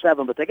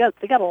 24/7, but they got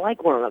to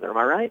like one another. Am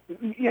I right?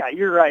 Yeah,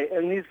 you're right.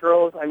 And these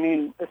girls, I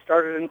mean, it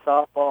started in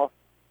softball.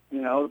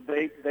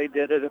 They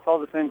did it. It's all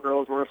the same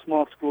girls. We're a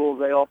small school.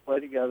 They all play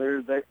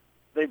together.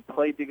 They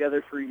played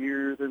together for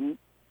years and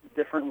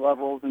different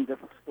levels and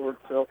different sports.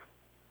 So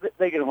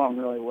they get along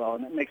really well,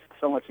 and it makes it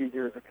so much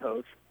easier as a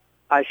coach.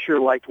 I sure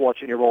liked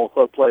watching your ball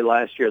club play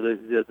last year.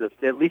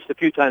 At least a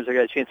few times I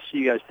got a chance to see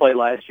you guys play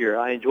last year.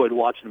 I enjoyed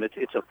watching them.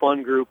 It's a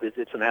fun group.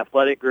 It's an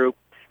athletic group.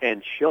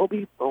 And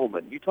Shelby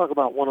Bowman, you talk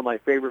about one of my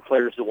favorite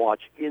players to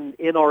watch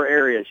in our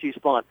area. She's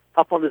fun.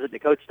 How fun is it to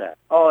coach that?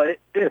 Oh,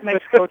 it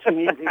makes coaching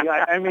easy.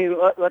 I mean,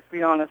 let's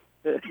be honest.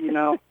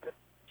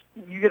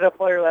 You get a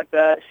player like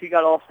that. She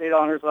got all state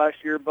honors last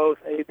year, both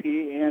AP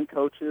and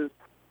coaches,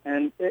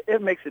 and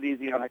it makes it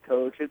easy on a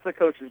coach. It's a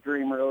coach's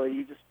dream, really.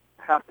 You just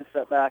have to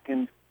step back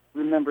and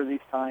remember these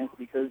times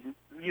because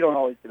you don't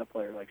always get a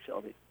player like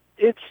Shelby.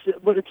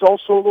 But it's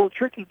also a little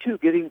tricky too,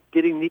 getting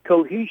the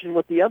cohesion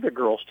with the other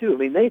girls too. I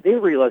mean, they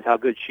realize how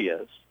good she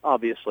is.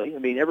 Obviously, I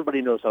mean,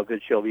 everybody knows how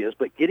good Shelby is,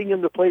 but getting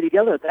them to play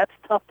together, that's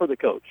tough for the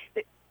coach.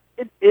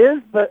 It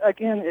is, but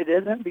again, it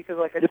isn't because,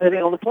 like I said,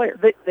 depending on the player,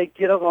 they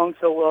get along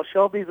so well.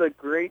 Shelby's a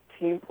great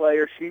team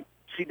player.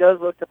 She does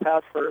look to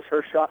pass first,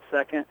 her shot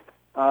second.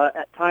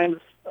 At times,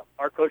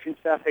 our coaching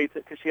staff hates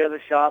it because she has a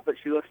shot, but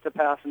she looks to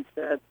pass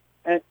instead.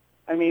 And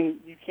I mean,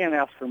 you can't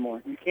ask for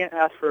more. You can't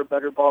ask for a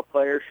better ball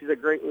player. She's a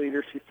great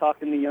leader. She's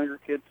talking the younger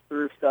kids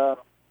through stuff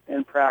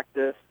in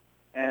practice,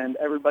 and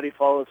everybody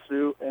follows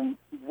suit, and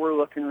we're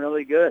looking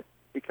really good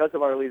because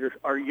of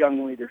our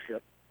young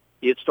leadership.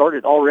 It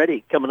started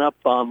already coming up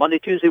Monday,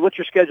 Tuesday. What's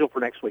your schedule for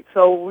next week?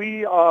 So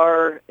we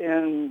are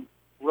in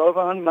Rova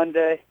on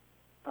Monday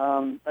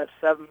at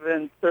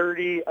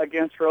 7:30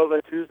 against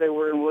Rova. Tuesday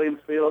we're in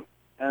Williamsfield,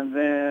 and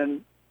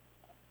then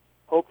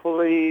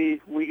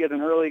hopefully we get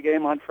an early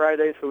game on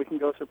Friday so we can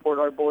go support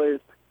our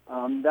boys.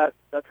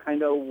 That's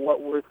kind of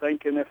what we're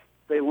thinking. If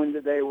they win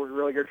today, we're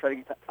really going to try to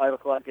get that 5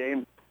 o'clock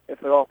game,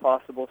 if at all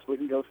possible, so we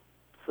can go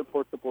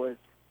support the boys.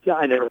 Yeah,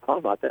 I never thought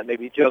about that.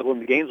 Maybe juggling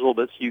the games a little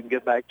bit so you can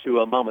get back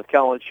to Monmouth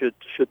College should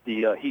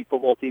the Heat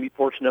football team be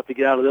fortunate enough to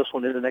get out of this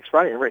one into next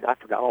Friday. Right, I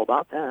forgot all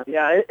about that.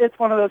 Yeah, it's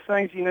one of those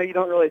things, you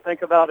don't really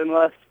think about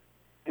unless,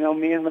 me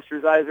and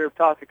Mr. Zeiser have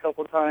talked a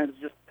couple of times,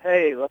 just,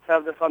 hey, let's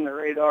have this on the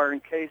radar in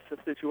case the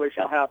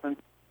situation happens.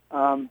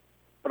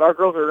 But our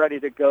girls are ready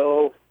to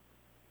go.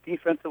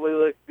 Defensively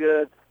look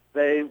good.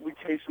 We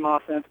changed some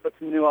offense, put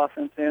some new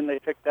offense in. They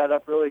picked that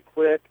up really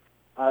quick.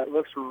 It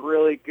looks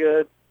really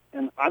good.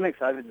 And I'm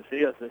excited to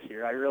see us this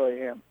year. I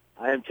really am.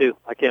 I am too.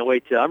 I can't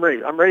wait to. I'm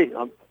ready.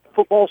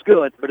 Football's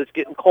good, but it's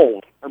getting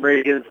cold. I'm ready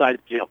to get inside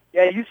the gym.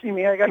 Yeah, you see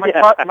me. I got my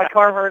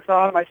Carhartts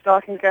on, my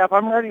stocking cap.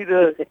 I'm ready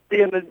to be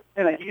in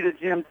a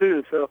heated gym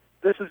too. So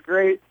this is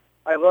great.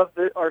 I love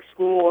our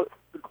school.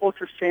 The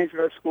culture's changed at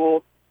our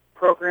school.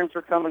 Programs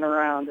are coming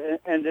around,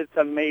 and it's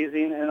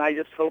amazing. And I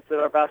just hope that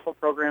our basketball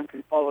program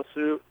can follow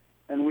suit,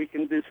 and we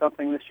can do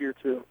something this year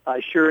too.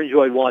 I sure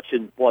enjoyed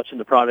watching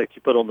the product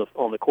you put on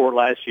the court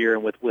last year,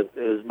 and with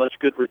as much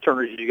good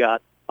returners as you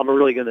got, I'm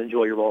really going to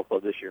enjoy your ball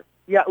club this year.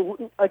 Yeah,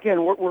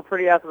 again, we're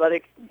pretty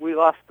athletic. We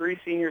lost 3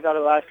 seniors out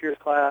of last year's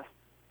class.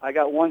 I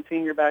got 1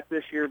 senior back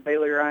this year,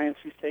 Bailey Ryan.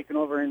 She's taken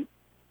over in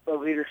a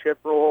leadership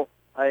role.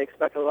 I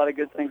expect a lot of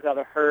good things out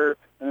of her.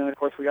 And then, of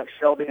course, we got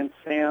Shelby and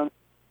Sam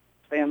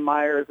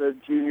Myers, a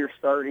junior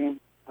starting.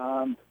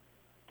 And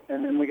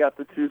then we got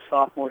the 2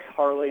 sophomores,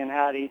 Harley and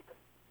Addie.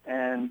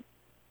 And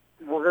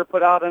we're going to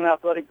put out an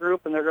athletic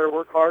group, and they're going to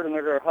work hard, and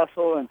they're going to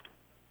hustle, and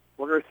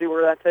we're going to see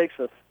where that takes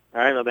us. All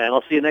right, my man.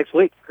 I'll see you next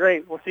week.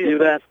 Great. We'll see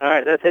you. All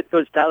right, that's head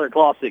coach Tyler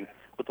Klossing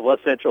with the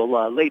West Central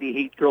Lady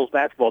Heat girls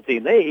basketball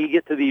team. They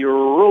get to the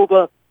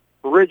Rova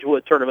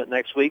Ridgewood tournament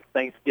next week,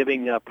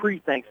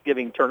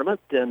 pre-Thanksgiving tournament,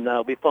 and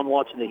it'll be fun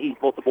watching the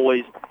Heat, both the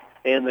boys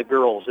and the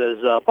girls. As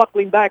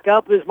buckling back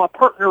up is my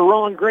partner,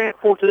 Ron Grant,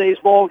 for today's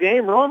ball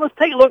game. Ron, let's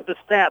take a look at the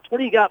stats. What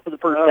do you got for the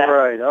first half?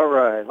 All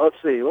right. Let's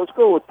see. Let's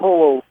go with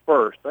Polo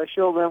first. I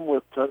show them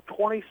with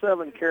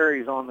 27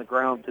 carries on the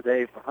ground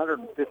today for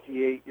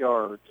 158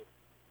 yards,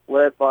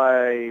 led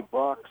by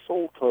Brock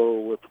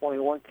Solto with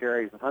 21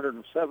 carries,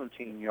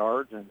 117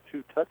 yards, and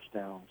 2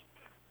 touchdowns.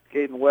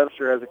 Caden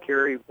Webster has a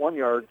carry,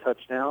 1-yard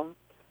touchdown.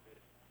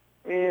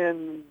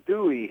 And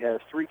Dewey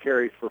has 3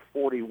 carries for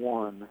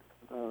 41.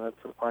 That's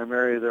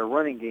primarily their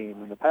running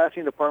game. In the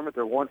passing department,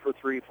 they're 1 for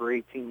 3 for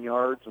 18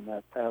 yards, and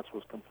that pass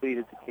was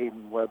completed to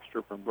Caden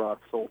Webster from Brock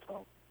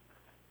Solto.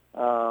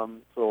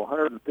 So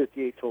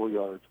 158 total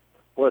yards.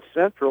 West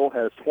Central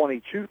has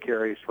 22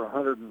 carries for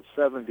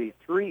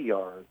 173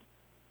 yards.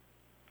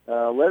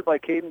 Led by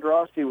Caden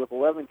Drosty with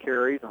 11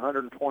 carries,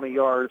 120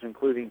 yards,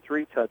 including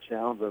 3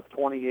 touchdowns of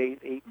 28,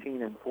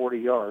 18, and 40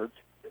 yards.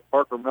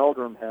 Parker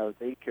Meldrum has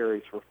 8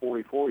 carries for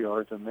 44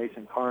 yards, and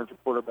Mason Carnes, the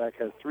quarterback,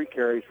 has 3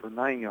 carries for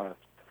 9 yards.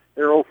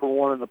 They're 0 for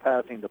 1 in the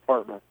passing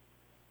department.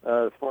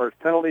 As far as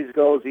penalties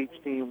goes,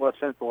 each team, West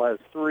Central has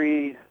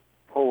 3,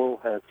 Polo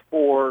has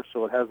 4,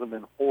 so it hasn't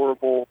been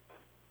horrible.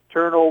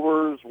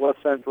 Turnovers, West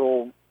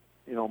Central,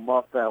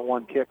 muffed that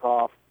 1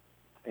 kickoff,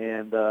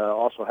 and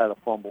also had a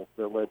fumble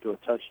that led to a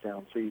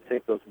touchdown. So you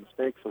take those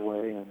mistakes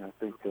away, and I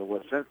think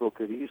West Central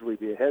could easily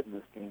be ahead in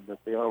this game. But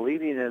they are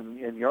leading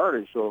in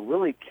yardage, so it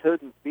really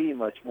couldn't be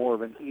much more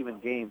of an even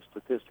game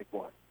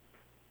statistic-wise.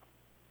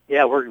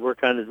 Yeah,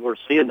 we're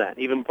seeing that,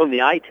 even from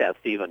the eye test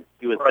even,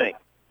 you would think.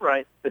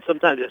 Right. But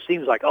sometimes it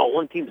seems like,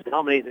 one team's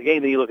dominating the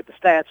game, then you look at the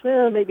stats,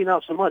 maybe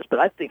not so much, but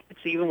I think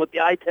it's even with the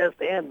eye test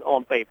and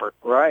on paper.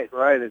 Right.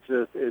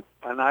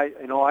 And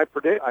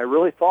I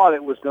really thought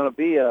it was going to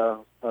be a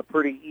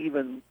pretty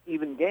even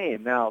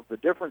game. Now, the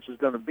difference is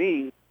going to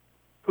be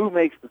who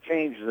makes the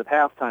changes at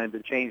halftime to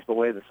change the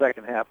way the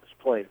second half is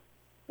played.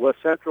 West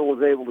Central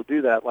was able to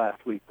do that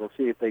last week. We'll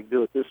see if they can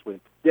do it this week.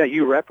 Yeah,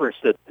 you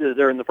referenced it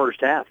there in the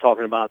first half,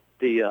 talking about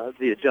the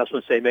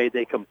adjustments they made.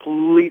 They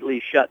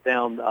completely shut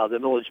down the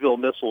Milledgeville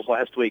Missiles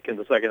last week in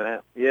the second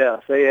half.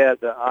 Yes, they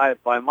had,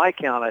 by my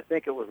count, I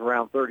think it was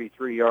around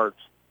 33 yards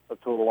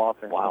of total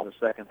offense in the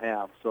second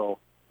half. So,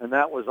 and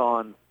that was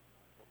on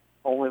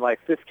only like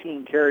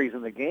 15 carries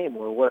in the game,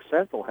 where West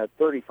Central had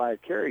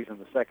 35 carries in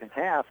the second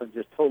half and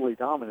just totally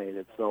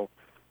dominated. So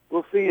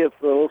we'll see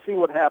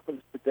what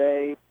happens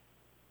today.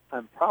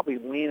 I'm probably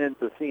leaning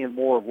to seeing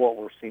more of what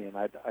we're seeing.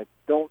 I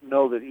don't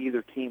know that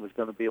either team is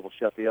going to be able to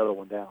shut the other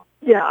one down.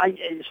 Yeah,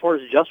 as far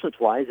as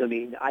adjustments-wise, I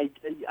mean,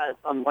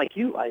 I'm like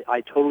you.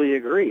 I totally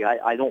agree.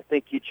 I don't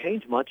think you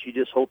change much. You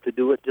just hope to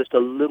do it just a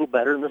little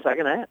better in the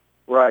second half.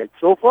 Right.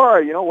 So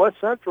far, West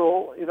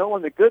Central,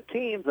 when the good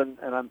teams, and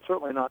I'm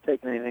certainly not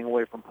taking anything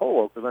away from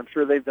Polo because I'm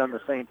sure they've done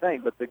the same thing,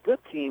 but the good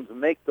teams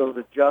make those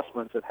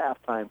adjustments at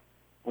halftime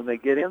when they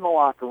get in the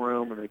locker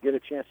room and they get a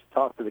chance to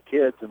talk to the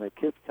kids and the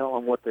kids tell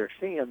them what they're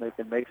seeing, they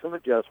can make some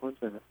adjustments,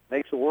 and it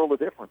makes a world of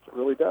difference. It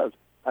really does.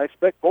 I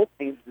expect both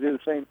teams to do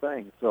the same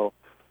thing. So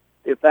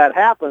if that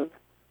happens,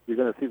 you're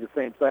going to see the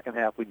same second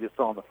half we just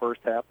saw in the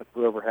first half, and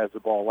whoever has the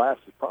ball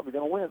last is probably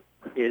going to win.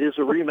 It is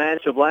a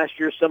rematch of last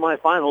year's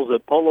semifinals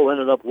that Polo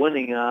ended up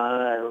winning.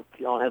 I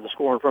don't have the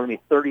score in front of me,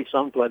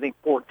 30-some to, I think,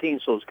 14,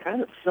 so it's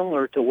kind of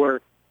similar to where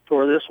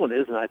this one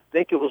is, and I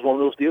think it was one of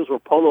those deals where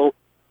Polo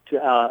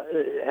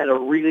had a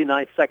really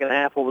nice second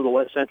half over the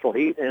West Central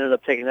Heat, and ended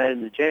up taking that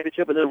into the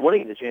championship and then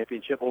winning the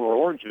championship over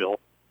Orangeville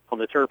on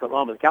the turf at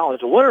Monmouth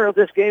College. The winner of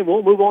this game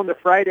will move on to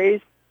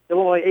Friday's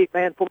Illinois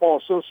 8-Man Football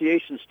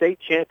Association State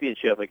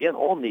Championship, again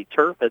on the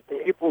turf at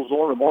the April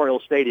Zorn Memorial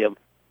Stadium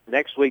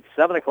next week,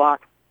 7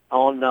 o'clock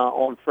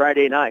on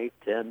Friday night.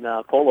 And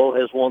Polo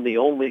has won the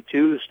only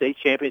 2 state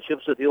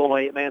championships that the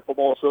Illinois 8-Man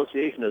Football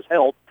Association has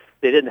held.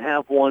 They didn't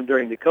have one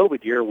during the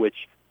COVID year,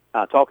 which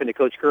talking to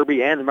Coach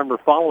Kirby and remember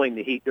following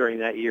the Heat during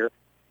that year,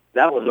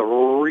 that was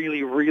a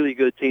really, really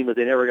good team that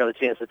they never got a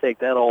chance to take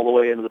that all the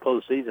way into the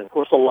postseason. Of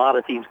course, a lot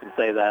of teams can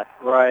say that.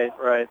 Right.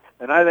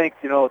 And I think,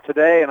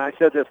 today, and I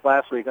said this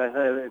last week, I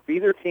said if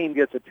either team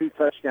gets a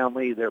 2-touchdown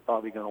lead, they're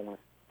probably going to win.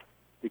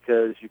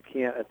 Because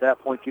at that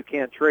point, you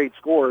can't trade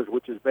scores,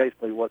 which is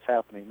basically what's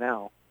happening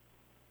now.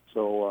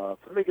 So if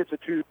somebody gets a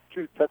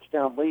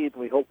two-touchdown lead,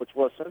 we hope it's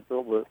West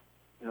Central, but,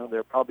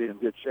 they're probably in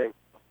good shape.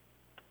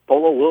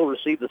 Polo will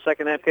receive the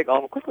second half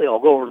kickoff. Quickly, I'll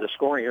go over the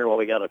scoring here while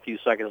we got a few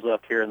seconds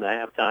left here in the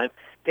halftime.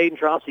 Caden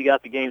Trosty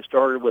got the game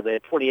started with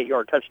a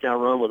 28-yard touchdown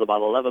run with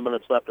about 11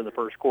 minutes left in the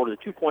first quarter.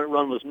 The 2-point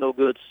run was no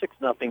good,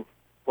 6-0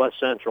 West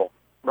Central.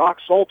 Brock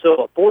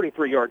Solto, a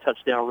 43-yard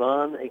touchdown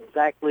run,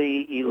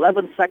 exactly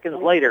 11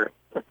 seconds later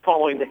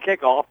following the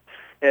kickoff,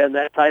 and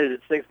that tied it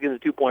at 6. Again, the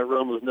 2-point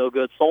run was no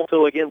good.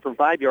 Solto again from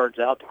 5 yards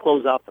out to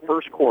close out the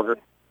first quarter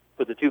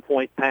with the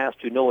 2-point pass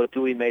to Noah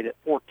Dewey, made it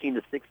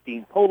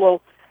 14-16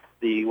 Polo.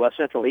 The West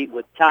Central Heat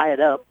would tie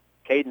it up.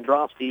 Caden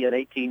Drosty, an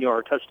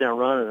 18-yard touchdown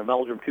run and a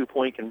Meldrum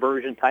 2-point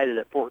conversion, tied it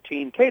at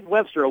 14. Caden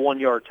Webster, a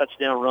 1-yard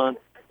touchdown run.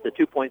 The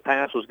 2-point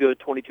pass was good,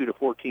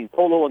 22-14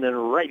 Polo. And then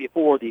right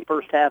before the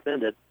first half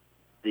ended,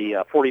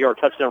 the 40-yard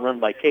touchdown run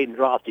by Caden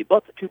Drosty.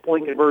 But the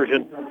 2-point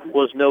conversion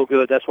was no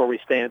good. That's where we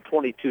stand,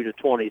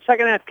 22-20.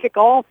 Second half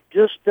kickoff,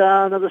 just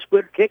another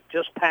squib kick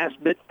just past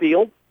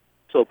midfield.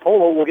 So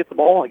Polo will get the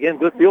ball. Again,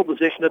 good field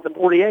position at the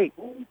 48.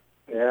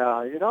 Yeah,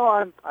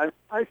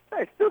 I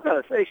still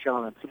got to say,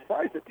 Sean, I'm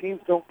surprised that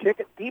teams don't kick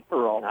it deeper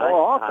more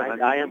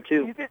often. I am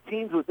too. You get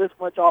teams with this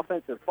much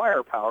offensive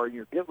firepower, and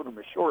you're giving them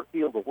a short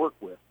field to work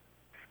with.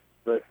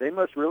 But they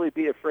must really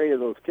be afraid of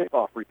those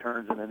kickoff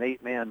returns in an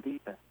 8-man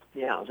defense.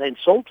 Yeah, and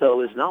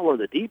Solto is not one of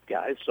the deep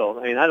guys,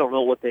 so, I don't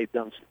know what they've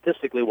done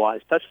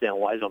statistically-wise,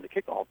 touchdown-wise on the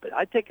kickoff, but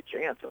I'd take a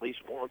chance at least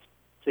once,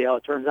 see how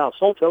it turns out.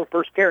 Solto,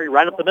 first carry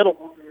right up the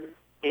middle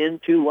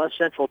into West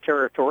Central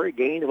territory,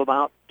 gain of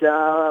about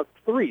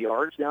 3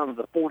 yards down to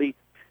the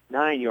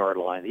 49-yard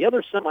line. The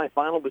other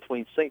semifinal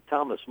between St.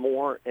 Thomas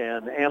More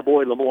and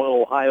Amboy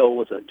Lamoille, Ohio,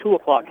 was a 2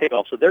 o'clock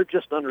kickoff, so they're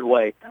just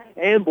underway.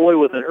 Amboy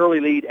with an early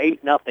lead,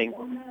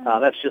 8-0.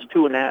 That's just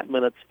 2.5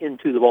 minutes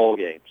into the ball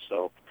game.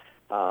 So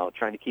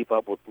trying to keep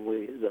up with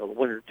the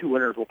winner. 2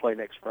 winners will play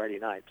next Friday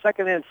night.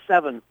 2nd and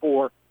 7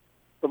 for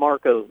the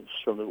Marcos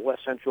from the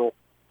West Central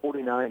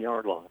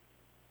 49-yard line.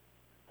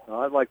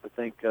 I'd like to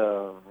think,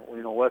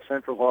 West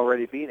Central's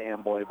already beat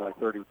Amboy by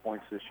 30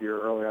 points this year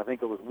earlier. I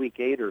think it was week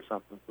 8 or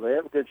something. So they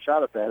have a good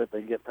shot at that if they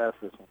can get past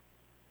this one.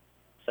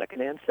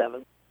 2nd and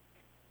 7.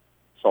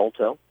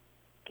 Solto,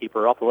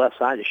 keeper off the left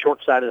side, the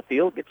short side of the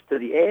field, gets to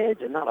the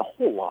edge, and not a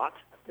whole lot.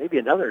 Maybe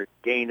another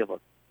gain of a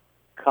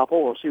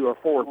couple. We'll see where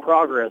forward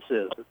progress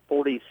is. It's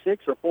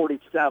 46 or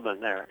 47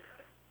 there.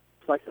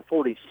 It's like the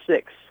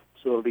 46.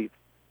 So it'll be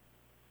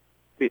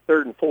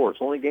 3rd and 4.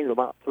 It's only gain of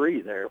about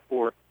 3 there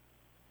for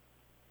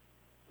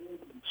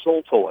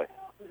Soltoy.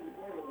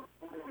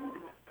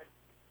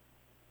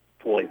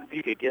 Boy, if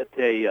you could get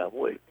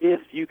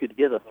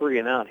a 3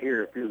 and out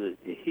here, if you're the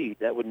Heat,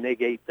 that would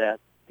negate that,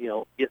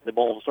 getting the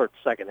ball to start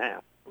the second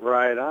half.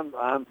 Right.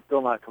 I'm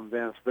still not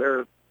convinced.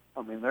 They're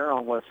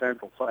on West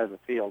Central side of the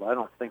field. I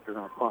don't think they're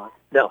going to punt.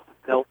 No,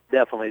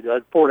 definitely.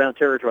 4-down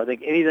territory. I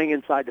think anything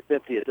inside the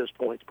 50 at this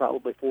point is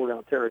probably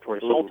 4-down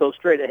territory. Solto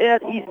straight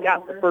ahead. He's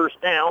got the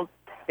first down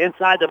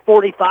inside the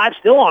 45,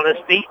 still on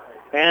his feet.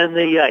 And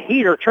the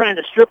Heat are trying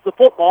to strip the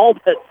football,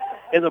 but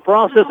In the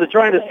process of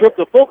trying to strip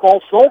the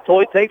football,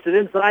 Soltoy takes it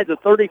inside the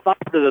 35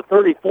 to the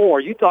 34.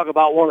 You talk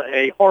about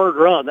a hard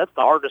run. That's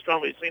the hardest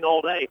run we've seen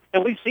all day,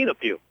 and we've seen a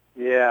few.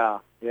 Yeah,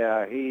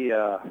 he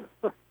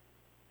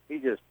he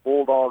just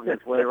bulldogged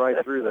his way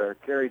right through there.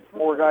 Carried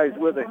 4 guys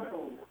with him.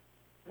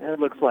 That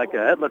looked like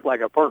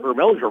a Parker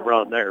Meldrum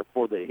run there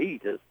for the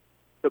Heat. It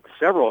took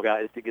several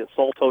guys to get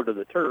Solto to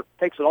the turf.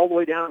 Takes it all the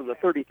way down to the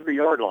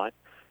 33-yard line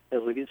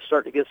as we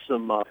start to get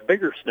some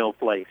bigger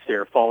snowflakes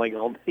here falling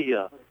on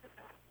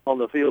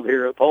the field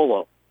here at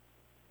Polo.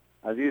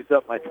 I've used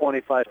up my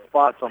 25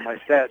 spots on my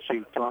stat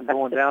sheet, so I'm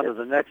going down to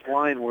the next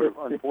line where,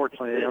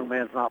 unfortunately, the young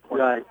man's not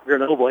playing. Right,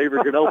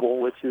 Avery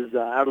Grenoble, which is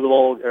out of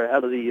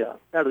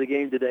the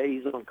game today.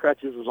 He's on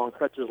crutches. Was on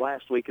crutches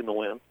last week in the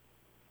win.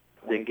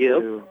 Then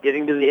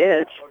getting to the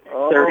edge.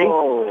 30,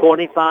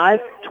 25,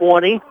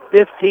 20,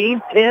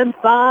 15, 10,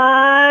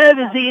 5.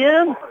 Is he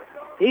in?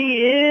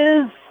 He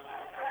is.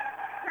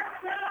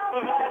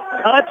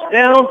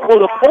 Touchdown for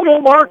the Polo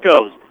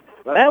Marcos.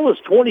 That was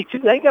 22.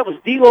 I think that was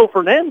Dilo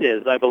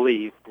Fernandez, I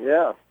believe.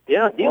 Yeah.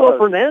 Yeah, Dilo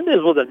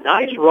Fernandez with a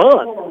nice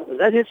run.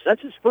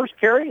 That's his first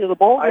carry of the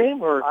ball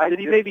game, or did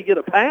he maybe get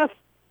a pass?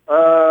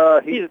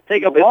 He didn't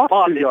take up his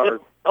spot. 2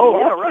 yards. Oh,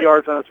 yeah, right. 2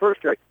 yards on his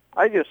first carry.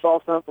 I just saw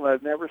something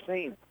I've never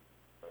seen.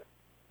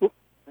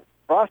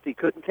 Frosty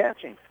couldn't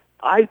catch him.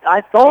 I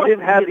thought he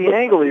didn't have the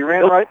angle. He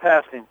ran right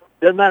past him.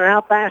 Doesn't matter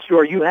how fast you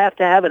are, you have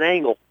to have an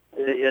angle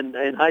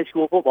in high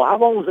school football. How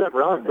long was that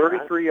run?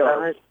 33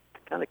 yards.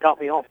 Kind of caught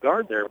me off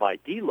guard there by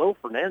Dilo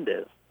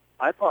Fernandez.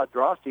 I thought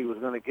Drosty was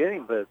going to get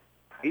him, but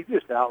he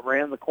just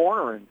outran the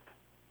corner. And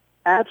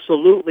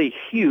absolutely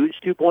huge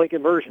 2-point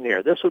conversion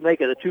here. This would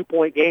make it a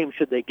 2-point game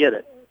should they get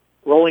it.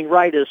 Rolling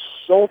right is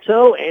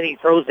Solto, and he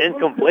throws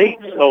incomplete.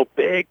 So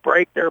big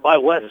break there by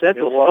West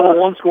Central. Still a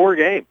 1-score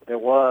game. It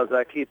was.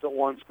 That keeps it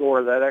 1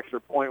 score. That extra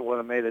point would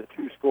have made it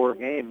a 2-score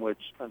game,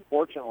 which,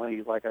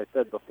 unfortunately, like I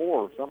said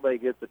before, if somebody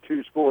gets a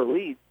 2-score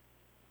lead,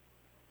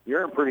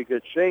 you're in pretty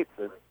good shape.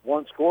 But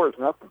 1 score is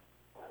nothing.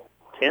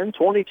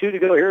 10:22 to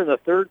go here in the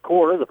third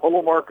quarter. The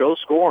Polo Marcos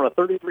score on a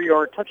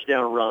 33-yard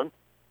touchdown run.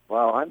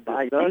 Wow, I'm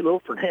by Dilo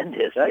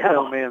Fernandez. That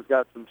young man's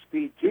got some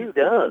speed, too.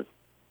 He does.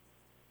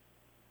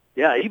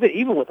 Yeah,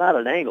 even without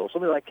an angle,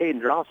 somebody like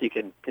Caden Drosky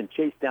can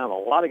chase down a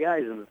lot of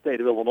guys in the state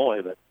of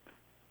Illinois. But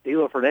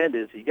Dilo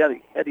Fernandez,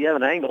 had to have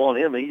an angle on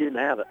him, and he didn't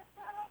have it.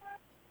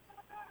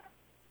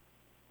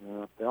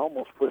 They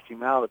almost pushed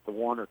him out at the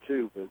 1 or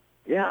 2, but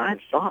yeah, I'm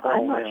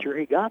not sure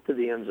he got to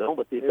the end zone,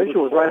 but the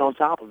official was right on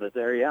top of it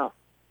there. Yeah,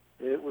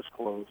 it was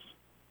close.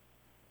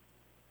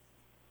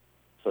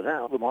 So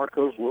now the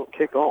Marcos will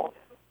kick off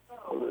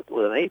with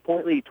an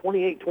 8-point lead,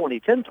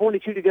 28-20,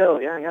 10:22 to go.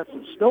 Yeah, I got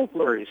some snow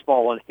flurries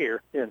falling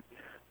here in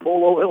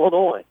Polo,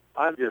 Illinois.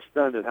 I'm just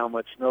stunned at how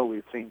much snow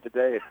we've seen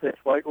today. It's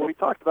like we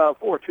talked about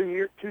before.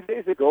 2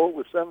 days ago, it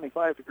was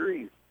 75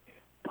 degrees.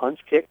 Punch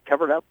kick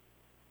covered up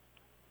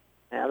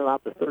at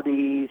about the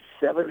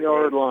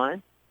 37-yard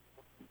line.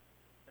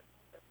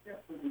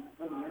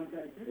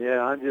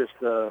 Yeah, I'm just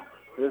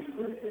this.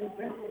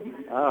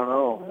 I don't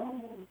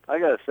know. I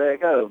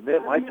gotta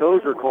admit, my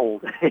toes are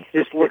cold.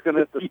 Just looking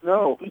at the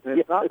snow.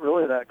 It's not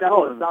really that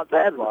cold. No, it's not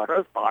bad in the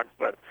press box,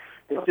 but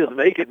it's just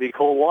making me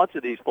cold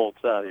watching these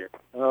folks out here.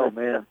 Oh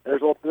man,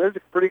 there's a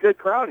pretty good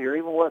crowd here.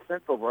 Even West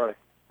Central,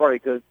 pretty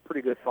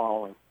good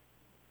following.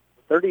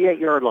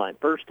 38-yard line,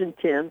 1st and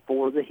 10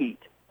 for the Heat.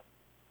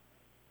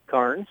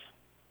 Carnes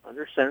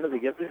under center. They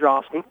give to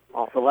Drosky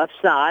off the left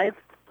side.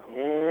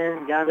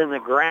 And got in the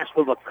grasp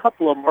of a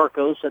couple of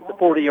Marcos at the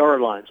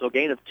 40-yard line. So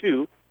gain of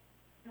 2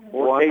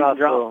 for Caden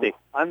Drosky.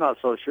 I'm not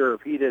so sure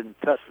if he didn't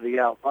touch the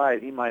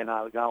outside, he might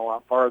not have gone a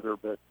lot farther.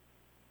 But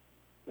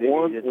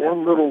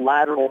one little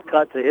lateral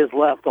cut to his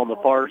left on the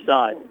far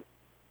side.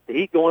 The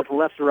Heat going from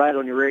left to right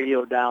on your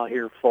radio dial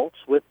here, folks,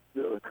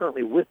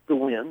 currently with the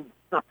wind.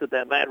 Not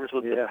that matters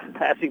with the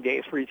passing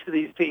games for each of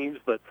these teams,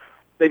 but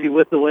maybe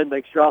with the wind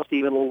makes Drosky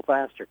even a little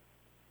faster.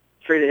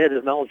 Straight ahead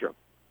is Meldrum.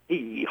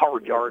 He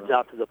hard yards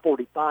out to the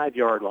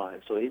 45-yard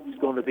line. So it's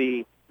going to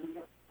be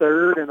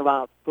 3rd and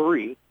about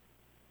 3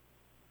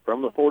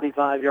 from the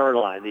 45-yard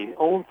line, the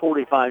own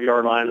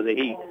 45-yard line of the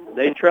Heat.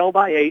 They trail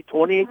by 8,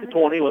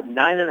 28-20, with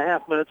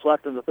 9.5 minutes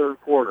left in the third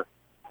quarter.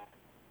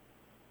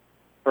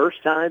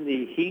 First time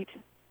the Heat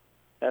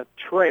have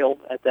trailed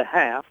at the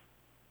half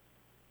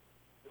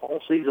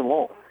all season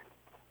long.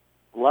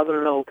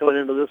 11-0 coming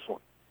into this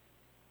one.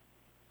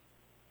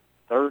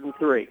 3rd and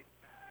 3.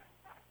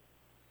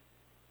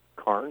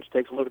 Carnes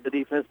takes a look at the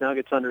defense, now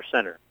gets under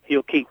center.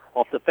 He'll keep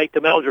off the fake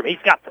to Meldrum. He's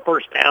got the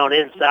first down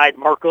inside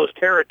Marcos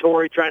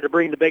territory, trying to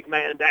bring the big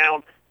man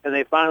down, and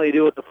they finally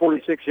do it at the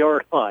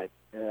 46-yard line.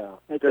 Yeah,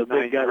 that's a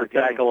big guy to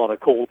tackle on a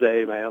cold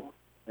day, man.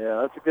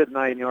 Yeah, that's a good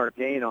 9-yard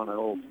gain on an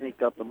old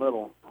sneak up the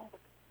middle.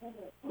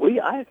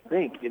 I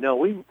think, we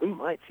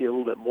might see a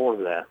little bit more of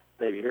that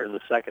maybe here in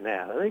the second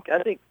half.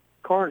 I think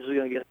Carnes is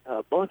going to get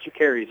a bunch of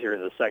carries here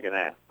in the second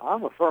half.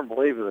 I'm a firm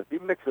believer that if you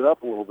mix it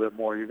up a little bit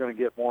more, you're going to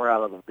get more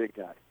out of the big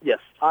guy. Yes,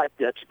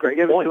 that's a great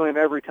give point. It to him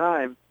every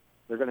time,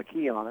 they're going to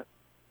key on it.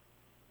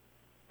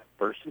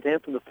 1st and 10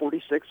 from the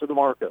 46 of the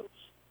Marcos.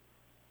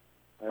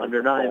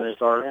 under 9 minutes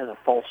start and a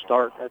false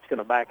start. That's going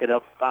to back it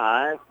up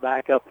 5.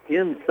 Back up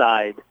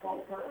inside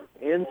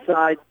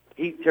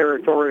Heat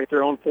territory at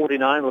their own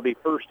 49 will be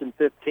 1st and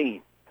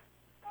 15.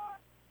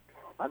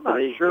 I'm not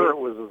sure it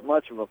was as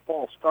much of a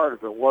false start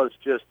as it was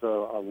just a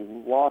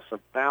loss of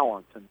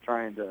balance and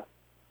trying to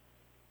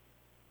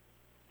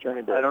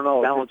I don't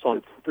know, balance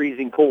on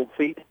freezing cold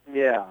feet.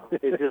 Yeah,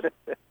 it just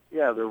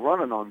they're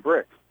running on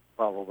bricks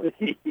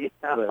probably. Yeah.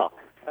 But,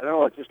 I don't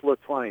know, it just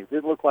looked funny. It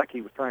did look like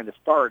he was trying to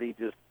start. He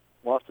just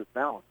lost his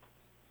balance.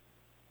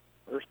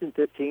 1st and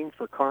 15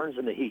 for Carnes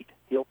in the Heat.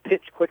 He'll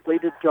pitch quickly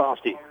to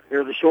Drosty.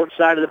 Here the short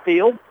side of the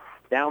field,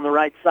 down the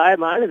right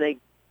sideline, and they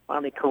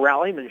finally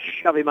corral him and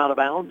shove him out of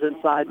bounds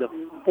inside the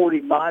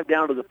 45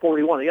 down to the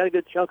 41. He got a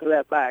good chunk of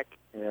that back.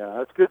 Yeah,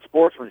 that's good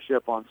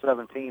sportsmanship on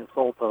 17,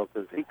 Solto,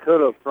 because he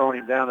could have thrown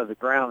him down to the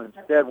ground.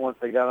 Instead, once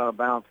they got out of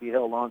bounds, he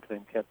held on to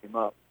him, kept him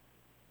up.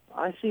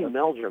 I see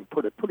Meldrum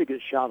put a pretty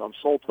good shot on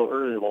Solto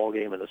early in the ball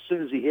game, and as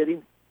soon as he hit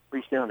him,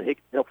 reached down and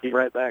helped him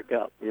right back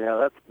up.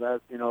 Yeah,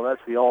 that's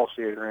the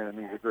all-seater, and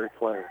he's a great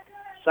player.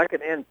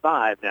 2nd and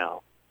 5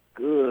 now.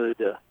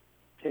 Good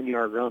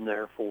 10-yard run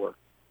there for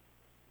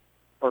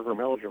Parker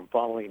Meldrum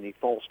following the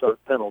false start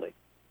penalty.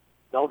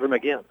 Meldrum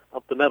again,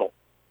 up the middle.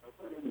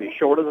 Be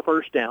short of the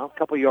first down, a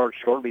couple yards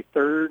short. Be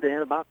 3rd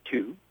and about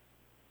 2.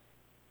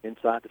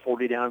 Inside the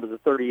 40 down to the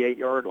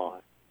 38-yard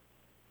line.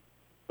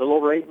 A little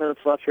over 8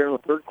 minutes left here in the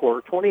third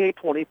quarter.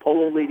 28-20,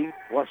 Polo leading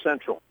West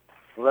Central.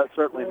 Well, that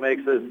certainly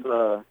makes his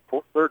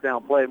third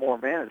down play more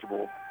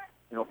manageable.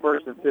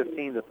 1st and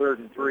 15 to 3rd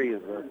and 3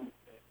 is a...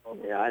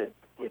 Yeah,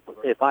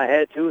 if I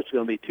had to, it's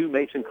going to be 2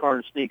 Mason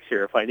Carnes sneaks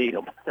here if I need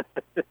them. I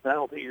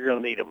don't think you're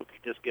going to need them if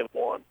you just give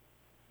one.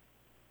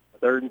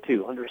 3rd and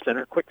 2, under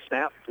center, quick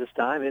snap. This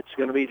time it's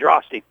going to be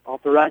Drosty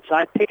off the right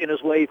side, picking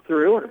his way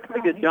through, and a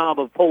pretty good job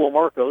of Polo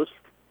Marcos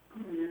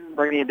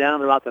bringing him down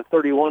to about the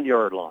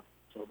 31-yard line.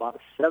 So about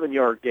a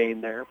 7-yard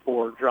gain there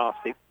for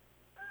Drosty.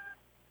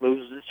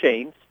 Moves the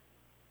chains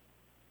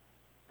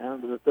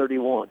down to the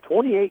 31.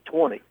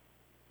 28-20.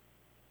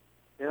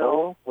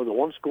 With a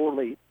 1-score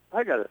lead.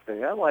 I got to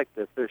say, I like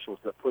the officials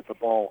that put the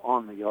ball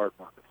on the yard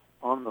markers,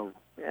 on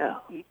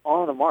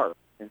the mark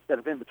instead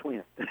of in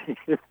between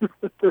it.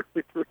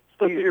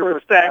 You're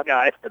a stat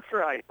guy. That's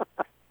right.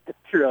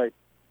 That's right.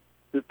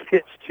 The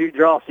pitch to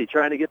Drosty,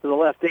 trying to get to the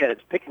left edge,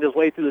 picking his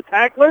way through the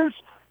tacklers.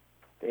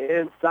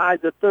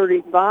 Inside the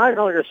 35, I'm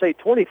going to say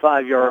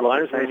 25-yard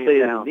line. I'm going to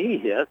say a knee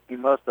hit. He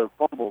must have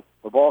fumbled.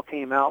 The ball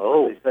came out,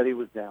 but they said he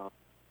was down.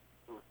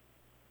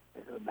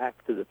 Back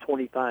to the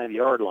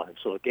 25-yard line.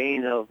 So a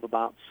gain of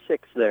about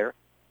 6 there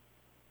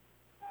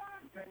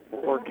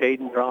for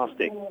Caden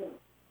Drosty.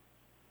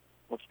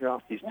 What's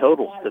Drosty's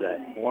totals today?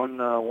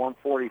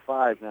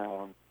 145 now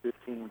on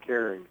 15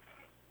 carries.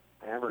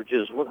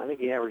 Averages, I think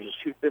he averages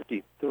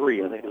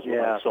 253, I think is what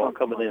I saw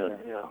coming in.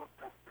 Yeah.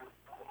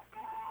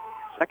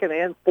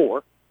 2nd and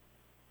 4.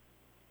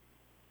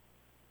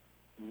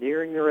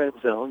 Nearing the red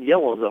zone,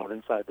 yellow zone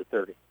inside the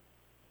 30.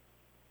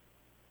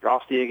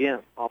 Drosty again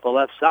off the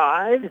left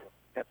side.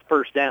 That's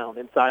first down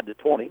inside the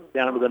 20,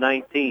 down to the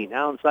 19.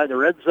 Now inside the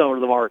red zone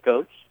of the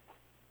Marcos.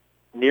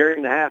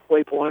 Nearing the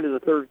halfway point of the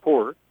third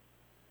quarter.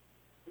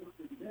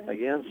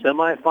 Again,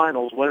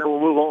 semifinals. Winner will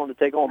move on to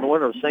take on the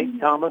winner of St.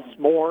 Thomas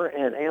More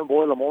and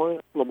Amboy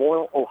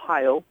Lamoille,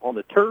 Ohio on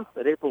the turf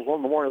at April's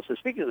One Memorial. So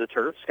speaking of the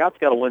turf, Scott's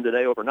got a win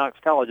today over Knox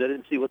College. I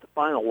didn't see what the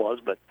final was,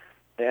 but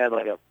they had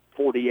like a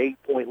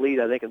 48-point lead,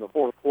 I think, in the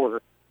fourth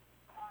quarter.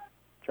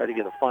 Try to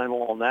get a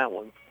final on that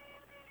one.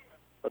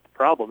 But the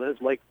problem is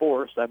Lake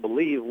Forest, I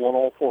believe, won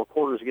all 4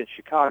 quarters against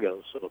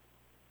Chicago. So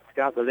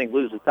Scott, I think,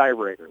 lose the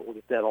tiebreaker. We'll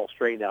get that all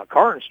straightened out.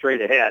 Carnes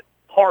straight ahead.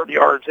 Hard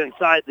yards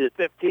inside the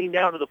 15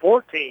 down to the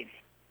 14.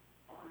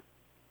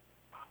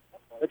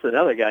 That's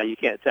another guy you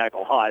can't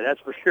tackle high, that's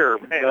for sure,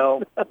 man.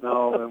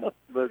 No,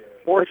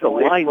 but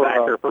fortunately,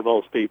 linebacker for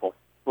most people.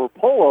 For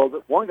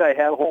Polo, one guy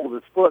had a hold of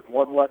his foot and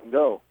wasn't letting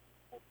go.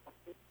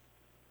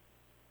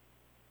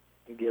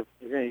 You're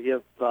going to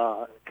give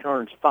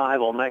Carnes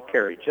 5 on that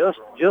carry, just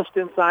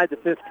inside the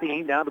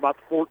 15, down to about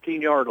the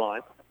 14-yard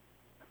line.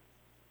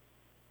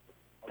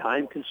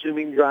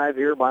 Time-consuming drive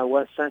here by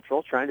West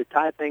Central, trying to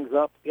tie things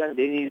up. Yeah,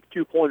 they need a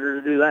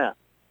 2-pointer to do that.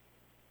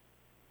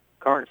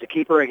 Carnes, the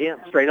keeper again,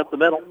 straight up the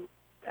middle,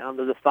 down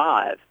to the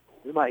 5.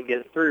 We might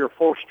get 3 or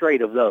 4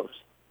 straight of those.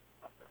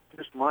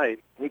 Just might.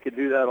 He could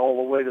do that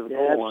all the way to the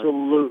goal line.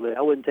 Absolutely.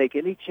 I wouldn't take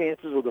any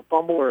chances with a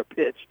fumble or a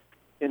pitch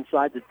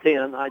inside the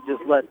 10. I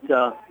just let,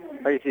 I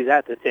guess he's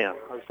at the 10.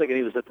 I was thinking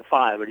he was at the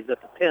 5, but he's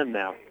at the 10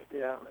 now.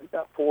 Yeah, he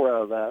got 4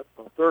 out of that.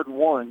 On 3rd and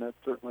 1, that's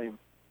certainly...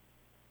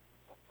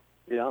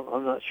 Yeah,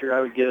 I'm not sure I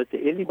would give it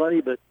to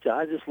anybody, but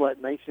I just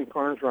let Mason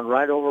Carnes run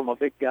right over my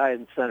big guy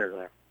in center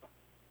there.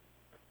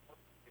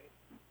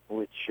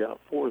 Which,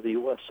 for the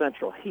West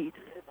Central Heat,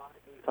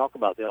 talk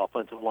about the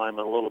offensive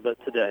lineman a little bit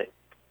today.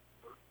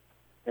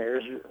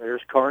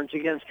 There's Carnes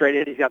again, straight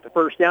in. He's got the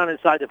first down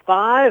inside the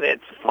 5.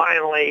 It's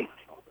finally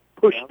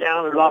pushed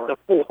down at about the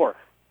 4.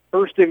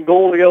 1st and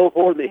goal to go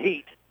for the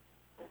Heat.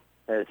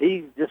 As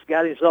he just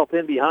got himself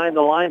in behind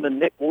the linemen,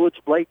 Nick Woods,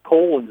 Blake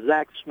Cole, and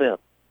Zach Smith.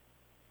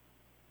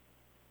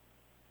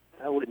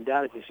 I wouldn't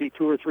doubt if you see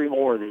 2 or 3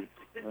 more of these.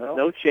 Well,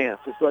 No chance.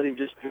 Just let him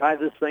just drive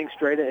this thing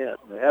straight ahead.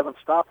 they haven't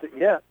stopped it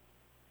yet.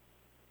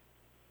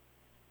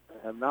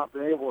 They have not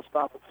been able to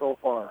stop it so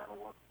far.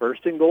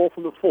 First and goal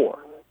from the 4.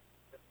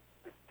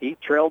 Heat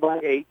trailed by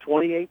 8,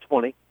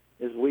 28-20,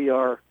 as we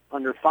are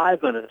under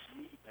 5 minutes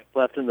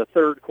left in the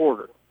third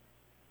quarter.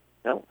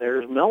 Now,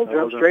 there's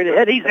Meldrum straight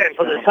ahead. He's in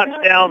for the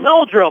touchdown.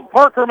 Meldrum,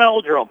 Parker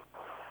Meldrum,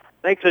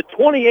 makes it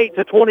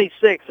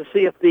 28-26 to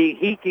see if the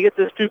Heat can get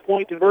this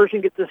 2-point conversion,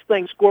 get this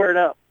thing squared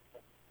up.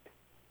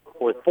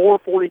 With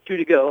 4:42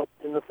 to go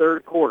in the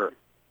third quarter.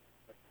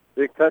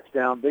 Big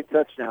touchdown, big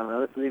touchdown.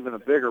 Now, this is even a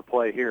bigger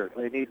play here.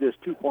 They need this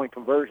 2-point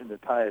conversion to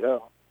tie it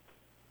up.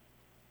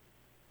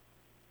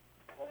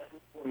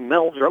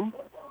 Meldrum,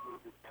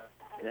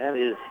 that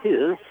is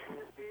his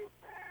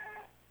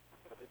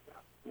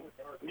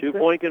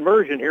 2-point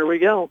conversion. Here we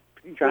go.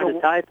 Trying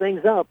to tie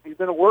things up. He's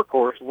been a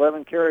workhorse,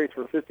 11 carries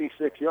for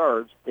 56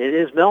 yards. It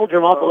is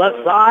Meldrum off the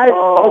left side.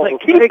 Oh, The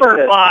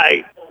keeper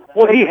by.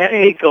 Well, he had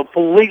me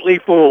completely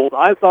fooled.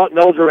 I thought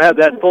Meldrum had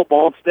that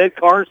football. Instead,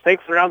 Carnes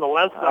takes it around the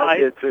left I side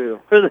did too.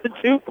 for the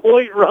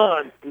 2-point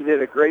run. He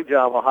did a great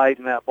job of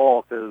hiding that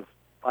ball because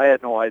I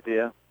had no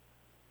idea.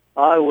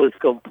 I was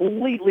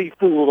completely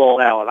fooled all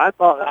out. I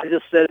thought I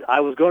just said I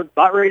was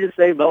about ready to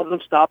say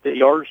Meldrum stopped a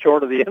yard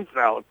short of the end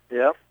zone.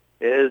 Yep.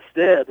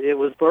 Instead, it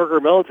was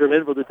Parker Meldrum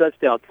in for the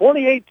touchdown.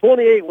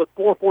 28-28 with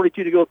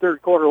 4:42 to go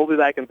third quarter. We'll be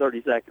back in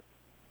 30 seconds.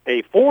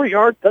 A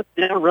 4-yard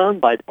touchdown run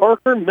by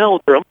Parker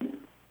Meldrum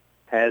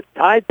has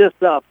tied this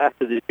up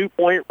after the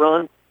 2-point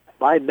run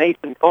by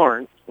Mason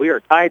Carnes. We are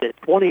tied at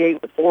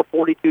 28 with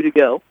 4:42 to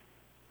go.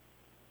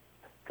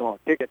 Come on,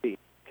 kick it deep.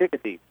 Kick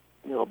it deep.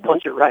 You know,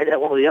 punch it right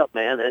at one of the up,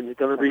 man, and it's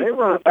going to be They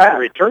run it back.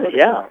 return it.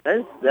 Yeah,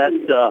 that's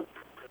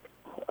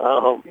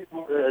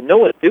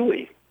Noah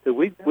Dewey.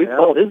 We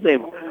called his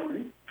name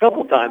a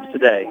couple times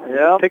today.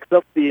 Yeah. Picks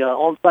up the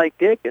onside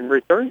kick and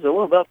returns it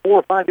about 4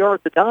 or 5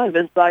 yards at a time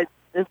inside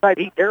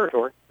Heat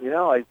territory. You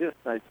know, I just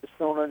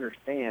don't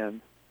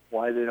understand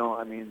why they don't.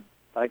 I mean,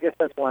 I guess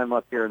that's why I'm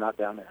up here, not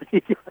down there.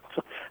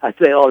 I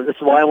say, this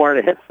is why I'm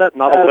wearing a headset,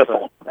 not a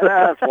whistle.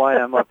 That's why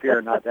I'm up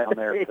here, not down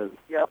there. Because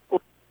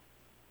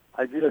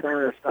I just don't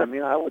understand. I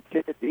mean, I would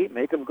kick it deep,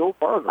 make them go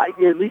farther. I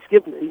at least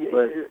give them.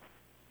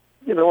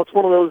 You know, it's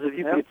one of those if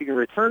you can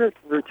return it.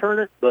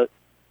 But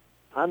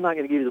I'm not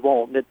going to give you the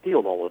ball at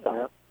midfield all the time.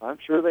 Yeah, I'm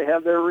sure they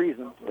have their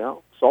reasons. Yeah,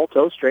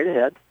 Salto straight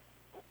ahead.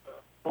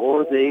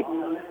 Or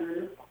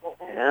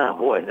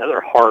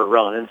another hard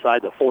run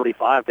inside the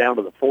 45 down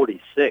to the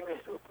 46.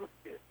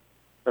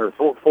 Or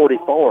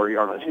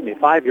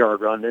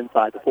 5-yard run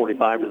inside the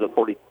 45 to the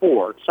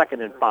 44,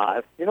 2nd and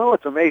 5. You know,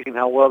 it's amazing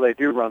how well they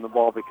do run the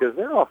ball because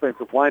their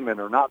offensive linemen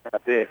are not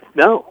that big.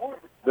 No,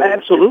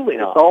 absolutely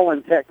not. It's all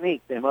in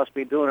technique. They must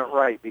be doing it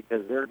right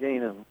because they're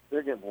getting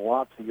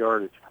lots of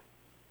yardage.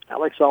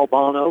 Alex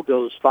Albano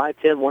goes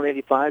 5'10",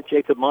 185.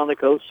 Jacob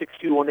Monaco,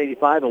 6'2",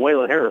 185. And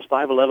Waylon Harris,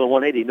 5'11",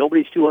 180.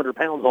 Nobody's 200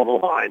 pounds on the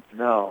line.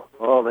 No.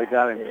 Oh, they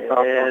got him.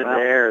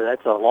 And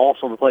that's a loss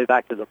on the play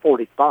back to the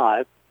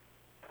 45.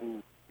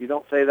 You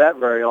don't say that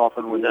very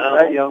often with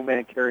that young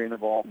man carrying the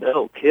ball.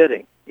 No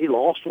kidding. He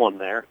lost one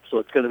there, so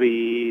it's going to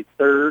be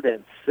 3rd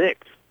and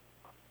 6.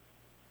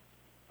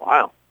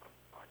 Wow.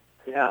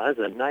 Yeah, that's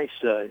a nice.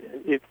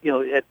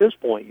 At this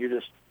point, you're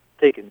just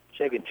taking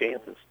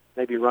chances.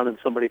 Maybe running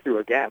somebody through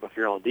a gap if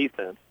you're on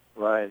defense.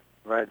 Right.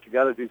 You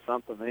got to do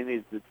something.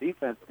 The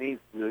defense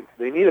needs.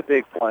 They need a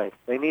big play.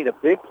 They need a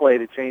big play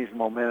to change the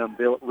momentum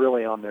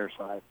really on their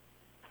side.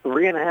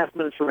 3.5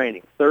 minutes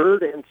remaining.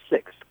 3rd and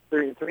 6.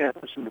 3.5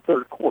 minutes in the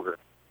third quarter.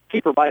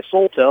 Keeper by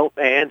Solto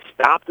and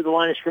stopped at the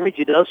line of scrimmage.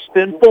 He does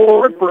spin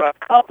forward for a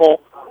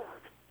couple.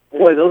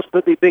 Boy, those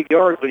could be big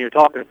yards when you're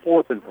talking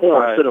 4th and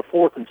 4 instead of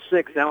 4th and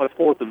 6. Now it's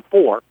 4th and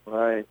 4.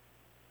 Right.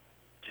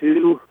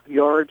 2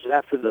 yards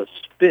after the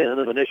spin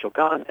of initial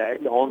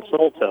contact on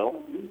Solto.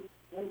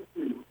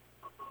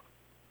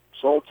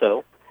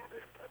 Solto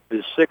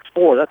is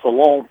 6'4". That's a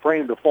long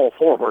frame to fall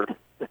forward.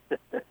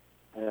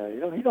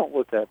 He don't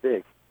look that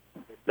big.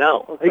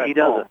 No, he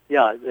doesn't.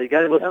 Yeah, the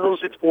guy looks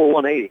 6'4",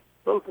 180.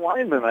 Those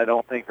linemen I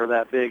don't think are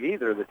that big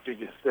either that you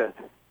just said.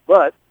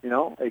 But,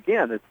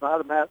 again, it's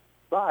not about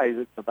size.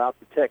 It's about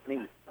the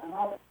technique.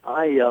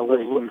 I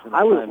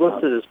was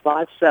listed as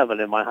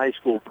 5'7" in my high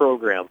school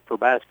program for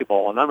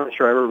basketball, and I'm not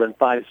sure I've ever been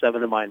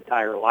 5'7" in my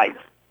entire life.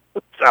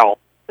 So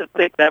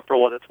take that for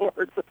what it's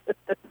worth.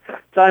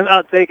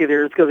 Timeout taken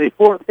here. It's going to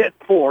be 4th and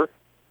 4.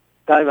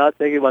 Timeout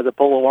taken by the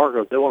Polo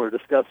Argos. They want to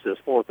discuss this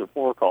 4th and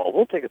 4 call.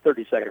 We'll take a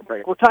 30-second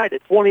break. We're tied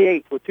at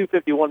 28 with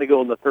 2:51 to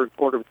go in the third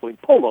quarter between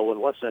Polo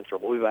and West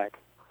Central. We'll be back.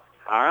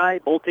 All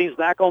right, both teams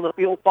back on the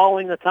field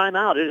following the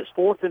timeout. It is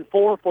 4th and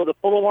 4 for the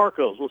Polo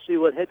Argos. We'll see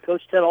what head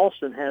coach Ted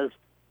Alston has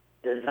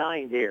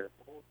designed here.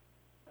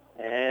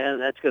 And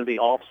that's going to be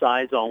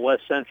offsides on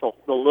West Central.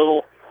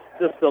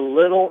 Just a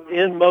little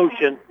in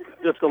motion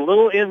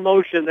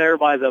there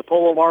by the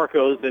Polo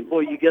Argos. And,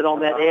 boy, you get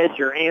on that edge,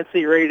 you're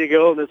antsy, ready to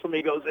go, and then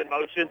somebody goes in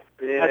motion.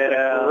 Yeah.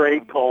 That's a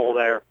great call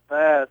there.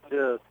 That's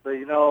just,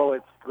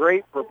 it's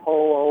great for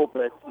Polo,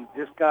 but you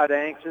just got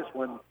anxious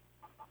when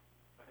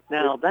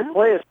Now, the that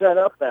play is set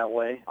up that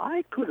way.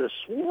 I could have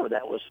swore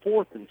that was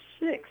 4th and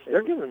 6.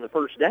 They're giving him the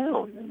first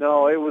down.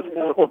 No, it was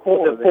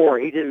 4th and 4.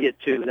 He didn't get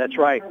 2. That's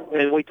right.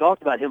 And we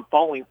talked about him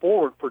falling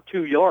forward for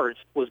 2 yards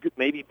was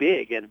maybe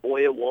big, and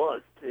boy, it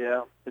was.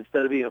 Yeah.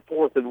 Instead of being a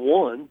 4th and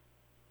 1,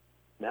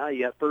 now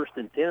you got 1st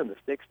and 10. The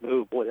sticks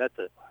move. Boy, that's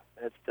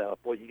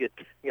tough. Boy, you get.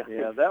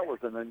 Yeah, that was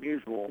an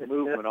unusual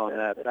movement on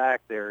that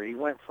back there. He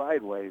went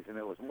sideways, and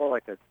it was more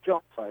like a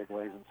jump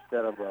sideways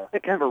instead of a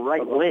kind of a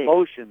right wing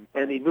motion.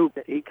 And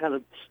he kind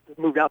of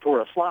moved out to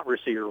where a slot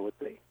receiver would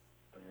be.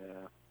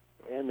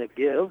 Yeah. And the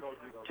give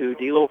to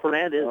D'Lo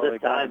Fernandez Oh,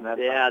 this time.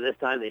 This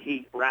time the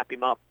Heat wrap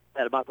him up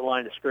at about the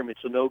line of scrimmage,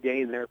 so no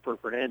gain there for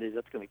Fernandez.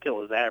 That's going to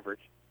kill his average.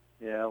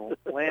 Yeah, well,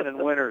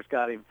 Landon Winters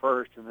got him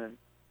first, and then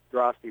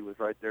Drosky was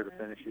right there to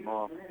finish him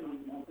off.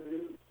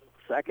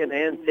 2nd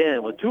and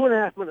 10 with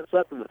 2.5 minutes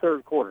left in the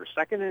third quarter.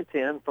 2nd and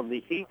 10 from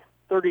the Heat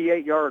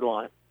 38-yard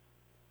line.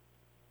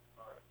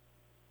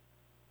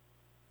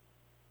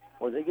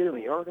 Was they getting a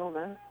yard on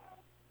that?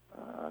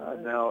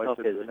 No, it's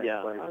okay. the next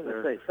Yeah, play. I was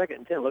going to say 2nd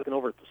and 10, looking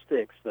over at the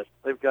sticks, but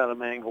they've got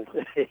them angled.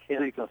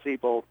 You can see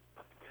both.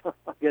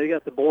 Yeah, they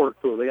got the board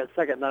fooled. They got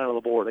 2nd and 9 on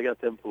the board. They got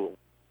them fooled.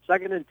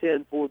 2nd and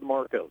 10 for the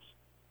Marcos.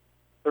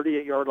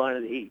 38-yard line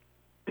of the Heat.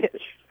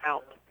 Pitch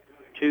out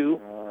to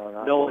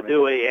Noah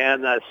Dewey,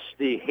 and the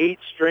Heat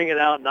string it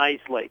out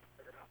nicely.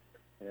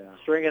 Yeah.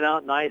 String it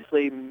out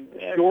nicely.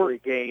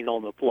 Short gain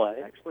on the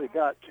play. Actually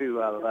got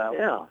 2 out of that one.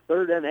 Yeah,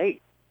 3rd and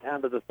 8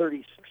 down to the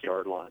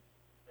 36-yard line.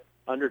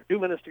 Under 2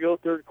 minutes to go,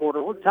 third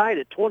quarter. We're tied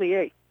at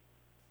 28.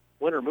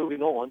 Winner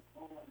moving on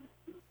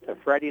to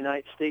Friday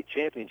night state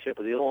championship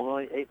of the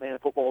Illinois 8-Man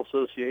Football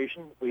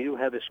Association. We do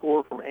have a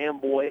score from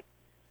Amboy,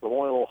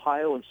 Memorial,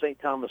 Ohio, and St.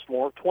 Thomas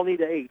More.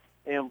 20-8,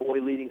 Amboy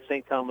leading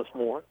St. Thomas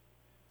More.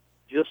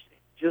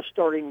 Just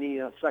starting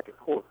the second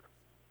quarter.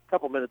 A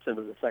couple minutes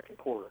into the second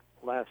quarter.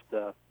 Last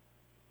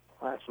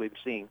we've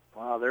seen.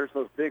 Wow, there's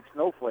those big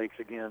snowflakes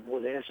again. Boy,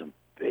 they have some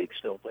big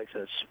snowflakes.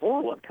 It's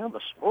swirling, kind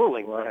of a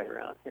swirling right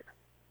around here.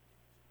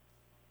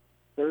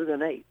 3rd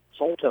and 8.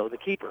 Solto, the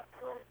keeper.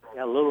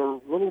 Got a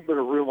little bit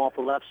of room off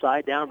the left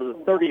side down to the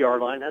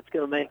 30-yard line. That's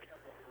going to make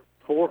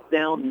 4th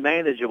down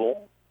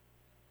manageable.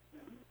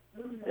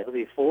 It'll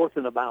be 4th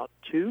and about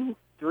 2,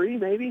 3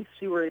 maybe.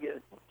 See where he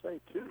gets. Say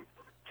 2.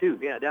 2,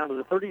 yeah, down to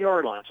the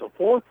 30-yard line. So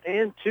 4th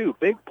and 2.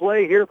 Big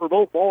play here for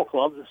both ball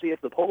clubs to see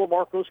if the Polo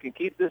Marcos can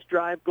keep this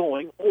drive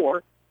going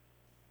or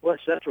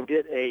West Central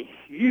get a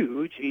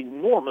huge,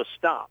 enormous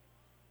stop.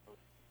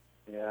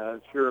 Yeah,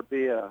 it sure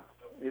be a...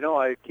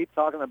 I keep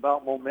talking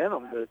about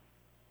momentum, but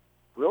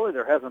really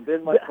there hasn't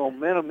been much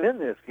momentum in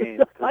this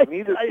game.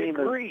 Neither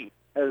team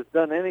has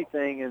done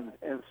anything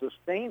and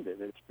sustained it.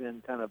 It's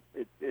been kind of...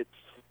 It's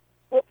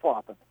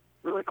flip-flopping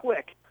really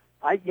quick.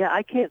 I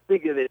can't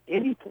think of at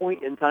any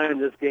point in time in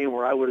this game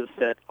where I would have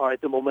said, all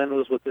right, the momentum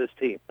is with this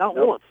team. Not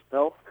once.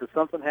 No, because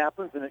something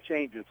happens and it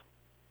changes.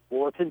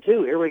 4th and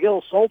 2. Here we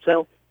go.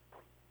 Solto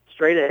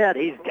straight ahead.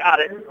 He's got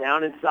it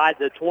down inside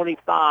the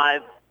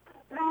 25.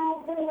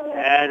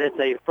 And it's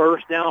a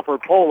first down for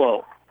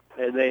Polo.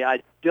 And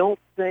I don't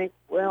think,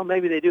 well,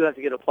 maybe they do have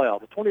to get a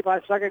playoff. A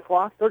 25-second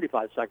clock,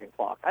 35-second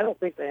clock. I don't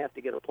think they have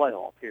to get a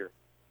playoff here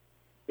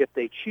if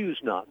they choose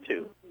not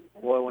to.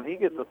 Well, when he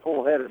gets a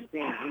full head of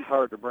steam, he's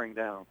hard to bring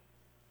down.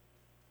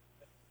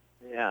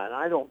 Yeah, and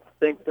I don't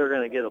think they're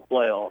going to get a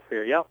playoff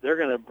here. Yep, they're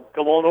going to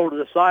come on over to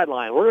the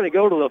sideline. We're going to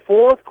go to the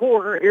fourth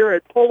quarter here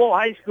at Polo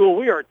High School.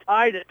 We are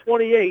tied at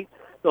 28.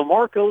 The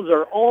Marcos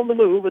are on the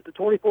move at the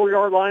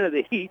 24-yard line of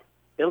the Heat.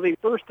 It'll be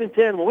 1st and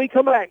 10 when we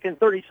come back in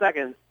 30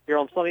 seconds here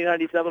on Sunny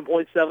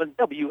 97.7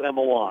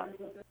 WMOI.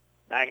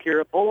 Back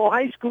here at Polo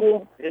High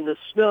School in the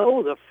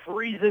snow, the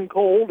freezing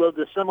cold of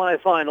the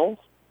semifinals.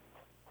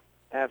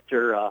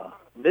 After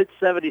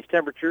mid-70s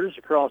temperatures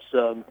across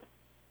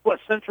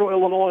west central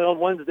Illinois on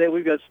Wednesday,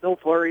 we've got snow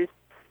flurries,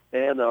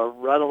 and I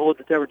don't know what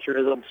the temperature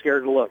is. I'm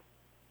scared to look.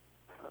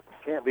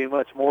 Can't be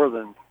much more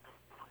than,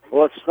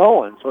 well, it's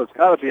snowing, so it's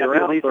got to be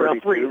around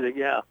 32. Freezing,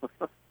 yeah.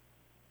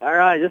 All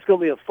right, this is going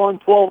to be a fun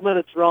 12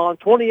 minutes, Ron.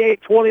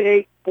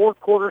 28-28, fourth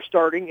quarter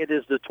starting. It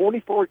is the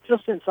 24,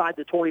 just inside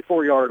the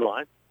 24-yard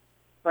line,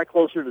 right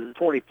closer to the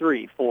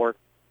 23 for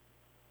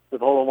the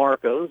Polo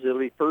Marcos. It'll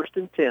be 1st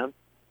and 10.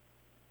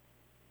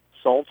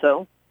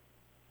 Salto.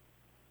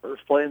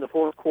 First play in the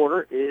fourth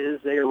quarter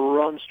is a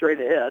run straight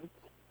ahead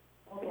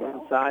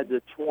inside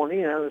the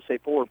 20. I would say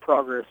forward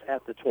progress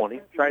at the 20.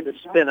 Tried to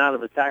spin out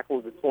of the tackle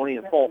at the 20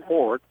 and fall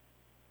forward.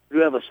 We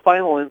do have a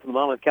spinal in from the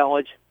Monmouth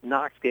College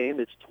Knox game.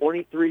 It's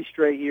 23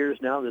 straight years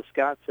now the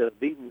Scots have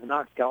beaten the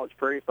Knox College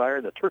Prairie Fire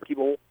in the Turkey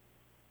Bowl.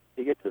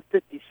 They get the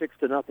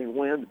 56-0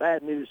 win. The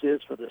bad news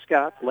is for the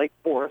Scots, Lake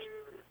Forest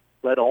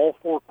led all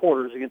four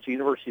quarters against the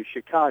University of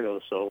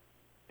Chicago, so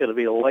it'll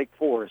be a Lake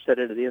Forest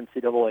headed to the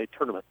NCAA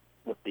tournament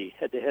with the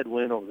head-to-head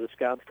win over the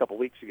Scouts a couple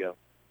weeks ago.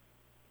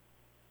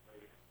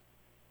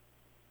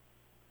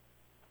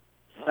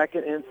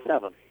 2nd and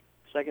 7.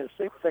 2nd and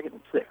 6, 2nd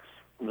and 6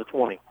 from the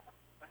 20.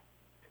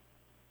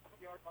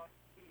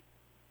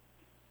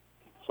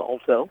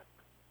 Salto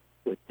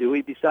with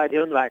Dewey beside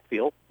him in the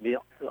backfield.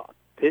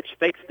 Pitch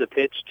fakes the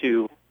pitch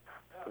to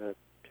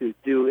to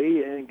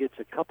Dewey and gets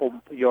a couple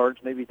yards,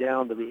 maybe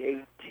down to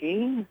the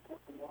 18.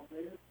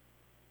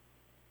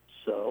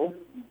 So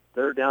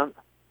they're down.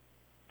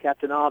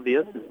 Captain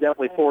Obvious is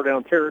definitely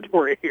 4-down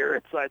territory here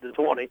inside the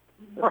 20.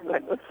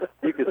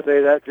 You could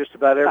say that just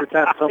about every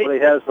time somebody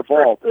has the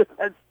ball.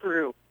 That's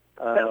true.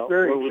 That's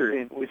very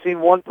true. We've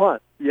seen one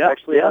punt. Yeah,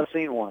 Actually, I've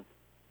seen one.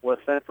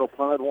 West Central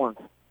punted once.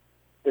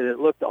 And it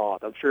looked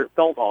odd. I'm sure it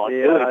felt odd.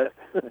 Yeah.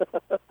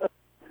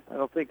 I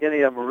don't think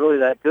any of them are really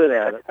that good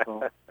at it.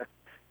 So.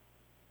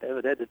 They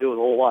haven't had to do it a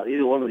whole lot.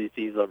 Either one of these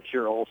teams, I'm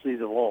sure, all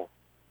season long.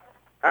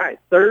 All right,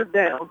 3rd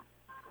down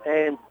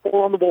and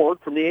 4 on the board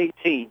from the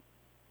 18.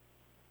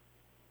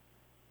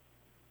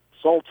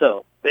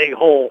 Salto, big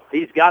hole.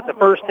 He's got the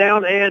first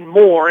down and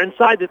more.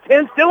 Inside the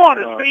 10, still on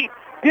his feet.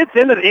 Gets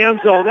into the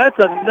end zone. That's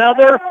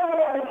another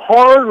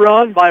hard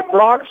run by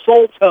Brock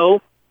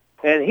Salto.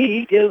 And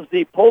he gives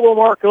the Polo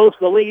Marcos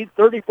the lead,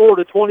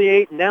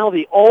 34-28. Now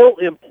the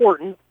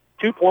all-important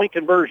 2-point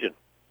conversion.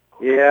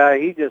 Yeah,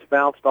 he just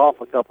bounced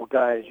off a couple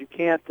guys. You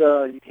can't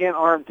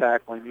arm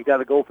tackle him. You got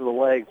to go for the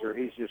legs, or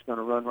he's just going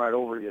to run right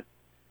over you.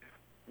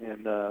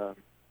 And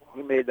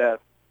he made that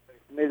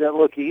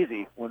look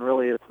easy when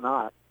really it's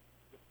not.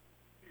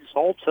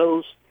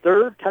 Salto's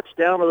 3rd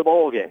touchdown of the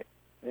ball game.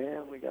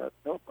 Yeah,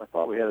 I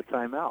thought we had a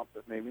timeout,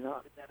 but maybe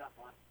not.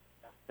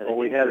 Well,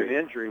 we had an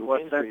injury.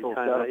 West Central.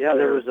 Yeah,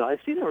 there was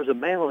a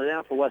man on the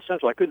out for West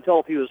Central. I couldn't tell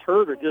if he was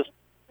hurt or just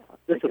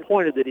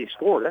disappointed that he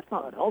scored. That's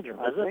not Meldrum,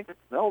 is it? I think it's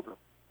Meldrum.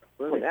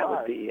 Well,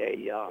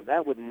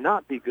 that would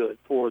not be good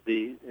for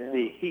the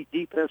Heat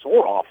defense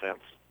or offense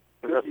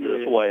the rest of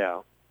this way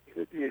out.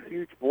 Could be a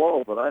huge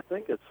blow, but I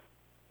think it's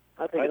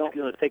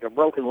going to take a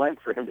broken leg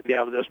for him to be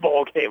out of this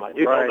ball game. I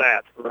do know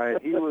that.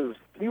 Right. He was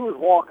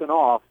walking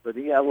off, but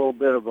he had a little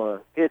bit of a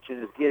hitch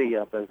in his giddy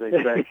up, as they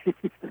say.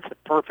 It's a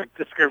perfect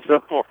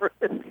description for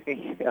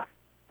it. Yeah.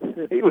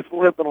 He was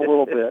limping a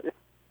little bit.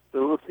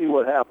 So we'll see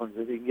what happens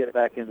if he can get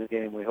back in the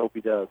game. We hope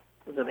he does.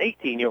 It was an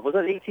 18-yard. Was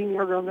that an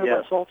 18-yard run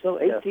there by Salto?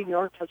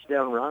 18-yard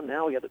touchdown run.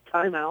 Now we got a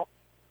timeout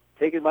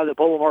taken by the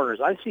Polo Martyrs.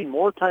 I've seen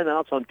more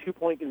timeouts on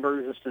 2-point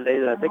conversions today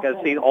than I think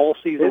I've seen all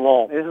season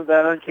long. Isn't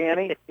that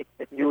uncanny?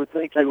 You would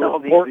think that's how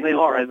important they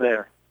are in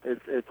there.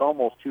 It's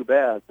almost too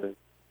bad. But,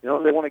 they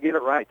want to get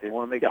it right. They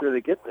want to make sure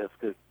they get this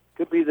because it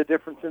could be the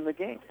difference in the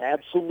game.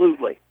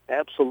 Absolutely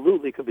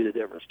could be the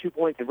difference.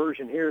 2-point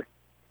conversion here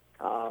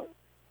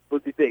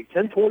would be big.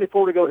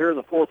 10:24 to go here in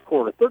the 4th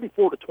quarter.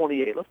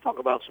 34-28. Let's talk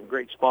about some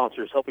great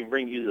sponsors helping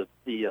bring you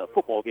the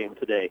football game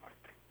today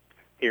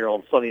here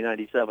on Sunny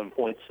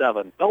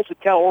 97.7. Belted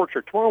Cow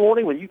Orchard. Tomorrow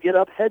morning when you get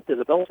up, head to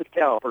the Belted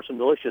Cow for some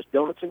delicious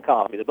donuts and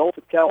coffee. The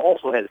Belted Cow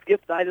also has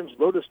gift items,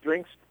 Lotus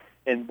drinks,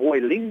 and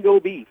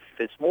Boilingo beef.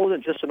 It's more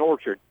than just an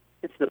orchard.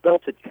 It's the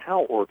Belted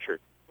Cow Orchard.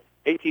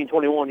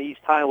 1821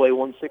 East Highway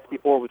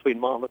 164 between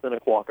Monmouth and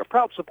Aquaka.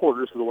 Proud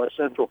supporters of the West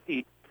Central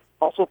Heat.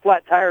 Also,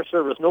 flat tire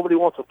service. Nobody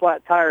wants a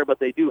flat tire, but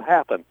they do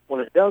happen.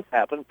 When it does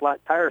happen, flat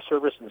tire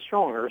service in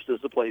Stronghurst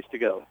is the place to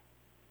go.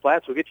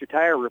 Flats will get your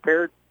tire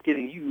repaired,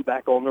 getting you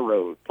back on the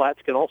road. Flats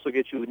can also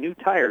get you new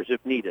tires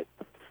if needed.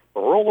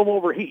 Roll them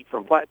over Heat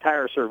from Flat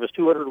Tire Service,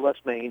 200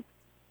 West Main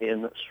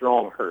in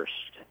Stronghurst.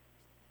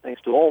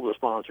 Thanks to all the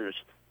sponsors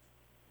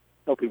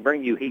helping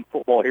bring you Heat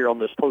football here on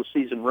this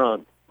postseason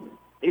run.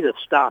 Need a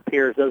stop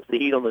here as does the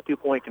Heat on the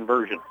 2-point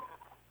conversion.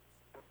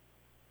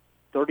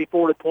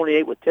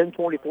 34-28 with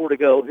 10:24 to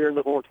go here in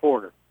the 4th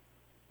quarter.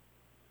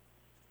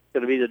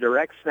 Going to be the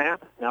direct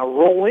snap. Now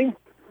rolling.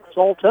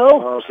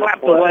 Salto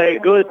slapped away.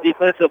 Good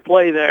defensive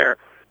play there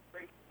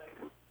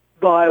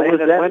by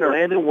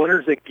Landon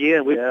Winters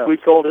again. We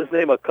called his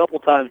name a couple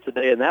times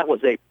today, and that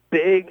was a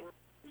big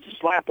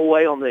slap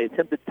away on the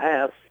attempted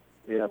pass.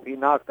 Yeah, he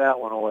knocked that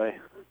one away.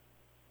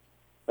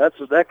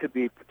 That could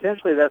be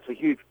potentially that's a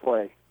huge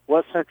play.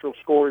 West Central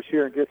scores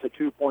here and gets a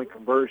 2-point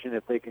conversion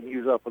if they can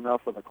use up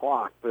enough of the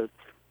clock. But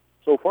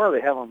so far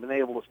they haven't been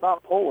able to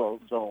stop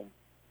Polo. So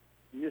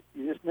you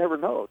just never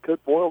know. It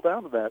could boil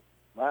down to that.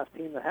 Last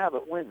team to have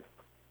it wins.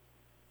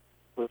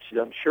 Which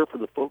I'm sure for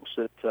the folks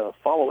that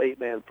follow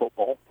 8-man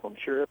football, I'm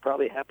sure it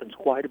probably happens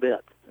quite a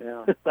bit.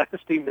 Yeah.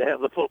 Last team to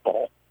have the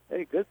football.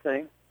 Hey, good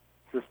thing.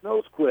 The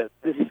snow's quit.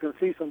 You can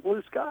see some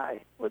blue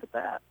sky. Look at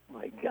that.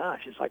 My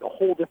gosh, it's like a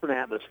whole different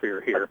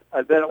atmosphere here.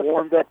 I bet it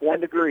warmed up 1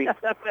 degree. I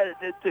bet it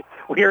did too.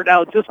 We are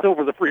now just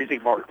over the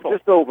freezing mark.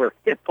 Just over.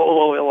 In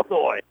Polo,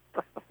 Illinois.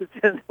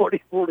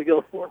 10:44 to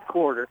go, 4th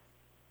quarter.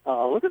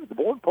 Look at the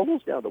board.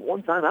 Polo's down to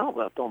 1 timeout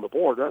left on the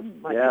board. That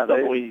might be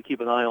something we need to keep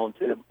an eye on,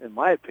 too. In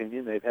my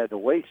opinion, they've had to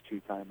waste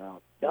 2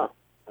 timeouts. Yeah.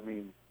 I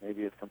mean,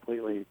 maybe it's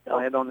completely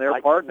planned on their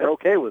part, and they're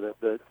okay with it.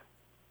 But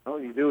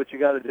you do what you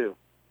got to do.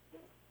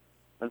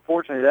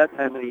 Unfortunately, that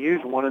time they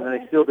used one, and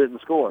they still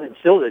didn't score. And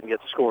still didn't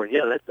get the score.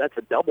 Yeah, that's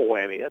a double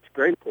whammy. That's a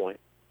great point.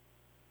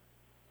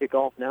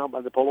 Kickoff now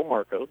by the Polo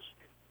Marcos.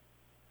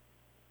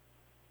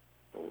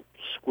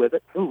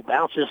 Squibbit. Ooh,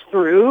 bounces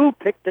through.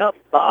 Picked up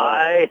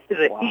by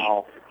the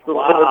Heat.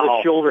 Little bit of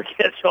the shoulder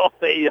catch off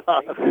a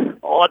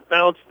odd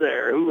bounce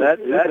there. That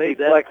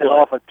deflected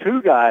off of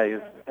 2 guys,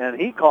 and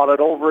he caught it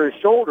over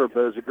his shoulder,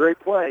 but it was a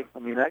great play. I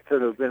mean, that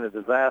could have been a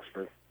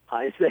disaster.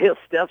 Isaiah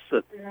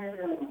Stepson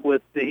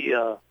with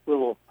the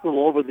little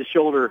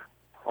over-the-shoulder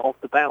off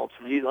the bounce.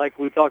 Like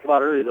we talked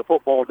about earlier, the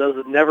football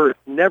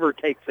never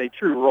takes a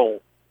true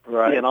roll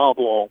in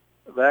oblong.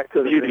 That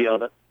could beauty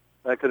of it.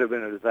 That could have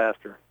been a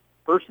disaster.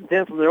 1st and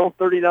 10 from their own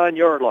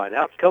 39-yard line.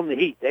 Out come the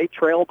Heat. They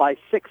trail by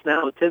 6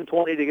 now with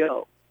 10:20 to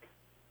go.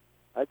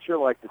 I'd sure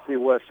like to see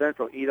West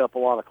Central eat up a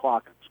lot of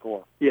clock and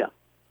score. Yeah.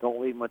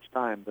 Don't leave much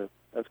time, but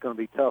that's going to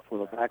be tough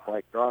with a back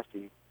like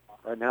Drosty.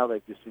 Right now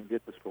they just didn't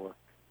get the score.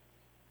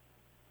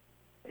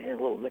 And a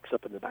little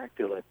mix-up in the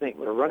backfield, I think.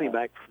 But a running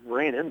back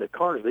ran into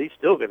Carter, but he's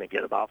still going to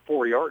get about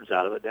 4 yards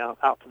out of it, down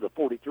out to the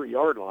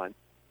 43-yard line.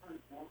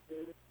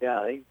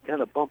 Yeah, he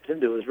kind of bumped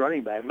into his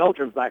running back.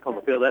 Meldrum's back on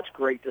the field. That's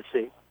great to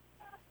see.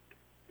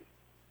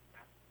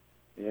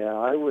 Yeah,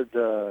 I would,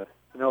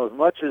 as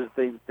much as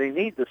they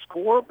need the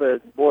score,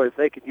 but, boy, if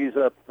they could use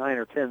up 9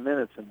 or 10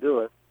 minutes and do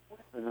it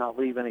and not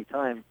leave any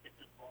time,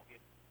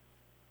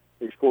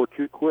 they score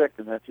too quick,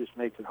 and that just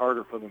makes it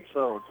harder for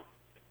themselves.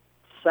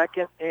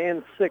 2nd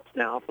and 6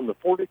 now from the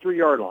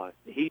 43-yard line.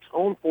 The Heat's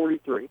own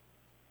 43,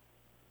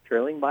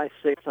 trailing by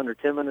 6 under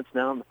 10 minutes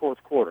now in the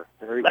 4th quarter.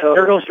 There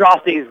goes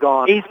Drosty. He's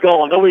gone. He's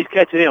gone. Nobody's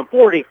catching him.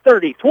 40,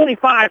 30,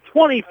 25,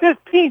 20,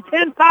 15,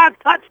 10, 5,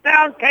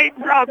 touchdown,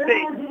 Caden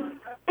Drosty.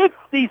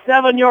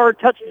 57-yard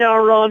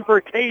touchdown run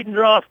for Caden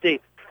Drosty.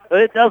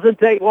 It doesn't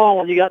take long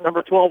when you got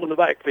number 12 in the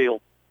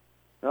backfield.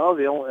 No,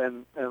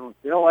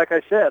 like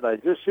I said, I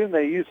just assume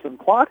they use some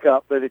clock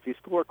up, but if you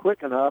score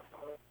quick enough,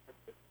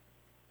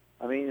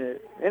 I mean,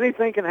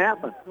 anything can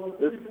happen.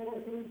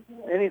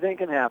 Anything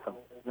can happen.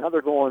 Now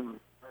they're going,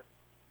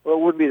 well, it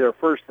wouldn't be their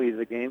first lead of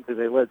the game because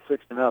they led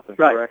 6-0,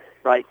 correct?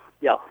 Right.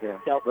 Yeah.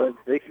 But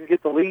they can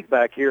get the lead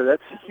back here.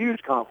 That's a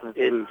huge confidence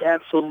boost. It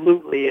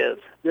absolutely is.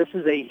 This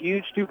is a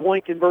huge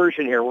 2-point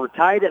conversion here. We're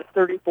tied at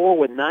 34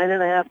 with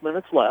 9.5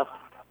 minutes left.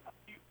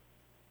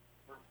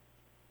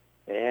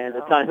 And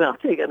a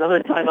timeout. Take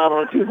another timeout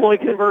on a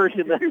 2-point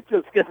conversion. That's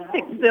just going to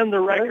extend the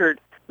record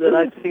that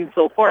I've seen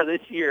so far this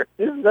year.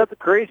 Isn't that the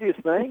craziest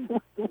thing?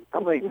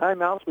 How many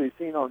timeouts we've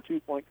seen on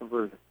 2-point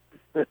conversion?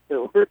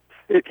 We'll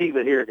keep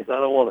it here because I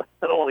don't want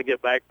to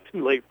get back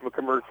too late from a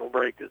commercial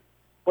break.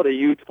 What a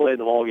huge play in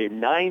the ball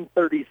game.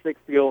 9:36 to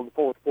go in the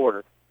 4th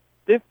quarter.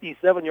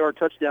 57-yard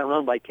touchdown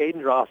run by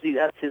Caden Drosty.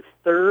 That's his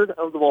 3rd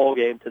of the ball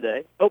game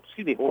today.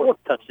 4th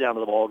touchdown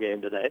of the ball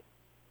game today.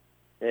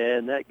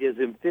 And that gives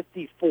him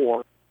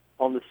 54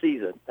 on the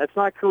season. That's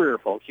not career,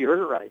 folks. You heard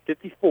it right.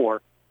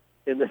 54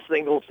 in the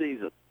single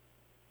season.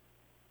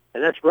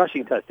 And that's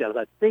rushing touchdowns.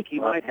 I think he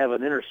might have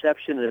an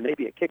interception and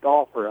maybe a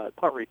kickoff or a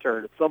punt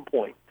return at some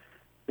point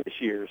this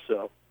year.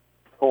 So,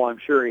 I'm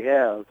sure he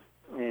has.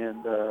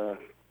 And all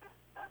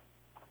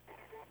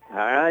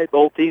right,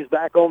 both teams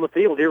back on the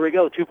field. Here we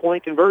go.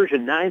 2-point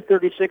conversion.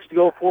 9:36 to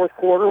go, 4th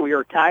quarter. We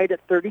are tied at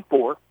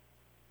 34.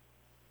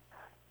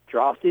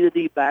 Drosty, the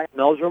deep back.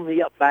 Meldrum,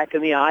 the up back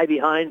in the eye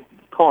behind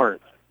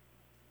Carnes.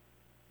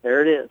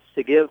 There it is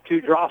to give to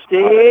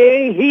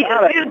Drosty. He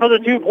is in for the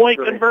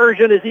 2-point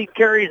conversion as he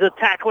carries a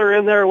tackler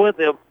in there with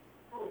him.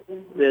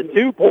 The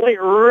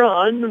 2-point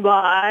run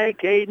by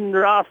Caden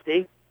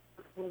Drosty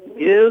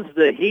gives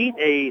the Heat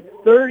a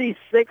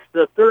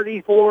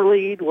 36-34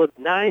 lead with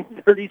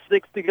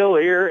 9:36 to go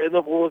here in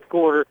the 4th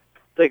quarter.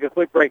 Take a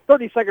quick break.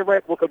 30-second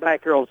break. We'll come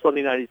back here on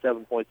Sunday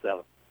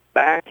 97.7.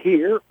 Back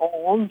here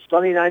on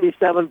Sunny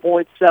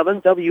 97.7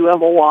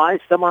 WMOI,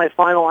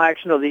 semifinal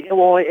action of the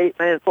Illinois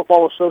 8-Man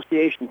Football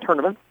Association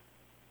Tournament.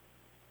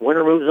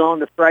 Winner moves on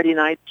to Friday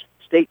night's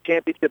state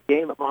championship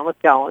game at Monmouth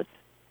College.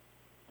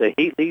 The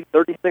Heat lead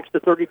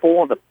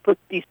 36-34 on the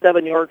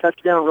 57-yard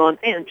touchdown run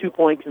and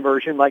 2-point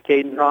conversion by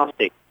Caden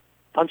Drosty.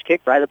 Punch kick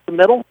right up the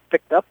middle,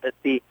 picked up at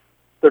the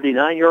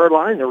 39-yard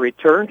line. The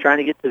return, trying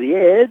to get to the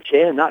edge,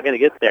 and not going to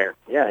get there.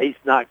 Yeah, he's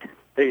not.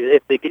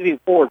 If they give him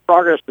forward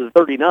progress to the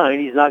 39,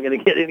 he's not going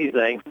to get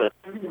anything. But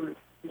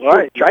all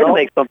right, tried to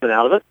make something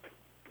out of it.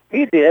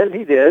 He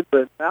did.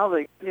 But now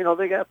they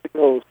have to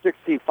go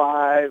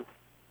 65,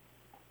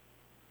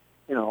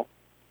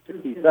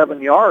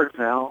 67 yards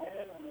now.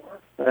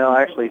 Well,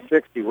 actually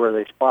 60 where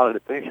they spotted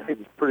it. They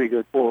made pretty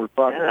good forward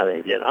progress. Yeah,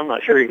 they did. I'm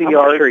not sure he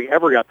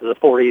ever got to the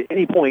 40 at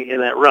any point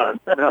in that run.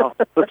 No,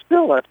 but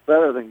still, that's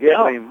better than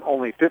getting him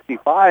only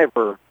 55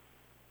 or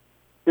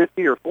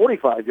 50 or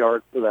 45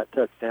 yards for that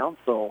touchdown.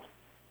 So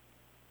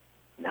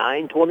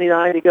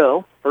 9:29 to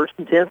go. 1st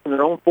and 10 from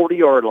their own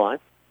 40-yard line.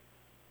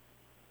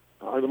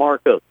 Are the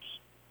Marcos.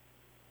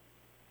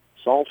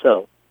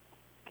 Salto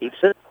keeps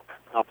it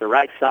off the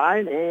right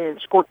side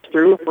and squirts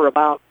through for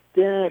about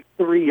 3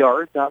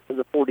 yards out to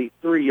the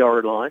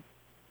 43-yard line.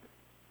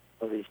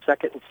 So the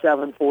 2nd and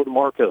 7 for the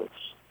Marcos.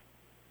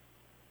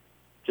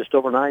 Just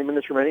over 9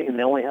 minutes remaining, and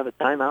they only have a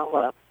timeout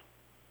left.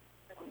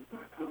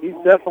 He's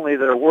definitely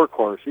their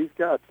workhorse. He's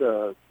got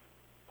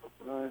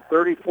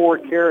 34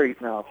 carries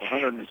now for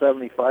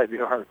 175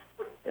 yards.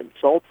 And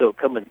Salto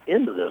coming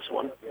into this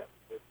one,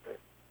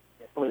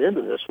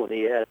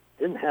 he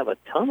didn't have a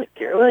ton of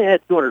carries. Well, he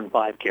had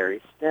 205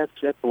 carries. That's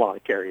a lot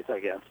of carries, I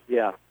guess.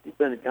 Yeah, he's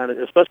been kind of,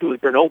 especially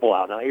with Grenoble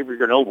out now, Avery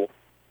Grenoble.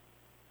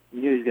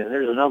 You knew he's going to.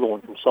 There's another one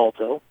from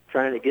Salto.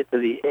 trying to get to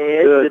the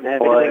edge, Good didn't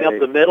have play. anything up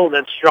the middle, and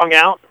then strung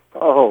out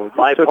Oh,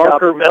 by took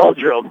Parker out-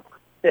 Meldrum.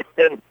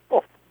 And,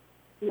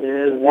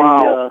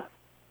 Wow.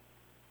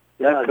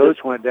 Yeah, That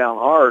coach went down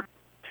hard.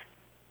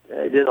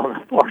 he did on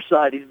the far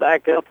side. He's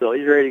back up, though.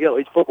 He's ready to go.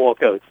 He's football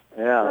coach.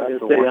 Yeah, Not that's going a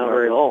to stay down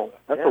very 1 yard. long.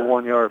 That's Yeah. a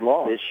 1 yard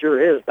loss. It sure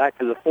is. Back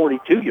to the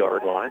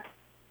 42-yard line.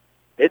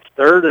 It's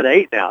 3rd and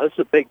 8 now. This is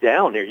a big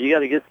down here. You got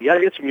to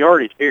get some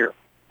yardage here.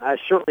 I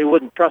certainly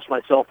wouldn't trust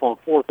myself on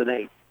 4th and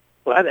 8.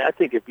 But I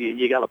think if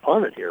you got to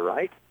punt it here,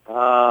 right?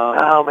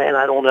 Oh man,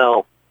 I don't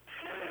know.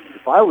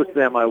 If I was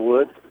them, I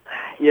would.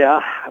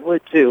 Yeah, I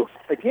would too.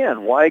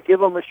 Again, why give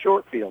them a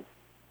short field?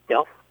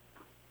 Yep.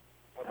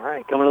 All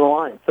right, coming to the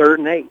line. 3rd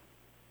and 8.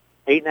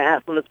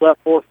 8.5 minutes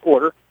left, fourth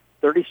quarter.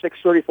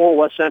 36-34,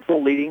 West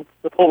Central leading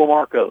the Polo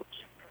Marcos.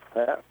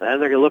 And they're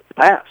going to look to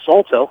pass.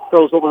 Salto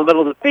throws over the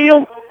middle of the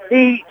field.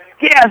 He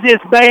has his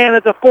man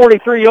at the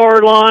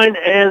 43-yard line,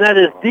 and that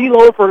is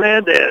Dilo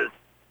Fernandez.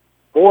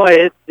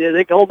 Boy,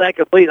 they called that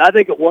complete. I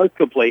think it was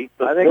complete.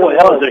 But I think boy, it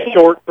that was. was a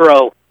short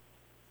throw.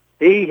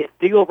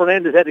 Dilo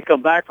Fernandez had to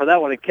come back for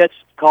that one and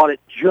caught it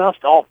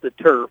just off the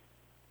turf.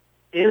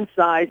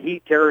 Inside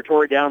Heat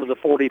territory down to the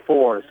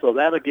 44. So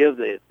that'll give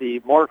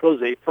the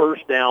Marcos a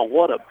first down.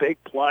 What a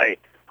big play.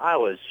 I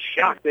was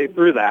shocked they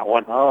threw that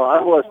one. Oh,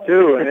 I was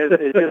too, and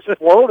it just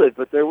floated,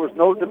 but there was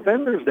no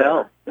defenders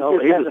there. No,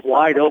 he was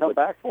wide open. Come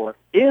back for it.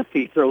 If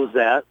he throws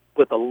that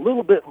with a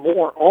little bit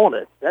more on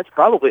it, that's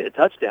probably a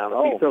touchdown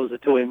if he throws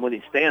it to him when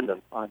he's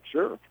standing. I'm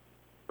sure.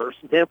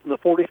 1st and 10 from the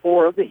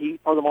 44 of the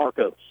Heat or the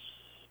Marcos.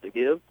 To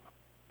give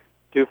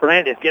to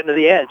Fernandez, getting to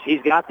the edge.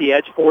 He's got the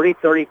edge, 40,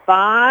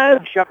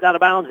 35, shoved out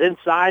of bounds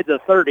inside the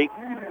 30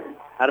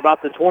 at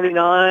about the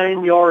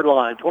 29-yard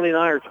line,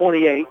 29 or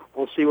 28.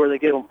 We'll see where they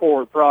give him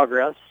forward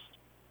progress.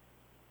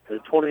 The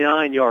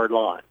 29-yard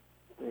line.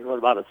 What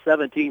about a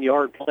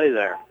 17-yard play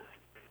there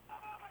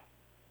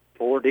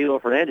for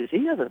Dilo Fernandez?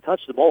 He hasn't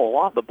touched the ball a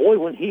lot, but boy,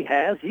 when he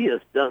has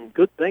done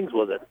good things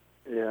with it.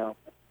 Yeah.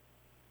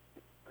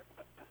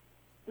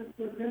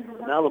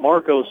 Now the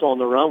Marcos on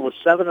the run with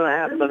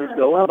 7.5 minutes to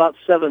go. Well, about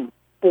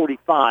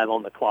 7:45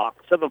 on the clock,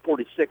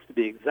 7:46 to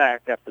be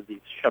exact after the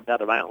shoved out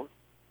of bounds.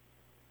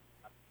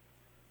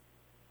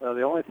 Well,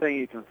 the only thing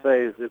you can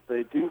say is if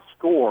they do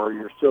score,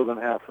 you're still going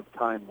to have some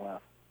time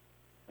left.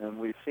 And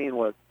we've seen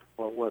what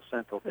West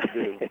Central can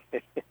do.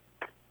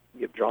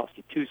 Give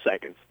Drosky 2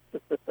 seconds.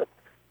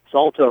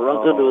 Salto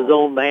runs into his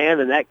own man,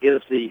 and that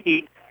gives the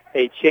Heat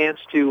a chance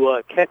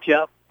to catch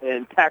up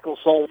and tackle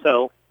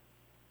Salto.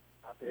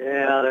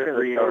 Yeah, they're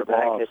 3 yards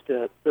back at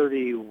the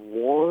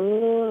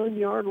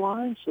 31-yard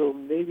line, so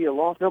maybe a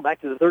loss. No, back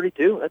to the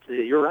 32.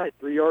 You're right,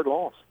 3-yard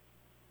loss.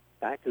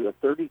 Back to the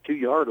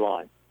 32-yard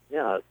line.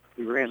 Yeah,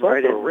 he ran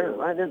right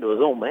into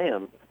his own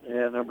man.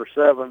 Yeah, number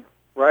 7,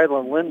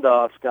 Ryland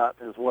Lindoff's got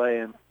his way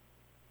in.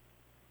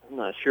 I'm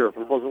not sure if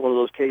it wasn't one of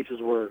those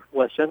cases where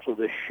West Central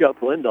just shoved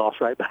Lindoff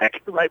right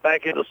back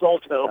into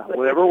Salto.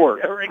 Whatever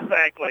works.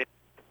 Exactly.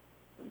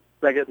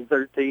 2nd and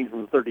 13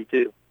 from the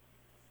 32.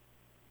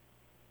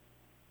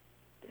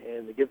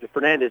 And they give to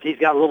Fernandez. He's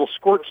got a little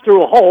squirts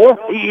through a hole.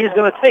 He is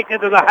going to take it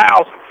to the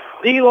house.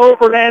 Dilo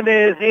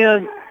Fernandez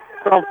in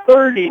from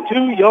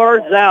 32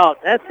 yards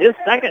out. That's his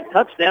second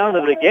touchdown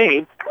of the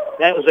game.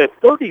 That was a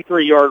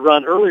 33-yard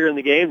run earlier in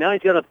the game. Now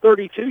he's got a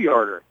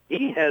 32-yarder.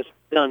 He has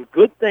done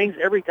good things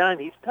every time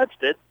he's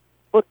touched it,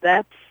 but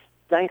that's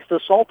thanks to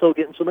Salto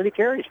getting so many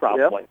carries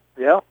probably.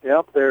 Yep.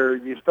 There,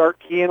 you start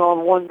keying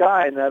on one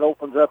guy, and that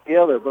opens up the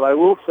other. But I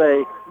will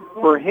say,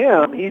 for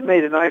him, he's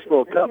made a nice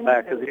little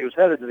cutback because he was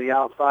headed to the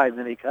outside, and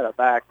then he cut it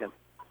back, and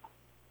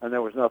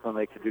there was nothing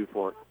they could do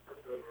for it.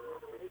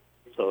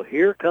 So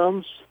here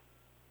comes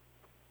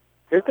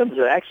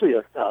actually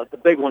the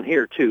big one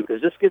here, too,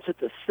 because this gets it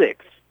to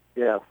 6.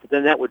 Yeah. But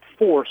then that would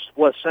force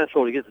West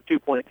Central to get the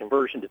 2-point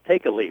conversion to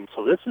take a lead.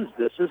 So this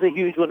is a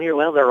huge one here.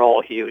 Well, they're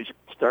all huge.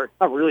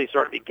 I'm really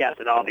starting to be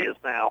casting obvious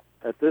now.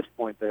 At this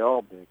point, they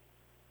all big.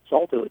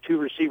 Salto, a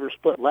 2-receiver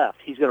split left.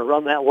 He's going to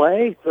run that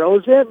way,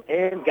 throws it,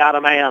 and got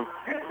a man.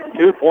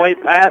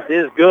 2-point pass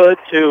is good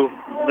to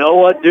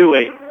Noah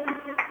Dewey.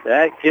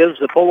 That gives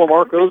the Polo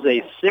Marcos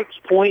a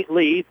 6-point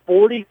lead,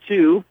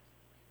 42-36,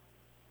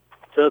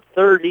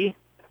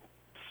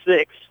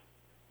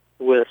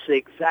 with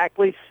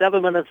exactly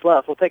 7 minutes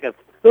left. We'll take a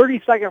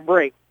 30-second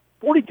break.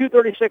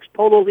 42-36,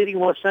 Polo leading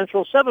West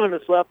Central. 7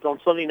 minutes left on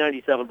Sunday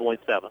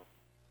 97.7.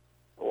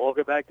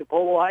 Welcome back to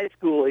Polo High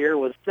School here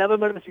with 7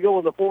 minutes to go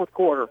in the fourth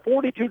quarter.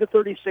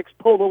 42-36,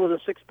 Polo with a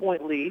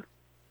 6-point lead.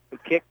 The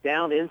kick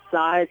down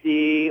inside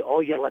you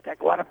let that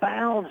go out of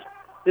bounds.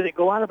 Did it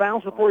go out of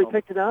bounds before he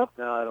picked it up?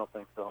 No, I don't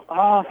think so.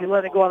 Oh, if you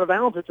let it go out of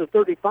bounds, it's a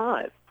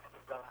 35.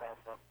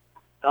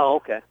 Oh,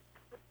 okay.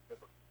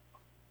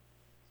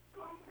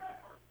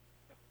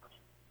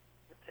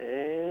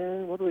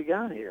 And what do we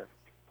got here?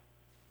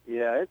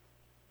 Yeah,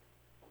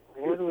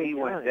 He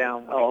went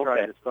down when he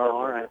tried to start.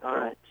 All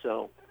right.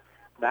 So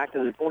back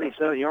to the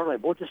 27-yard line.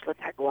 Boy, just let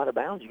that go out of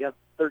bounds. You got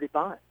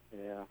 35.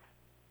 Yeah.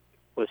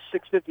 With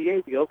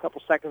 6:58 to go, a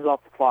couple seconds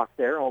off the clock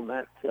there on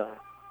that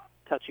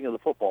touching of the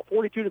football.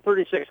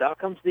 42-36. Out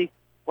comes the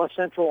West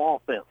Central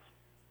offense.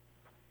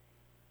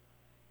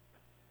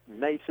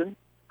 Mason,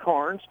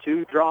 Carnes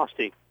to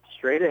Drosty.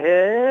 Straight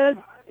ahead,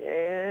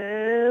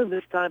 and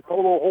this time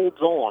Polo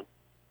holds on.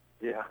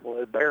 Yeah,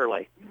 well,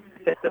 barely.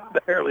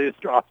 Barely.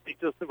 Drosty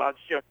just about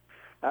shook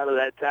out of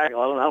that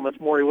tackle. I don't know how much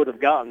more he would have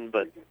gotten,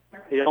 but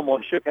he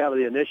almost shook out of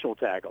the initial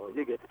tackle. He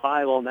did get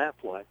 5 on that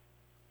play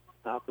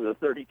out to the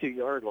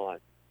 32-yard line.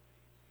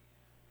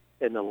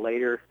 And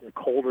the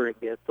colder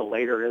it gets, the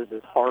later it is.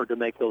 It's hard to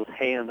make those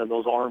hand and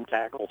those arm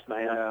tackles,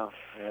 man.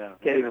 Yeah.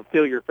 Can't even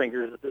feel your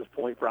fingers at this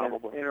point,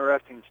 probably.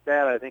 Interesting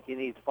stat. I think he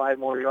needs 5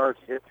 more yards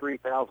to hit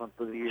 3,000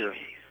 for the year.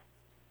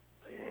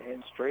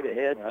 And straight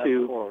ahead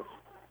to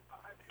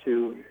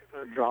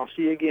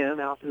Drosty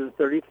again out to the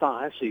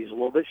 35. So he's a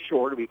little bit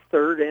short. It'll be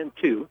 3rd and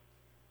 2.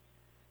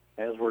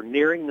 As we're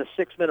nearing the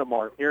 6-minute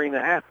mark, nearing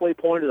the halfway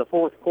point of the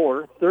fourth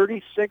quarter,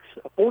 42-36.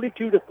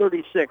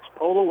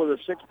 Polo with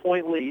a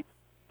 6-point lead.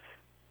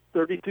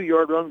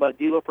 32-yard run by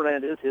Dilo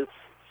Fernandez, his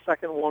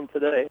second one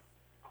today,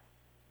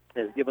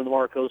 has given the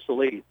Marcos the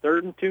lead. 3rd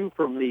and 2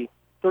 from the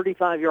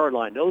 35-yard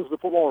line. Knows the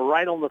football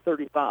right on the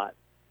 35.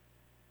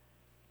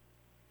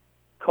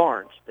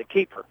 Carnes, the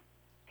keeper.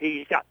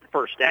 He's got the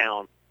first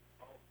down.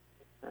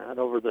 Out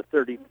over the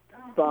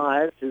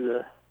 35 to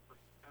the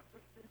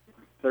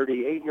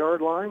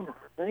 38-yard line, I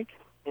think.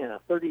 Yeah,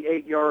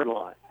 38-yard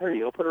line. There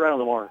you go. Put it right on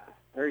the mark.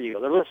 There you go.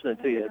 They're listening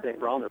to you, Dave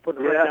Brown. They're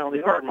putting it right down on the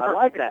yard. I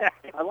like that.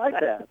 I like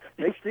that.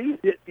 Makes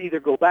it either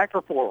go back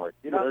or forward.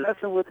 You're not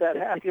messing with that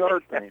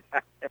half-yard thing.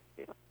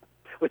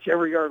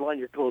 Whichever yard line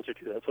you're closer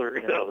to, that's where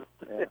it goes.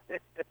 Yeah.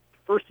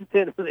 1st and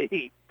 10 for the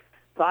Heat.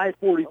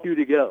 5:42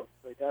 to go.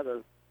 They got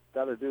to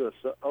do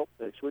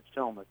they switched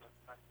helmets.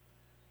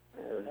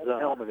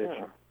 Helmet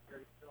issue.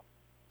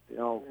 You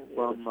know,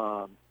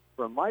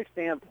 from my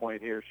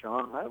standpoint here,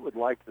 Sean, I would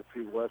like to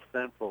see West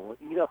Central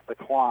eat up the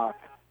clock.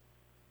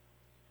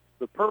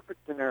 The perfect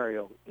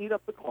scenario, eat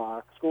up the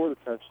clock, score the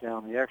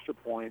touchdown, the extra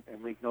point,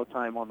 and leave no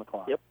time on the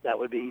clock. Yep, that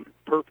would be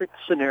perfect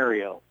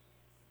scenario.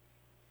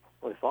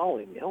 Well,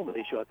 following the helmet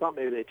issue, I thought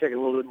maybe they'd take a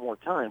little bit more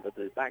time, but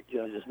the back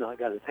judge has not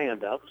got his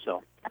hand up.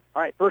 So,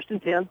 all right, 1st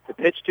and 10. The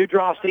pitch to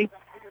Drosty.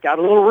 Got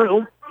a little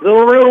room.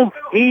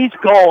 He's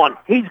gone.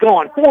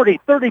 40,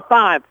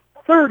 35,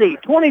 30,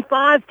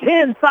 25,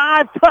 10,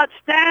 5,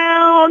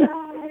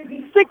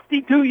 touchdown.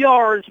 62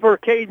 yards for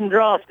Caden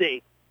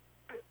Drosty.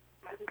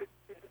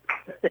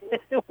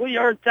 We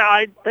are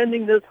tied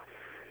pending this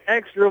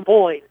extra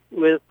point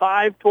with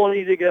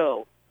 5:20 to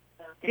go.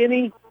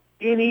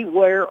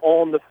 Anywhere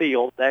on the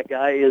field, that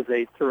guy is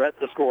a threat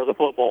to score the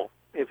football.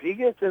 If he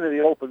gets into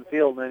the open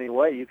field in any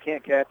way, you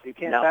can't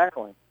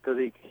tackle him because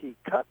he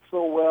cuts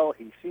so well.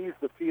 He sees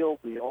the field,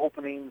 the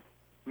openings.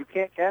 You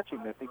can't catch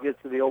him if he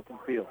gets to the open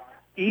field.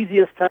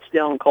 Easiest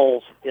touchdown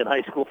calls in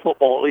high school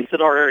football, at least in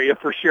our area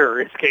for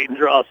sure, is Caden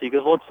Drosty.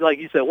 Because like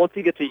you said, once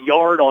he gets a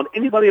yard on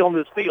anybody on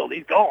this field,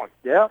 he's gone.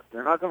 Yeah,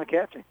 they're not going to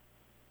catch him.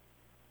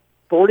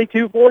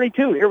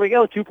 42-42. Here we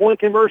go. 2-point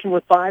conversion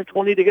with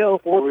 5:20 to go.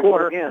 Fourth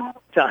quarter. Again.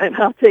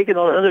 Timeout taken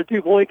on another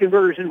 2-point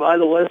conversion by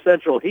the West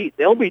Central Heat.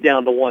 They'll be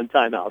down to 1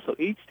 timeout. So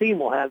each team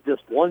will have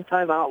just 1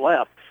 timeout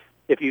left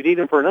if you need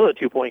them for another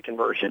 2-point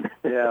conversion.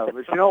 Yeah,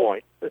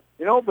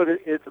 but but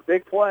it's a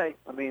big play.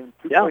 I mean,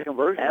 2-point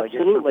conversion.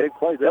 Absolutely. Like, big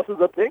play. This is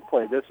a big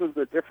play. This is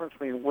the difference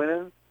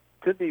between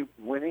could be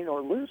winning or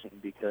losing,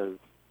 because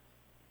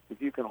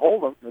if you can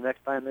hold them the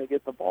next time they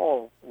get the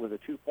ball with a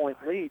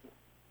 2-point lead,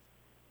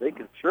 they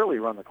can surely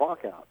run the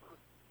clock out.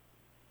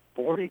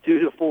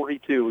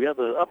 42-42. We got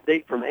the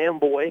update from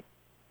Amboy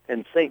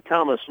and St.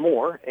 Thomas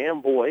More.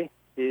 Amboy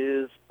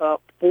is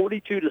up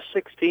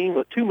 42-16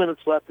 with 2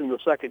 minutes left in the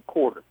second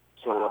quarter.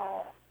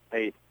 So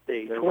a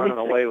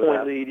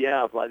 26-point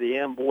lead, by the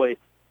Amboy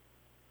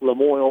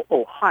Lamoille,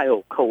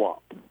 Ohio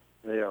Co-op.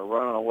 They are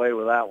running away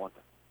with that one.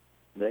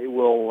 They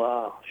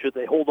will, should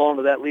they hold on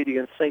to that lead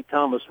against St.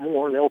 Thomas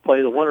More, they'll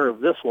play the winner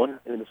of this one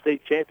in the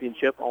state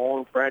championship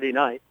on Friday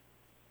night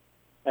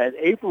at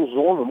April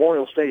Zorn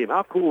Memorial Stadium.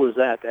 How cool is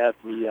that to have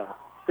the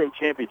state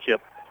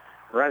championship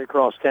right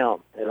across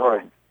town?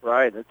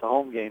 Right. It's a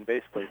home game,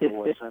 basically, for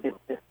West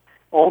Central.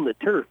 On the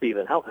turf,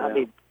 even. I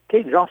mean,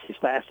 Caden Drosty's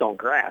fast on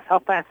grass. How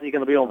fast is he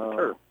going to be on the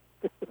turf?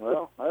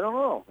 Well, I don't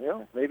know.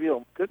 Maybe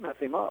it could mess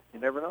him up. You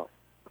never know.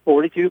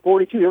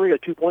 42-42. Here we go.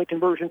 2-point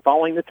conversion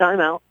following the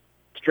timeout.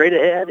 Straight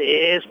ahead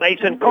is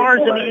Mason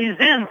Carnes, and he's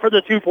in for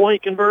the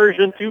 2-point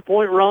conversion.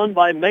 2-point run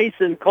by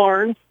Mason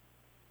Carnes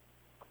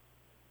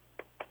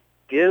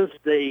gives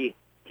the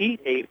Heat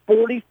a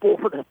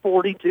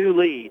 44-42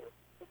 lead.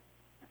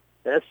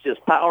 That's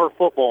just power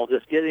football.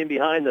 Just get in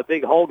behind the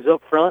big hogs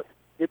up front,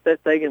 get that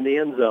thing in the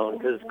end zone,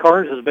 because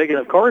Carnes is big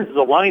enough. Carnes is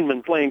a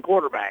lineman playing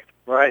quarterback.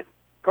 Right.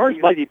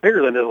 Carnes might be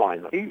bigger than his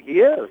lineman.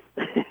 He is.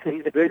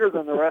 He's bigger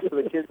than the rest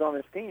of the kids on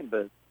his team,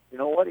 but you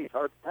know what? He's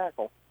hard to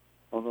tackle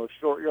on those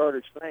short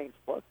yardage things.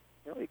 Plus,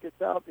 he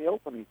gets out in the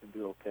open, he can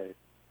do okay.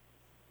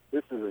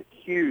 This is a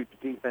huge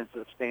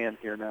defensive stand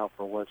here now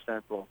for West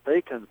Central.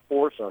 They can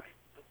force a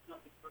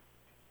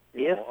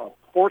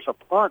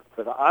punt,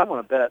 but I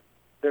want to bet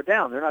they're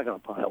down. They're not going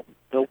to punt.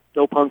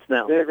 No punts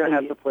now. They're going to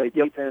have to play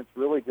defense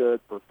really good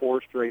for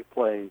 4 straight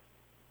plays.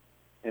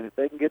 And if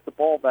they can get the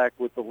ball back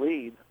with the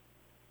lead,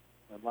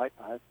 I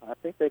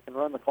think they can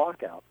run the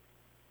clock out.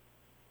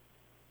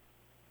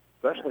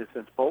 Especially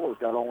since Polo's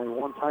got only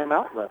 1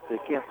 timeout left. They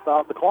can't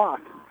stop the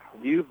clock.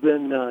 You've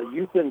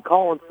been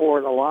calling for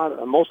it a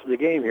lot, most of the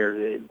game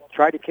here.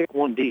 Try to kick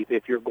one deep.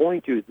 If you're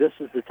going to, this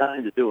is the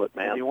time to do it,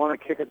 man. You want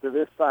to kick it to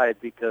this side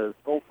because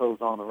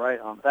Solto's on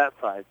that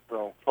side.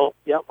 So. Oh,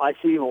 yep, I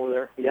see him over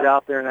there. He's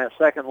out there in that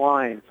second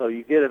line, so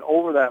you get it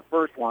over that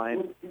first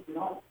line.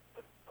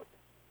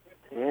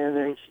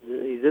 And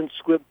he's in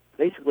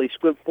basically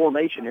squib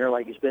formation here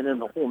like he's been in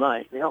the whole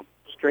night. Yep,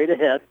 straight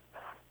ahead.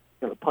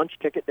 Going to punch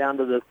kick it down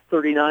to the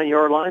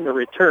 39-yard line. The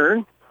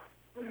return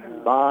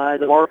by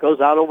the Marcos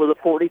out over the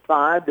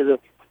 45 to the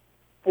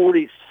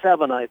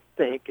 47, I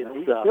think. And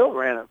he still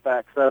ran it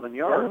back 7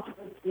 yards.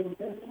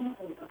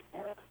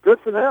 Good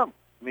for them.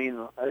 I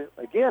mean,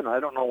 I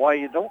don't know why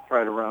you don't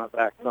try to run it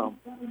back some.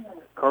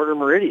 Carter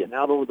Meridian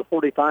out over the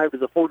 45 to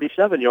the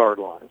 47-yard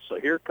line. So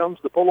here comes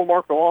the Polo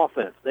Marco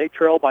offense. They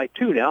trail by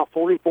 2 now,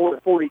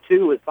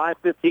 44-42 with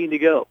 5:15 to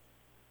go.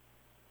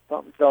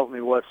 Something tells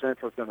me West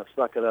Central's going to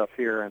suck it up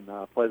here and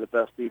play the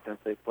best defense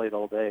they've played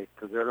all day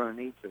because they're going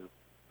to need to.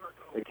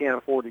 They can't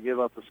afford to give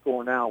up the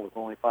score now with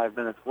only 5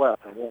 minutes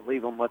left. It won't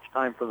leave them much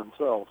time for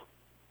themselves.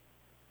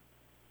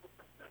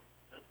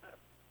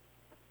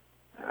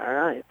 All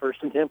right,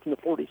 1st and 10 from the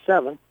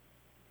 47.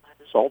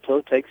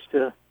 Salto fakes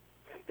it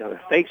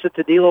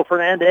to Dilo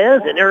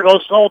Fernandez, and there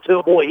goes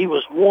Salto. Boy, he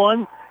was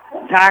 1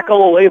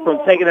 tackle away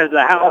from taking it to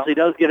the house. He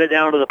does get it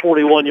down to the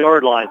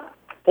 41-yard line.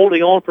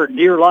 Holding on for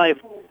dear life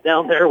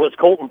down there was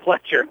Colton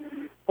Fletcher,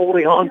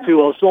 holding on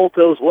to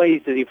Salto's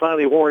waist, and he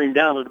finally wore him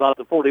down at about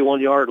the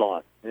 41-yard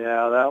line.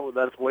 Yeah,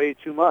 that's way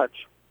too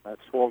much.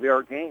 That's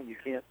 12-yard gain. You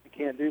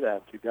can't do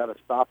that. You've got to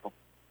stop them.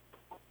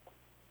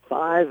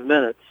 5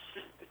 minutes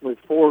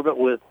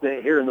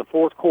here in the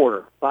fourth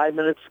quarter. 5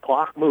 minutes,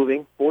 clock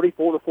moving,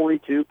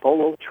 44-42.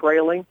 Polo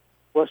trailing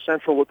West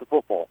Central with the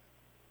football.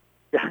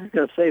 I was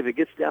going to say, if it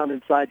gets down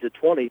inside the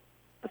 20,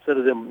 instead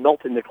of them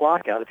melting the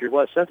clock out, if you're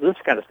West Central, this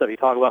is the kind of stuff you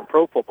talk about in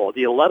pro football.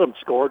 Do you let them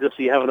score just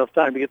so you have enough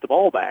time to get the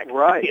ball back?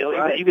 Right.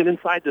 Even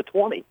inside the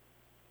 20.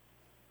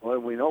 Well,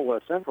 we know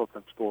West Central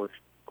can score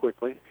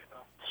quickly.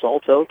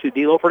 Salto to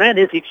Dilo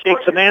Fernandez. He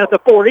shakes a man at the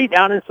 40,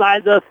 down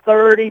inside the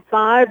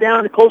 35,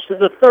 down close to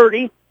the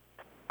 30.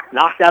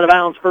 Knocked out of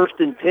bounds, 1st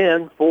and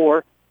 10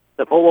 for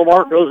the Polo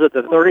Marcos at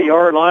the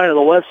 30-yard line of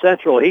the West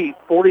Central Heat,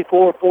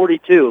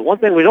 44-42. One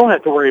thing we don't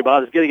have to worry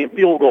about is getting in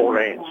field goal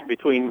range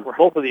between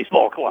both of these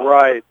ball clubs.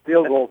 Right.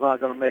 Field goal's not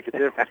going to make a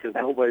difference because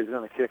nobody's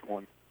going to kick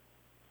one.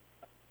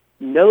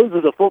 Nose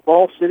of the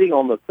football sitting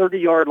on the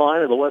 30-yard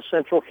line of the West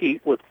Central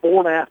Heat with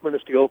 4.5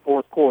 minutes to go,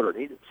 fourth quarter.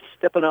 He's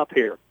stepping up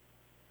here.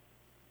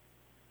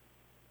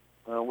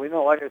 We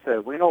know, like I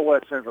said, we know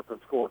West Central can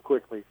score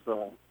quickly,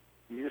 so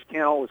you just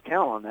can't always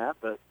count on that,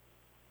 but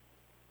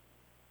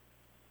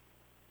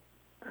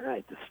all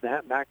right, the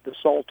snap back to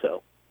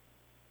Salto.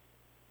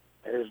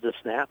 There's the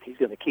snap. He's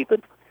going to keep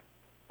it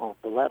off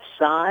the left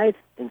side,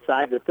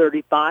 inside the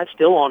 35,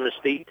 still on his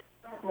feet.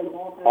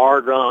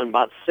 Hard run,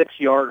 about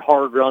 6-yard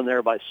hard run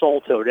there by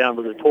Salto down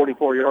to the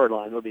 24-yard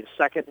line. It'll be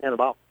 2nd and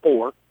about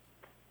 4.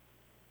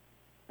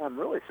 I'm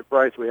really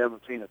surprised we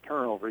haven't seen a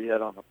turnover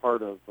yet on the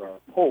part of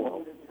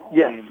Polo.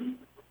 Yes. I mean,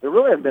 there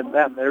really haven't been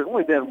that. There's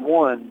only been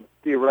one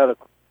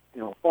theoretical,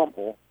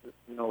 fumble.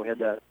 We had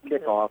that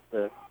kickoff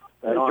that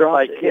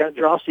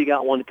Drosty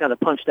got one kind of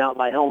punched out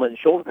by helmet and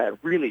shoulder pad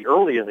really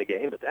early in the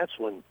game, but that's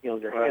when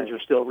their hands are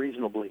still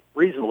reasonably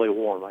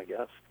warm, I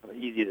guess.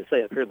 Easy to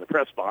say up here in the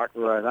press box.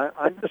 Right.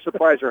 I'm just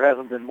surprised there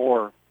hasn't been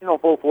more,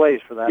 both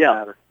ways for that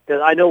matter.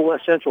 Because I know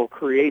West Central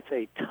creates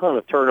a ton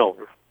of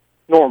turnovers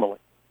normally.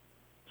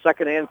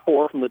 2nd and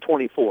 4 from the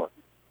 24.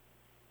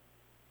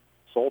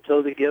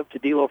 Salto to give to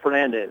Dilo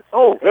Fernandez.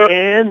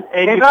 And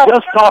you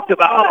just talked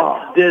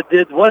about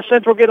did West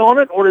Central get on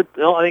it, or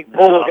I think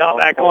Polo got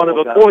back on it.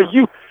 But boy,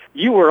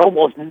 you were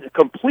almost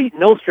complete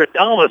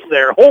Nostradamus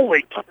there.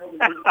 Holy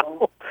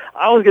cow!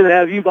 I was going to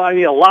have you buy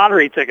me a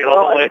lottery ticket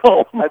on the way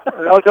home.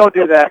 No, don't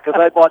do that because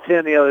I bought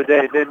 10 the other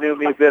day. It didn't do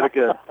me a bit of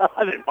good.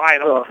 I've been buying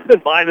them. I've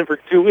been buying them for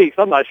 2 weeks.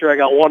 I'm not sure I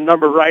got one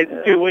number right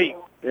in 2 weeks.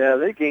 Yeah,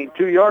 they gained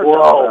 2 yards.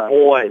 Whoa,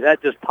 boy,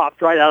 that just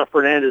popped right out of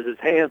Fernandez's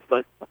hands,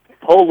 but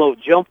Polo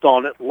jumped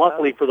on it.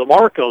 Luckily for the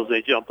Marcos,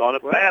 they jumped on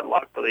it. Bad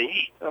luck for the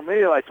Heat. Well,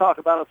 maybe if I talk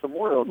about it some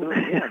more, they'll do it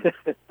again.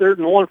 3rd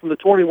and 1 from the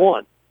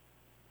 21.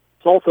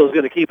 Salto's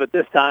going to keep it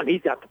this time.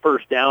 He's got the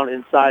first down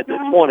inside the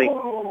 20.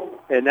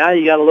 And now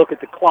you got to look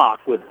at the clock.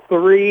 With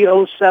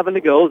 3:07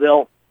 to go,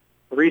 they'll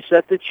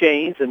reset the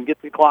chains and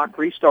get the clock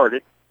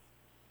restarted.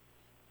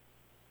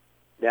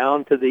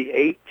 Down to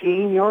the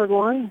 18-yard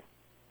line.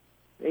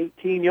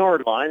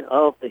 18-yard line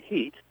of the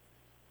Heat.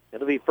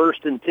 It'll be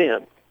 1st and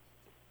 10.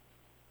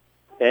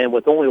 And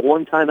with only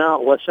one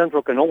timeout, West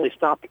Central can only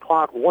stop the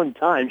clock one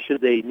time should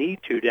they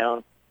need to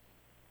down.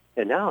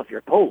 And now if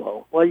you're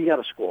Polo, well, you got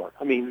to score.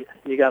 I mean,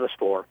 you got to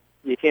score.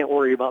 You can't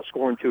worry about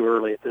scoring too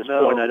early at this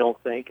point, I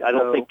don't think. I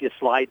don't think you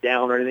slide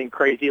down or anything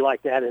crazy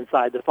like that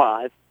inside the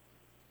 5.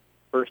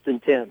 1st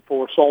and 10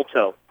 for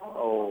Salto.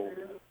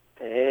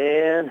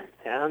 And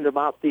down to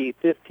about the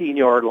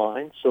 15-yard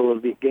line, so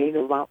it'll be a gain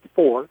of about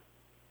 4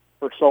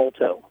 for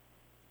Salto.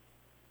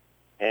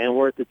 And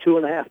we're at the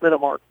 2.5-minute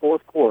mark,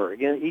 fourth quarter.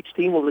 Again, each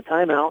team with a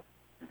timeout.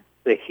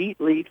 The Heat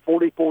lead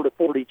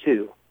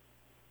 44-42.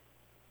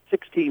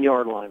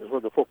 16-yard line is where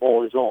the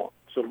football is on.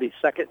 So it'll be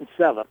 2nd and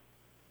 7.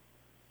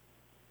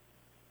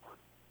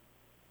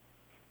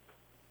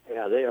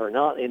 Yeah, they are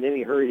not in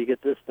any hurry to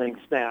get this thing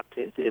snapped.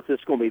 It's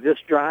just going to be this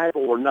drive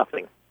or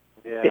nothing.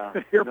 Yeah,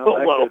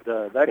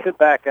 that could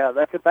back out.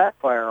 That could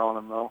backfire on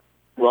them, though.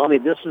 Well, I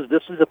mean, this is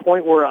the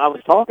point where I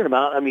was talking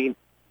about. I mean,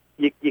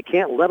 you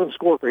can't let them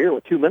score for here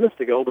with 2 minutes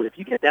to go, but if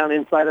you get down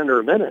inside under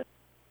a minute.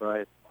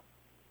 Right.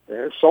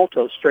 There's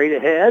Salto straight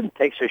ahead,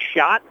 takes a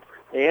shot,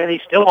 and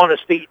he's still on his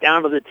feet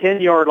down to the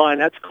 10-yard line.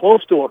 That's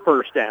close to a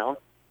first down.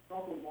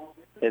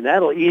 And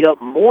that'll eat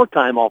up more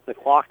time off the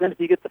clock. Then if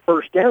you get the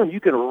first down, you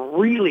can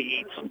really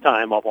eat some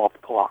time off the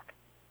clock.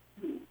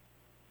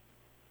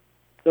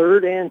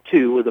 3rd and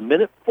 2 with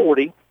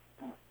 1:40.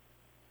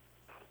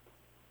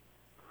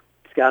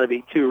 It's got to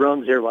be 2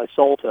 runs there by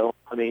Salto.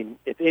 I mean,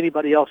 if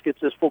anybody else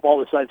gets this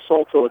football besides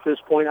Salto at this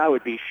point, I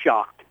would be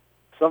shocked.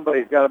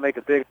 Somebody's got to make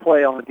a big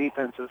play on the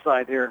defensive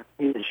side here.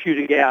 You need to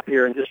shoot a gap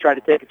here and just try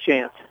to take a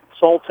chance.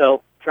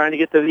 Salto trying to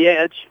get to the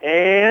edge,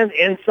 and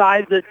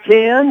inside the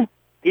 10,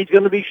 he's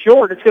going to be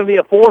short. It's going to be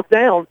a 4th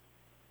down.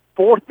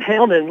 4th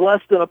down in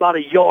less than about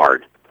a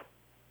yard.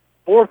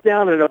 4th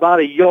down and about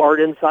a yard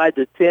inside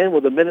the 10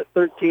 with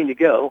 1:13 to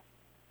go.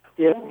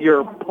 If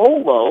you're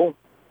Polo,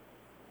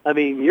 I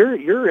mean,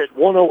 you're at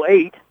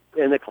 1:08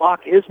 and the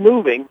clock is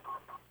moving.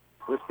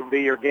 This can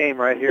be your game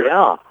right here.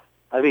 Yeah.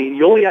 I mean,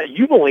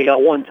 you've only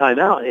got one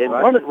timeout, and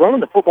running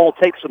the football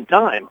takes some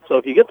time. So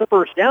if you get the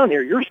first down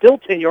here, you're still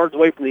 10 yards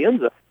away from the end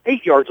zone,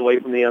 8 yards away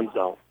from the end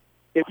zone.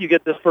 If you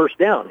get this first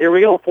down, here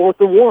we go, 4th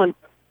and 1.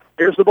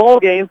 Here's the ball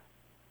game,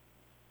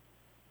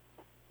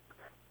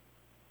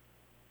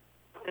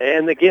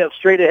 and the give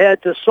straight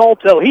ahead to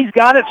Salto. He's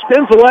got it,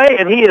 spins away,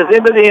 and he is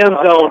into the end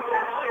zone.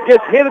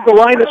 Gets hit at the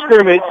line of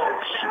scrimmage,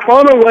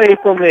 spun away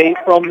from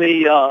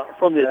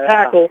the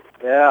tackle,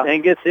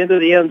 and gets into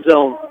the end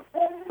zone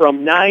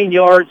from 9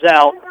 yards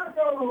out.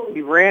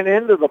 He ran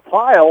into the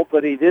pile,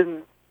 but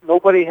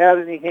nobody had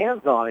any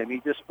hands on him. He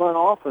just spun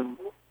off, and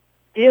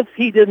if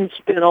he didn't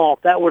spin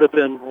off, that would have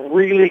been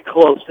really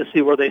close to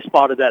see where they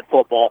spotted that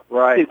football.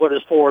 Right. See what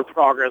his forward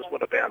progress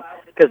would have been.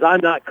 Because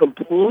I'm not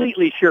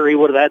completely sure he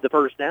would have had the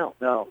first down.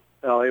 No,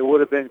 it would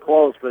have been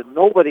close, but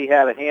nobody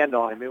had a hand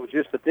on him. It was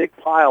just a big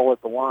pile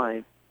at the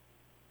line.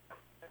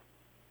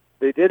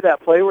 They did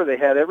that play where they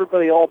had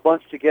everybody all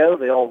bunched together.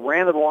 They all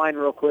ran to the line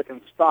real quick and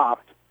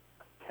stopped,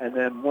 and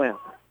then went.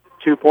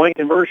 2-point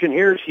conversion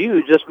here is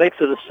huge. This makes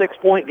it a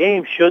 6-point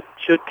game. Should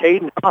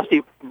Caden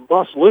Droste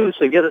bust loose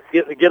and get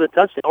a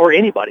touchdown, or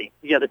anybody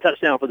get a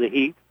touchdown for the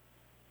Heat,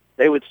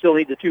 they would still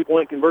need the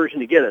 2-point conversion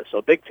to get it.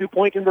 So big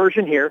 2-point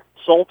conversion here.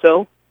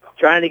 Salto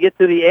trying to get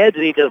to the edge,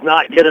 and he does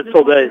not get it.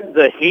 So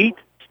the Heat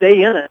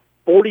stay in it,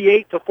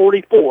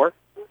 48-44.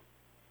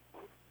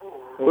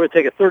 We're going to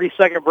take a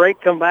 30-second break,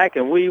 come back,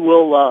 and we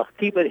will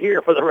keep it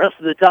here for the rest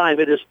of the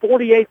time. It is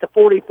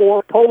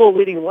 48-44. Polo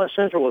leading West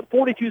Central with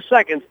 42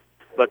 seconds.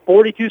 But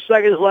 42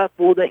 seconds left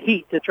for the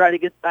Heat to try to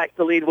get back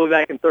to lead. We'll be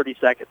back in 30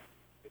 seconds.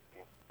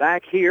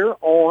 Back here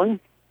on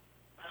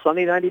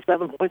Sunny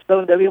 97.7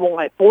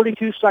 WMY.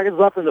 42 seconds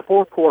left in the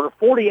fourth quarter.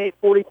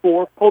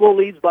 48-44. Polo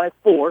leads by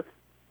 4.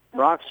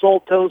 Brock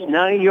Salto's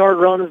 9-yard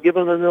run has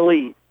given them the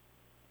lead.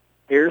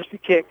 Here's the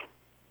kick.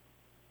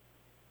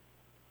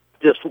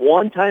 Just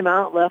one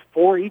timeout left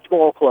for each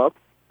ball club.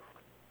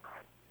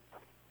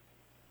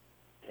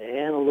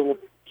 And a little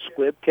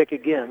squib kick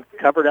again,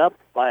 covered up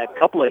by a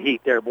couple of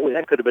Heat there. Boy,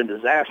 that could have been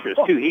disastrous.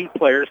 2 Heat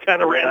players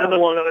kind of ran into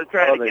one another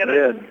trying to get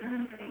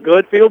it.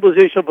 Good field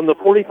position from the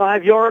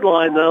 45-yard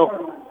line,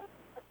 though.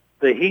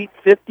 The Heat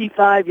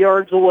 55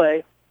 yards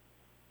away.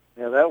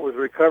 Yeah, that was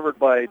recovered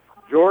by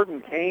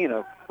Jordan Kane,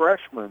 a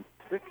freshman,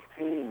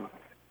 16.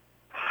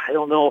 I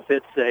don't know if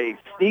it's a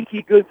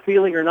sneaky good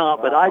feeling or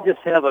not, but I just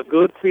have a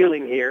good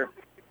feeling here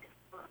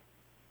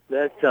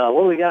that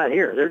what do we got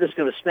here? They're just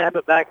going to snap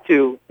it back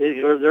to.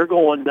 They're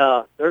going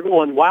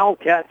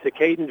Wildcat to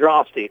Caden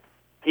Droste.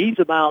 He's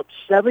about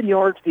 7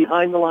 yards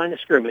behind the line of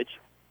scrimmage.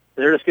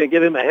 They're just going to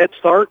give him a head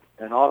start,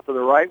 and off to the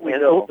right we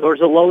go.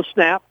 There's a low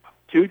snap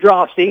to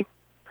Droste.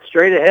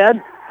 Straight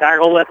ahead,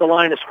 tackle at the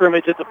line of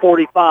scrimmage at the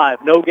 45.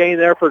 No gain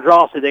there for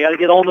Droste. They got to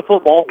get on the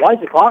football. Why is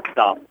the clock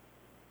stopped?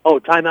 Oh,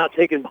 timeout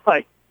taken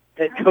by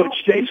head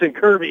coach Jason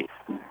Kirby.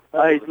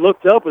 I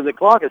looked up and the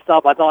clock had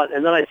stopped. I thought,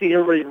 and then I see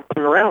everybody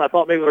running around. I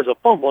thought maybe there was a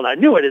fumble, and I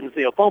knew I didn't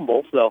see a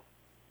fumble. So,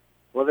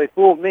 well, they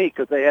fooled me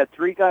because they had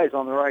 3 guys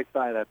on the right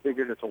side. I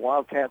figured it's a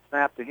Wildcat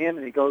snap to him,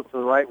 and he goes to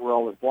the right where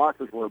all his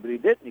blockers were, but he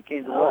didn't. He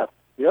came to the left.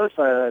 The other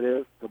side of that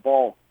is the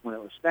ball, when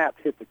it was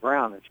snapped, hit the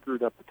ground and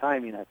screwed up the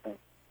timing, I think.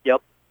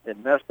 Yep.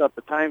 It messed up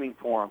the timing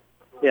for him.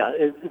 Yeah,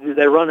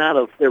 they run out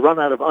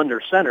of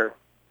under center.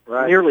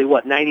 Right. nearly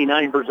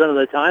 99% of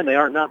the time.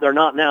 They're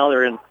not now.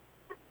 They're in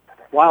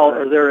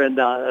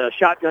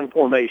shotgun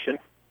formation.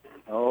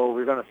 Oh,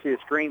 we're going to see a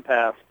screen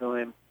pass to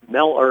him.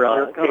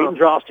 Caden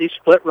Drosty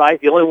split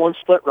right. The only one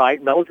split right.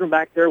 Meldrum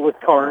back there with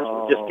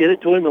Carnes. Just get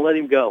it to him and let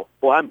him go.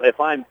 Well, if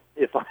I'm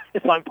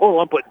Polo,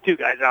 I'm putting two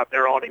guys out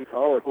there on him.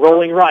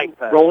 Rolling right.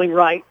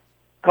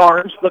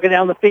 Carnes looking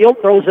down the field,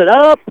 throws it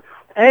up,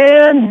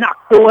 and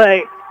knocked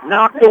away.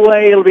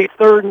 It'll be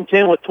 3rd and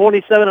 10 with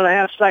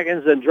 27.5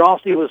 seconds, and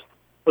Drosty was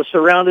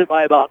surrounded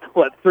by about,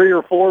 3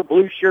 or 4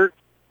 blue shirts.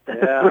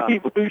 Yeah. 3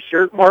 blue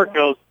shirt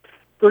Marcos.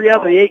 3 out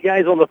of the 8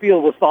 guys on the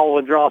field was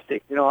following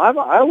Drosty. You know, I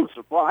was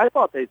surprised. I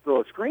thought they'd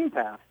throw a screen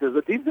pass because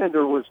the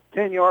defender was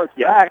 10 yards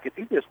back. If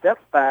he just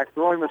steps back,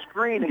 throw him a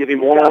screen, give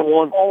him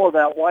one-on-one. All of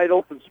that wide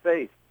open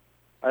space.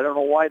 I don't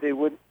know why they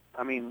wouldn't.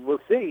 I mean,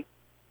 we'll see.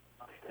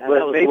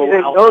 But maybe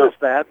they've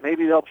noticed that.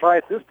 Maybe they'll try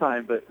it this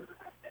time. But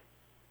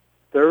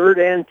 3rd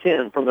and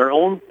 10 from their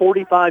own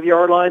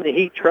 45-yard line. The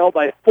Heat trail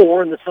by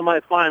 4 in the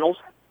semifinals.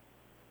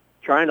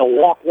 Trying to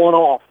walk one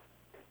off.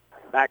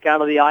 Back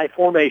out of the I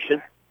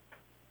formation.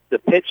 The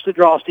pitch to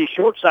Drosty,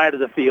 short side of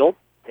the field,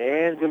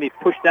 and it's going to be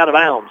pushed out of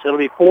bounds. It'll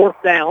be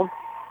 4th down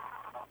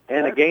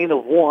and a gain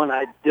of 1.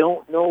 I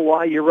don't know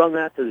why you run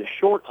that to the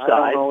short side.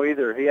 I don't know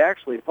either. He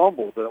actually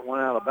fumbled, but it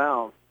went out of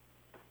bounds.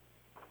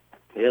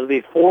 It'll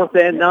be 4th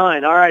and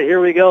 9. All right,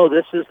 here we go.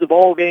 This is the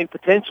ball game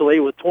potentially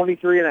with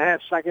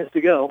 23.5 seconds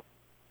to go.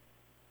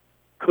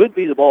 Could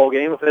be the ball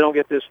game if they don't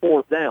get this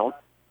 4th down.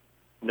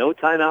 No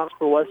timeouts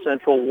for West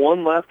Central.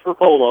 1 left for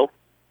Polo.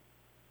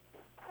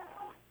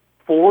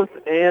 4th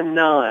and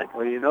 9.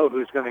 Well, you know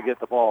who's going to get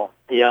the ball.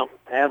 Yeah,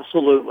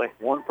 absolutely.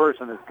 One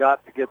person has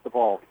got to get the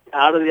ball.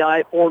 Out of the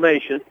I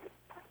formation.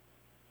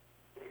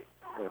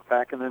 They're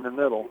packing in the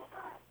middle.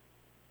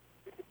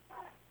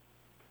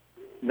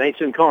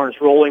 Mason Carnes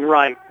rolling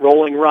right,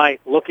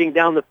 looking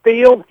down the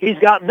field. He's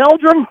got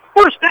Meldrum.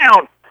 1st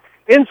down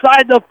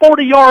inside the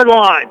 40-yard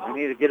line. You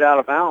need to get out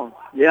of bounds.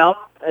 Yeah,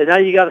 and now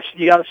you got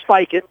to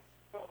spike it.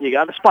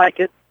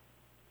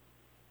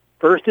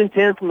 1st and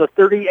 10 from the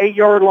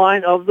 38-yard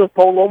line of the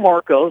Polo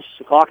Marcos.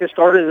 The clock has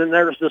started, and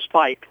there's the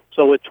spike.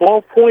 So with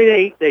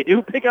 12.8, they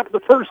do pick up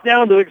the 1st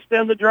down to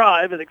extend the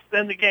drive and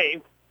extend the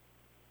game.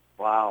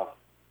 Wow.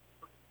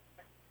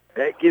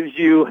 That gives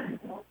you,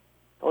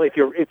 well, if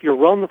you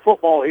run the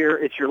football here,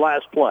 it's your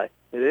last play.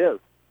 It is.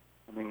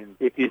 I mean,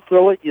 if you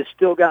throw it, you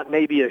still got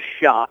maybe a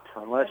shot,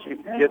 unless you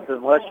can get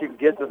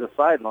to the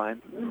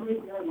sideline.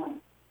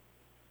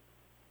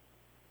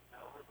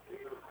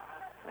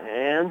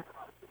 And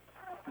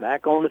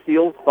back on the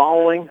field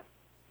following,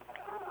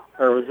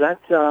 or was that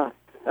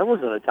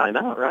wasn't a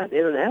timeout, right? They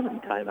didn't have any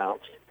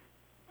timeouts.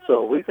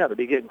 So we've got to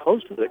be getting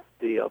close to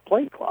the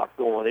play clock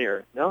going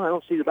here. No, I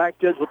don't see the back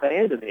judge with the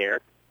hand in the air.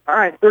 All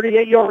right,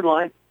 38-yard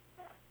line.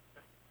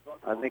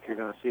 I think you're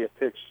going to see a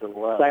pitch to the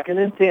left.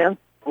 2nd and 10.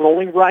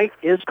 Rolling right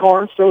is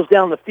Carnes, throws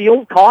down the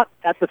field, caught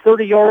at the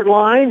 30-yard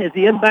line. Is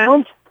he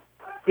inbounds?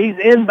 He's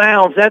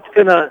inbounds. That's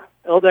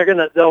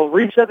they'll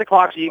reset the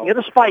clock so you can get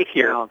a spike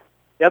here.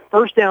 Yep,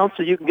 1st down,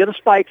 so you can get a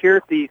spike here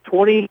at the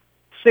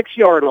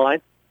 26-yard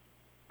line.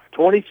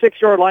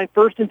 26-yard line,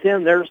 1st and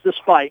 10, there's the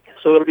spike.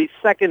 So it'll be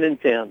 2nd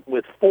and 10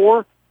 with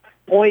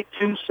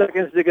 4.2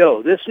 seconds to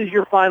go. This is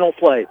your final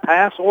play.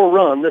 Pass or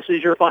run, this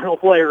is your final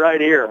play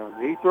right here.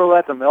 Did he throw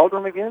that to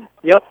Meldrum again?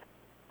 Yep.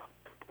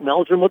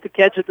 Meldrum with the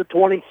catch at the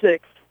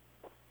 26.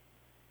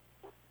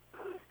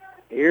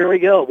 Here we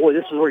go. Boy,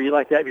 this is where you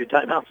like to have your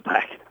timeouts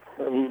back.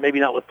 Maybe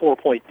not with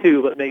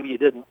 4.2, but maybe you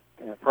didn't.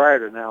 Yeah, prior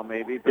to now,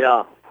 maybe.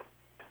 Yeah.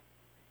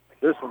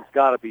 This one's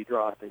got to be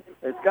Drosty.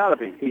 It's got to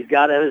be. He's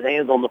got to have his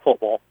hands on the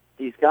football.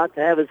 Do you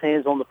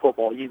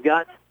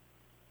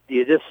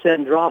just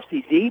send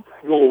Drosty deep?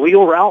 Little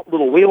wheel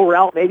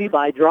route maybe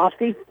by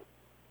Drosty?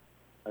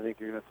 I think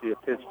you're going to see a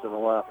pitch to the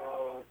left.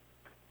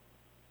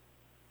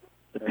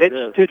 The pitch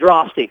to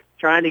Drosty,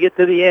 trying to get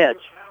to the edge.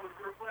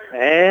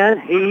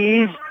 And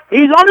he's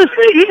on his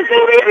feet. He's going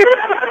to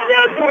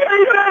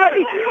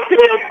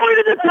point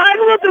at the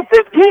tackle at the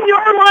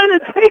 15-yard line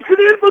and takes it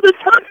in for the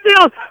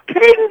touchdown.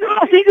 Caden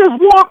Drosty just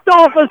walked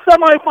off a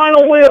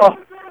semifinal wheel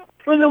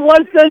for the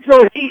West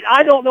Central Heat.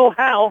 I don't know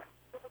how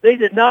they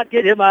did not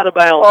get him out of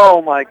bounds.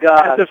 Oh, my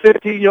God. At the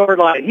 15-yard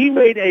line. He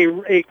made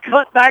a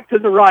cut back to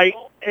the right,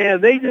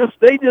 and they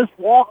just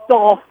walked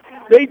off.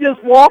 They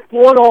just walked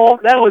one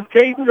off. That was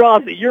Caden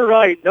Drosty. You're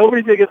right.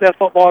 Nobody did get that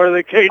football harder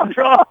than Caden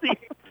Drosty.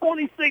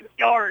 26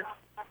 yards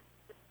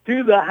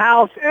to the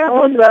house.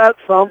 Isn't that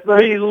something?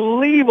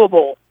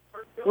 Unbelievable.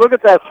 Look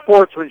at that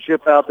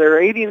sportsmanship out there.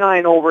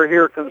 89 over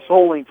here,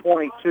 consoling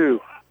 22.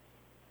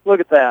 Look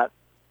at that.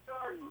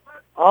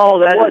 Oh,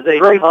 that is a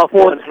great tough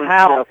one.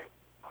 sportsmanship.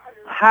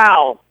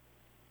 How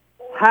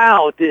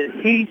did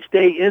he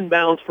stay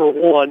inbounds for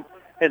one,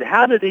 and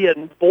how did he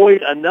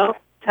avoid enough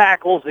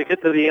tackles to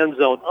get to the end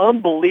zone?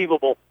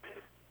 Unbelievable.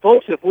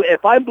 Folks,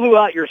 if I blew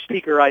out your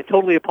speaker, I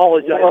totally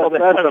apologize. Well,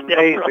 that's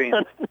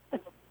amazing.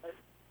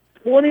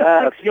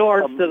 26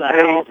 yards to the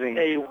house.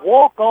 A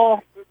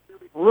walk-off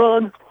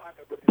run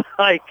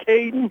by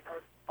Caden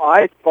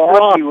I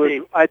thought he Frosty.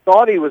 was. I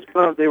thought he was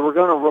going. They were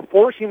going to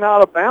force him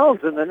out of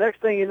bounds, and the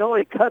next thing you know,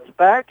 he cuts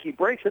back, he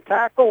breaks a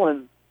tackle,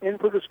 and in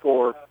for the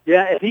score.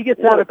 Yeah, if he gets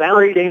What out a of bounds,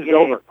 great game's game.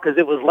 over because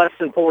it was less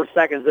than 4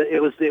 seconds.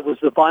 It was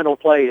the final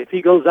play. If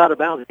he goes out of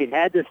bounds, he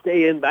had to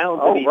stay in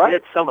bounds, and he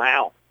did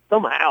somehow.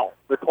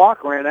 The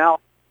clock ran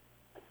out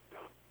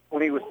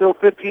when he was still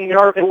 15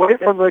 yards away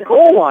from the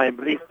goal line,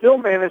 but he still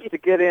managed to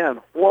get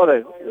in. What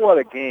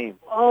a game!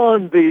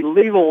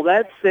 Unbelievable.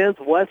 That sends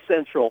West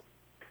Central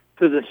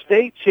to the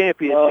state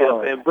championship,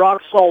 Oh. and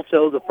Brock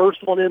Salto, the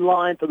first one in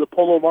line for the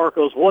Polo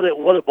Marcos. What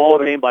a ball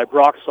game by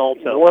Brock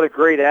Salto. What a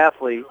great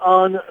athlete!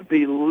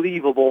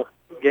 Unbelievable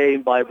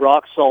game by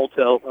Brock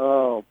Salto.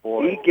 Oh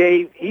boy!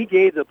 He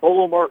gave the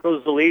Polo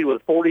Marcos the lead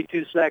with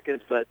 42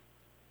 seconds, but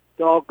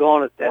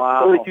doggone it, that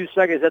Wow. 42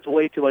 seconds, that's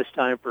way too much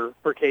time for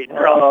Caden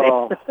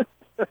Crosby.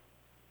 Oh.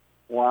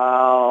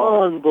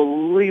 Wow!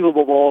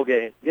 Unbelievable ball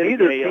game.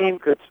 Neither team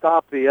could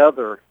stop the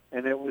other,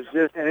 and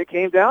it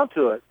came down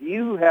to it.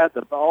 You had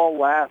the ball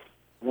last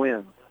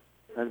win.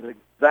 That's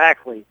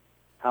exactly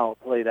how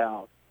it played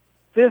out.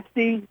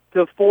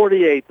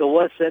 50-48, the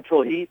West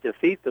Central Heat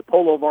defeat the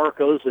Polo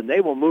Marcos, and they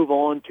will move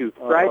on to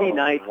Friday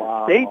night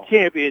state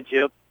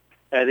championship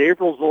at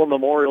Aprilsville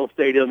Memorial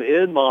Stadium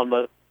in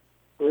Monmouth.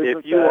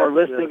 If you are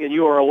listening and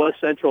you are a West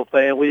Central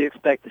fan, we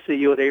expect to see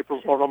you at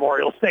Aprilsville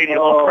Memorial Stadium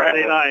on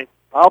Friday night.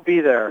 I'll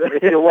be there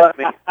if you let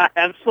me.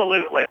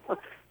 Absolutely.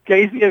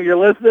 Casey, if you're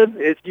listening,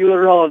 it's you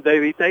and Ron,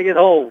 baby. Take it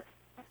home.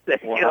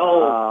 Take it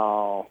home.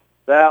 Wow.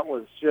 That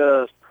was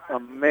just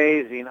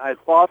amazing. I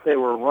thought they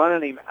were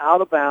running him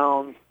out of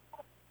bounds.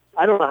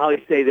 I don't know how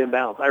he stayed in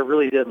bounds. I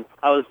really didn't.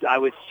 I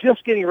was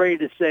just getting ready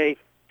to say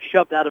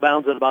shoved out of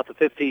bounds at about the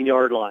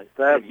 15-yard line.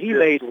 And he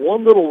made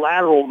one little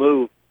lateral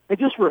move and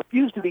just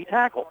refused to be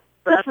tackled.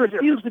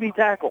 Refused to be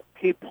tackled.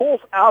 He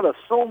pulls out of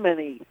so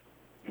many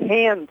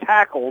hand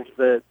tackles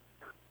that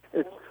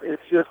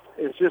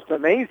it's just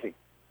amazing.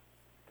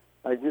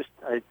 I'm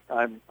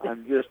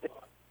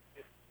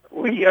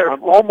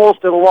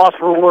almost at a loss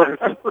for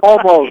words.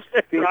 Almost.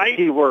 Right?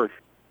 Key word.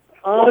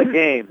 What a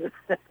game!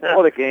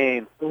 What a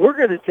game! We're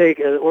going to take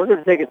a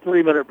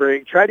 3-minute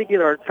break. Try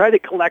to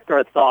collect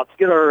our thoughts.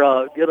 Get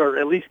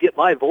at least get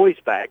my voice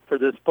back for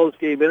this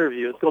post-game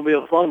interview. It's going to be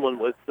a fun one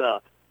with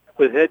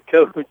head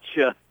coach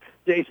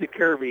Jason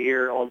Kirby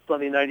here on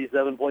Sunday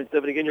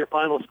 97.7. Again, your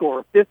final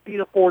score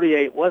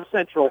 50-48. West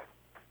Central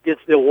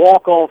gets the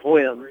walk-off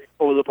win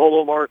over the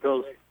Polo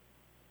Marcos.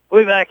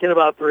 We'll be back in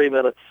about 3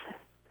 minutes.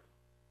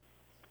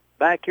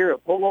 Back here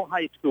at Polo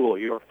High School,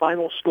 your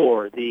final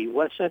score, the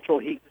West Central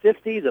Heat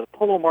 50, the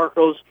Polo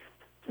Marcos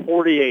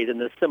 48 in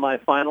the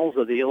semifinals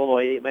of the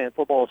Illinois 8-Man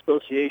Football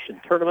Association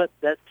tournament.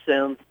 That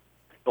sends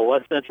the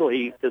West Central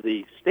Heat to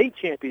the state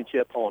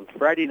championship on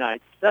Friday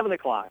night, 7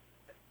 o'clock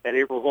at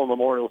Aprilsville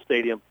Memorial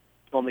Stadium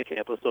on the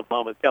campus of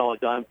Monmouth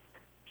College. I'm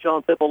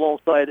Sean Thipp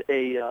alongside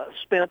a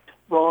spent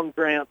Ron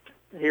Grant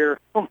here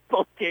on the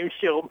post-game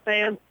show.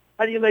 Man,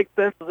 how do you make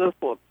sense of this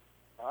one?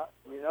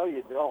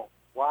 You don't.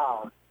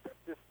 Wow.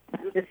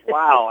 Just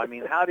wow. I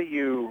mean, how do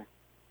you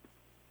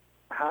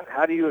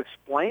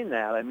explain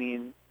that? I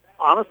mean,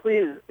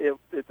 honestly, if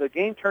the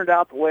game turned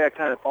out the way I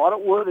kind of thought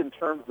it would in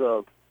terms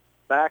of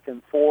back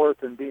and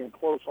forth and being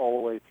close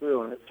all the way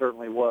through, and it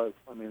certainly was.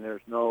 I mean,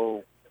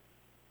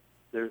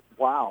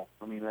 wow.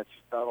 I mean, that's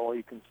about all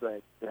you can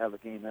say to have a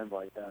game end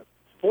like that.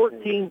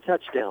 14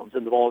 touchdowns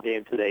in the ball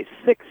game today.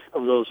 6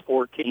 of those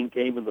 14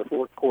 came in the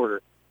fourth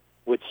quarter,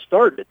 which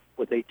started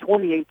with a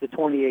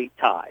 28-28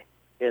 tie.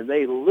 And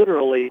they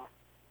literally,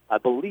 I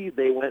believe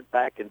they went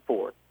back and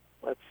forth.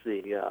 Let's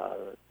see. Yeah,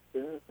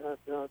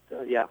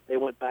 they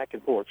went back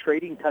and forth,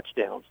 trading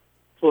touchdowns.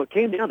 So it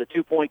came down to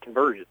 2-point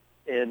conversion.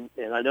 And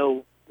I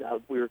know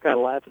we were kind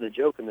of laughing and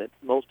joking that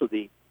most of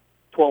the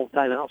 12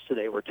 timeouts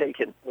today were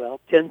taken.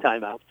 Well, 10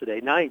 timeouts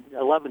today,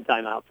 11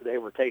 timeouts today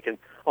were taken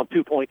on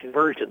 2-point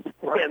conversions.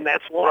 Right. And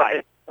that's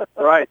why.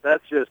 Right.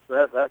 That's an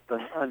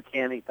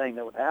uncanny thing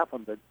that would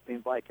happen. But it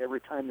seems like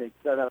every time they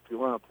set out to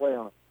run a play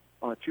on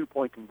a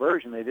 2-point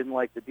conversion, they didn't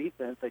like the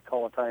defense, they'd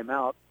call a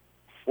timeout.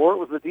 Or it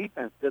was the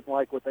defense didn't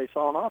like what they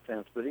saw on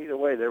offense. But either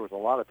way, there was a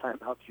lot of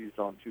timeouts used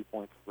on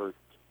 2-point conversions.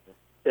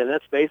 And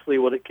that's basically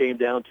what it came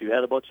down to.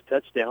 Had a bunch of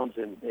touchdowns,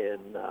 and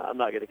I'm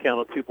not going to count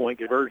on 2-point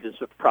conversions,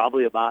 but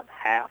probably about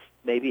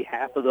maybe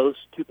half of those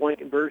 2-point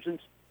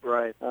conversions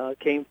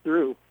came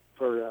through.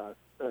 For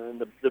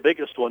the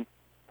biggest one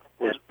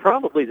was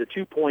probably the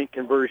 2-point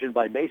conversion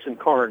by Mason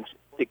Carnes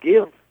to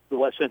give the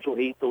West Central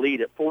Heat the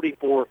lead at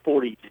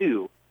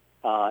 44-42.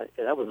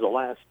 That was the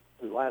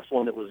last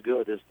one that was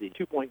good, as the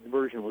 2-point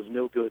conversion was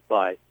no good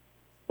by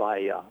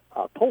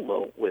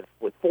Polo with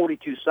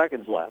 42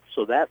 seconds left.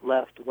 So that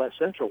left West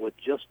Central with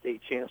just a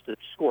chance to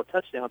score a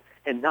touchdown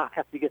and not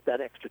have to get that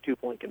extra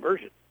 2-point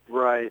conversion.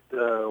 Right.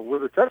 Were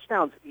the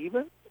touchdowns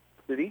even?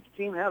 Did each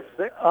team have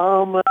 6?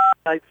 14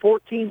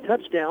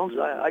 touchdowns.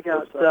 I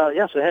got, so it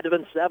had to have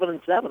been 7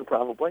 and 7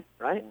 probably,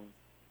 right?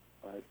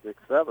 5,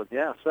 6, 7.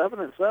 Yeah, 7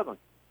 and 7.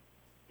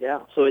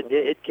 Yeah, so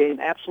it came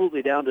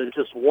absolutely down to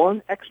just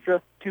one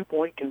extra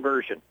 2-point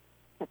conversion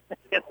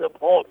in the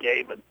ball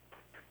game. And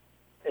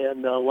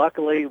and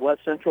luckily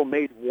West Central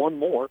made one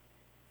more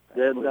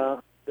than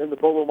the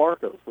Polo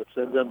Marcos, which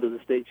sends them to the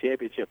state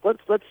championship.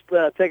 Let's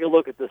take a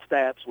look at the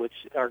stats, which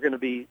are going to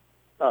be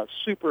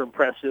super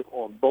impressive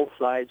on both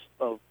sides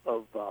of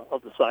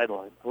the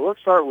sideline. Well,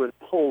 let's start with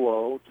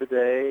Polo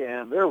today,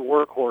 and their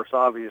workhorse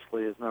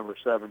obviously is number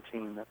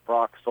 17, that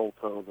Brock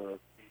Solto, the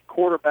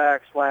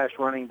quarterback /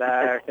 running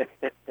back,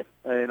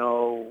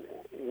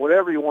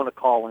 whatever you want to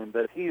call him,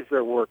 but he's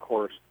their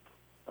workhorse.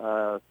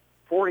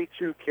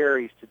 42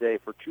 carries today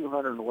for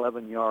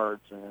 211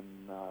 yards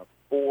and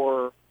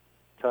 4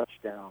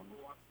 touchdowns.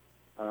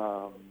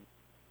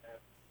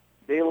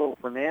 Dalo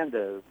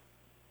Fernandez,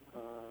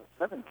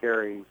 7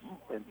 carries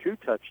and 2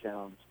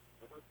 touchdowns.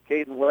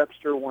 Caden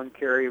Webster, 1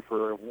 carry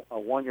for a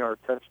 1-yard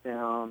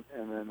touchdown,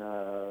 and then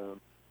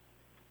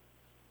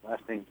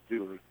last name's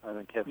Dewey. I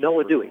didn't catch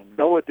Noah Dewey.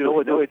 Noah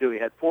Dewey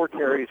had 4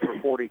 carries for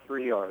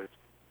 43 yards.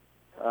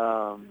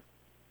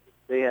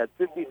 They had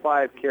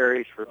 55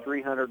 carries for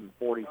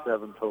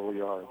 347 total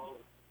yards.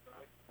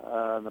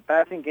 In the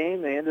passing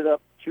game, they ended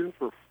up 2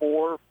 for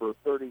 4 for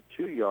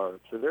 32 yards.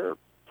 So their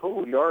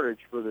total yardage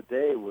for the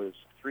day was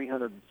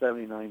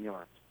 379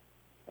 yards.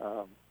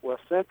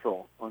 West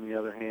Central, on the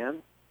other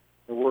hand,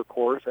 the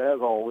workhorse,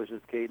 as always,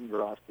 is Caden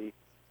Drosty.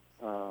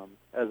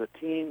 As a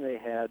team, they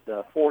had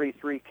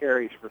 43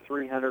 carries for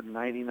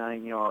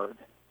 399 yards.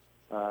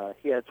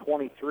 He had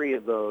 23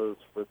 of those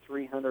for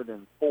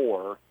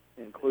 304,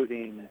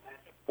 including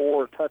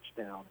 4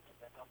 touchdowns.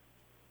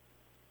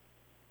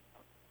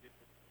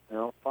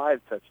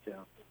 5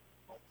 touchdowns.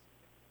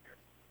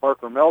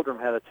 Parker Meldrum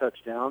had a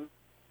touchdown,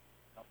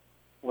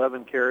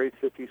 11 carries,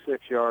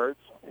 56 yards,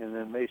 and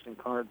then Mason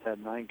Carnes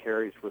had 9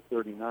 carries for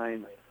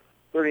 39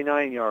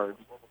 yards.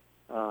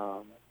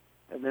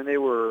 And then they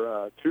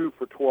were 2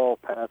 for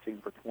 12 passing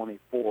for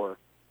 24.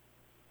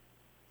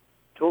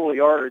 Total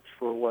yardage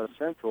for West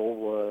Central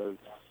was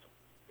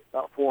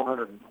about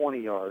 420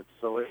 yards,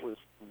 so it was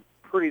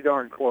pretty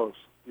darn close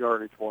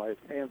yardage-wise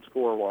and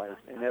score-wise.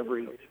 In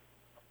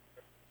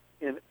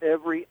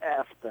every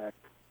aspect,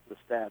 the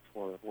stats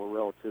were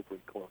relatively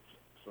close.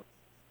 So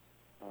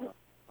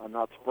I'm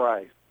not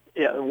surprised.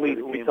 Yeah, and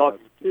we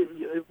talked.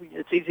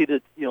 It's easy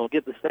to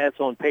get the stats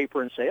on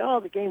paper and say, "Oh,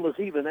 the game was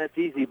even." That's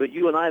easy, but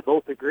you and I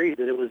both agreed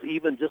that it was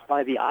even just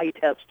by the eye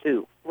test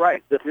too.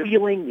 Right. The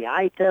feeling, the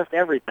eye test,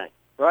 everything.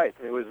 Right.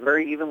 It was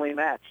very evenly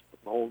matched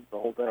the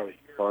whole day,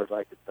 as far as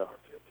I could tell.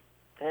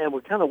 And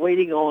we're kind of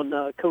waiting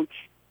on Coach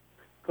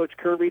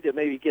Kirby to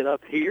maybe get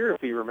up here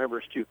if he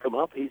remembers to come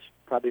up. He's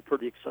probably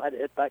pretty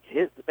excited. In fact,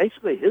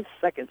 basically his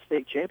second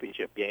state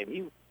championship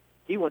game.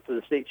 He went to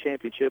the state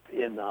championship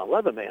in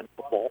 11-man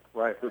football.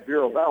 Right, for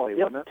Bureau Valley,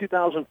 yep, wasn't it?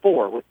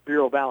 2004 with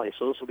Bureau Valley.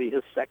 So this will be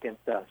his second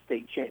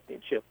state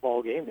championship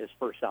ball game. His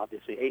first,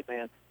 obviously,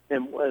 8-man.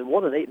 And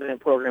what an 8-man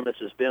program this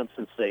has been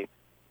since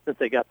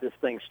they got this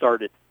thing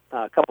started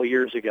a couple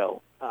years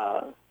ago.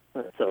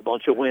 It's a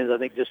bunch of wins. I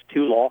think just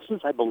 2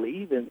 losses, I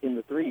believe, in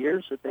the 3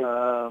 years that they.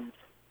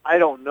 I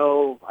don't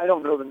know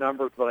the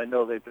numbers, but I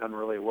know they've done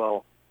really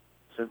well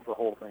since the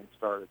whole thing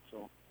started.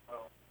 So.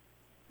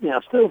 Yeah,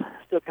 still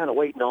kind of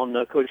waiting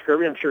on Coach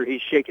Kirby. I'm sure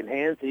he's shaking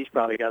hands. He's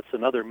probably got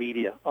some other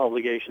media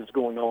obligations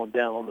going on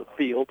down on the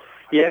field.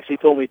 He actually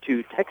told me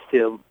to text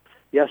him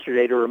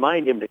yesterday to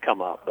remind him to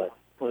come up, but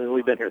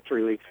we've been here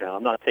 3 weeks now.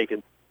 I'm not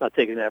taking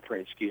that for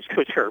an excuse,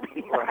 Coach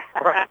Kirby.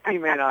 Right. He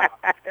may not.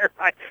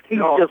 Right. He's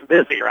just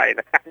busy right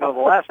now. The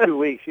last 2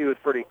 weeks he was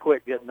pretty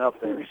quick getting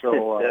up there,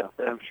 so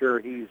I'm sure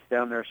he's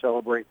down there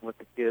celebrating with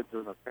the kids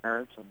and the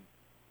parents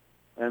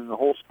and the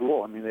whole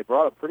school. I mean, they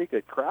brought a pretty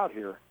good crowd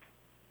here.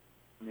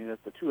 I mean,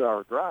 it's a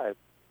 2-hour drive.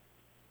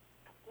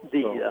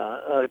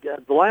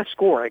 The last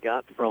score I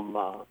got from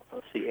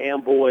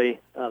Amboy,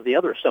 the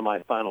other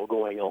semifinal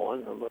going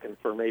on. I'm looking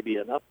for maybe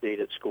an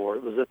updated score.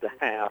 It was at the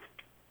half,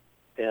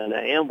 and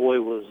Amboy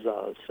was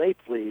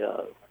safely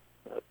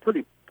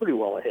pretty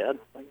well ahead.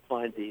 I can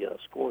find the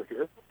score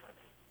here.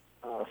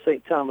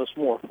 St. Thomas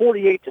More,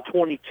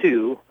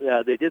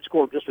 48-22. They did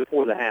score just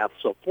before the half,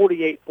 so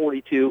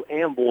 48-42.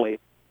 Amboy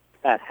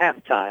at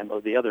halftime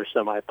of the other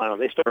semifinal.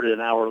 They started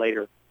an hour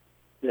later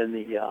than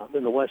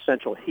the West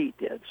Central Heat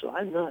did. So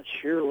I'm not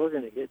sure we're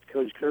going to get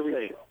Coach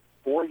Kirby.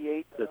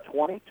 48-22.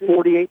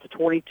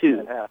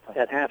 48-22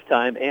 at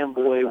halftime.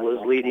 Amboy was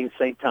leading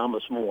St.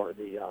 Thomas More,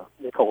 the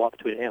co-op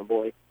between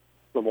Amboy,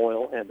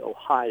 Lamoille, and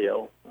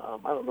Ohio. I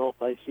don't know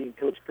if I've seen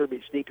Coach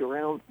Kirby sneak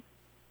around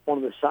one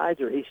of the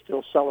sides, or he's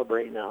still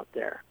celebrating out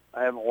there.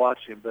 I haven't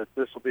watched him, but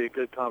this will be a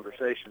good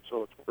conversation,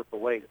 so it's worth the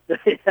wait.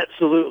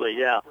 Absolutely,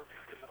 yeah.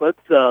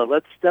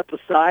 Let's step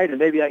aside, and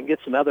maybe I can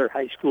get some other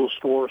high school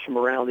scores from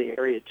around the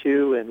area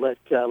too, and let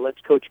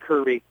Coach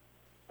Kirby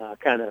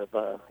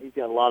he's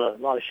got a lot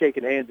of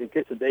shaking hands and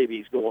kissing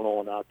babies going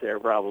on out there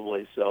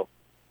probably. So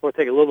we'll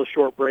take a little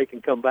short break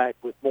and come back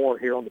with more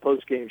here on the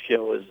post-game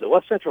show as the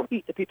West Central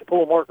Heat defeat the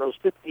Polo Marcos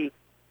 50-48.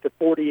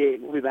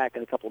 We'll be back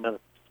in a couple of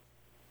minutes.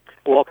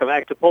 Welcome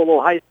back to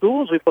Polo High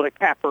School as we put a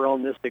capper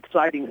on this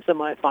exciting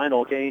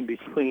semifinal game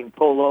between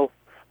Polo,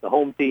 the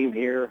home team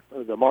here,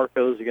 the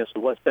Marcos against the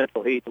West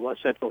Central Heat. The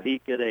West Central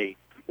Heat get a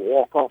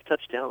walk-off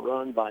touchdown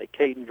run by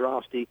Caden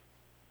Drosty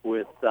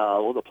with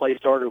the play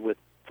started with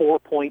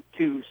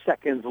 4.2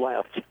 seconds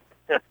left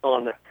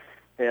on the,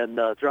 and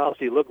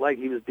Drosty looked like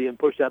he was being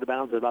pushed out of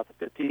bounds at about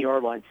the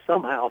 15-yard line.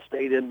 Somehow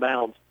stayed in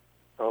bounds.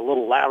 A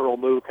little lateral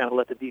move, kind of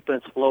let the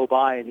defense flow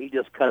by, and he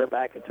just cut it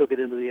back and took it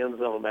into the end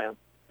zone, man.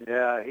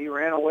 Yeah, he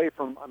ran away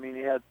from. I mean,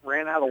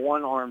 ran out of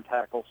one arm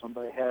tackle.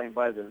 Somebody had him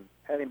by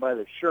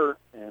the shirt,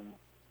 and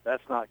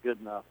that's not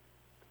good enough.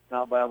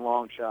 Not by a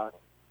long shot.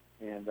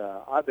 And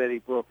I bet he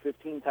broke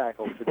 15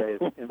 tackles today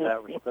in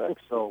that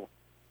respect. So,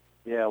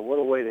 yeah, what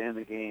a way to end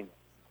the game.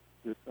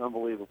 It's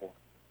unbelievable.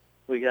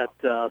 We got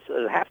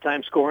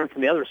halftime scoring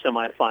from the other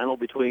semifinal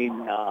between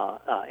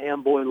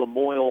Amboy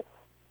Lamoille,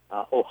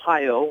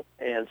 Ohio,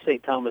 and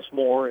St. Thomas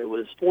More. It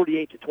was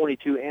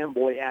 48-22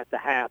 Amboy at the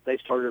half. They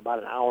started about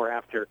an hour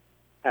after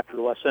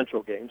the West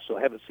Central game, so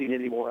I haven't seen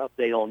any more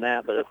update on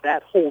that. But if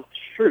that holds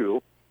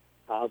true,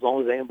 as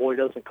long as Amboy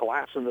doesn't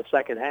collapse in the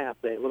second half,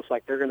 it looks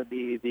like they're going to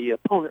be the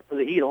opponent for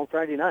the Heat on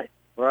Friday night.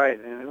 Right,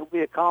 and it'll be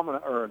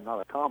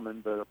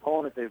but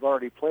opponent they've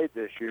already played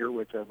this year,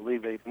 which I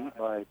believe they beat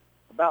by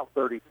about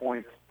 30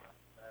 points.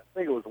 I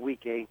think it was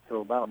week 8, so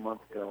about a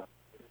month ago.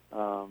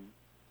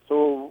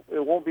 So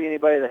it won't be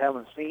anybody they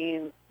haven't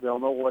seen. They'll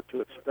know what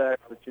to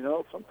expect. But,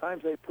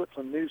 sometimes they put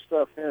some new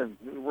stuff in,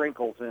 new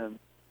wrinkles in.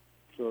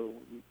 So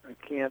you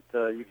can't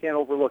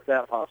overlook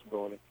that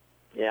possibility.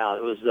 Yeah,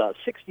 it was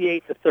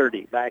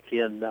 68-30 back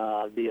in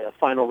the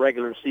final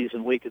regular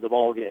season week of the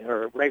ball game,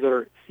 or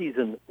regular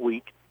season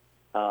week.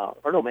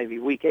 Maybe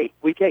week 8.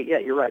 Week 8, yeah,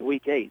 you're right,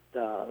 week 8,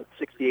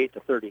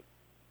 68-30.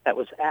 That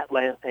was at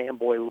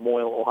Amboy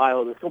Lamoille,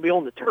 Ohio. It's going to be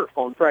on the turf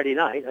on Friday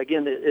night.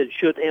 Again, it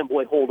should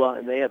Amboy hold on,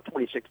 and they have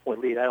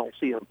 26-point lead. I don't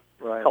see them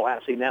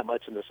collapsing that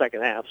much in the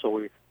second half,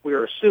 so we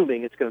are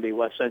assuming it's going to be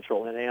West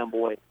Central and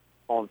Amboy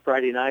on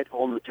Friday night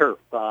on the turf.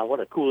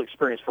 What a cool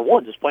experience. For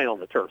one, just playing on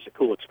the turf is a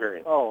cool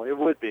experience. Oh, it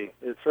would be.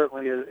 It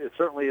certainly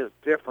is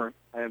different,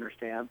 I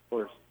understand. Of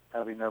course,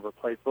 having never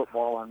played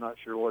football, I'm not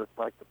sure what it's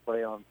like to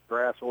play on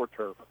grass or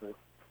turf.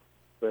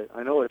 But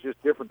I know it's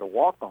just different to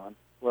walk on,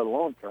 let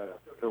alone try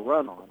to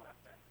run on.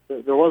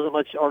 There wasn't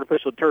much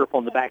artificial turf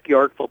on the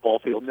backyard football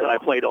field that I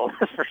played on,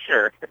 for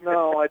sure.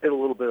 No, I did a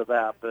little bit of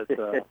that, but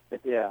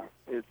yeah,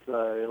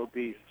 it'll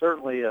be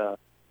certainly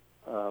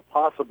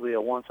possibly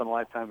a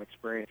once-in-a-lifetime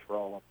experience for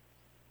all of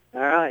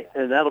them. All right,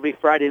 and that'll be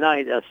Friday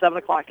night, 7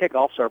 o'clock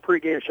kickoff. So our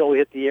pregame show will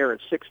hit the air at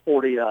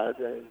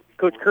 6:40.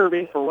 Coach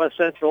Kirby for West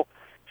Central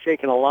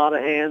shaking a lot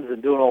of hands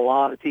and doing a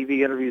lot of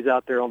TV interviews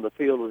out there on the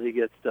field as he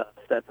gets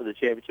set for the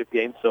championship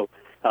game. So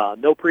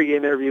no pregame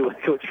interview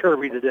with Coach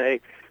Kirby today.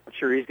 I'm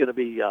sure he's going to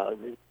be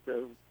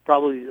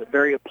probably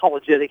very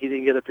apologetic he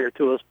didn't get up here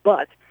to us.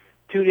 But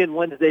tune in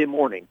Wednesday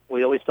morning.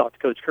 We always talk to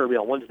Coach Kirby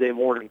on Wednesday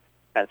morning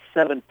at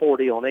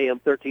 7:40 on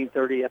AM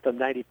 1330, FM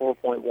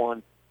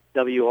 94.1,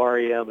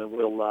 WRAM, and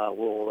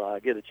we'll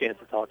get a chance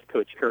to talk to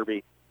Coach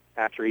Kirby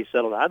after he's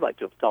settled. I'd like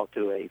to have talked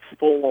to a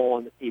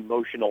full-on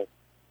emotional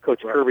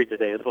Coach Kirby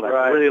today is what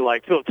I'd really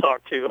like to have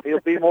talked to.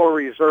 He'll be more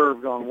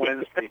reserved on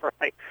Wednesday.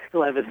 Right.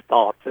 He'll have his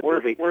thoughts.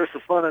 Where's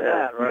the fun of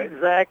that, right?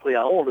 Exactly.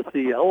 I want to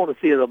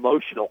see it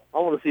emotional. I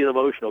want to see it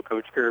emotional,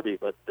 Coach Kirby,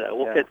 but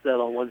we'll catch that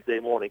on Wednesday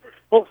morning.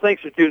 Folks,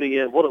 thanks for tuning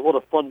in. What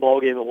a fun ball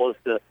game it was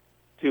to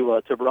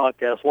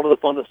broadcast. One of the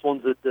funnest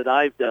ones that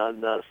I've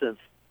done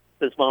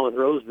since Monmouth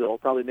Roseville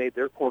probably made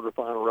their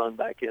quarterfinal run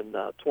back in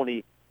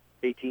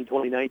 2018,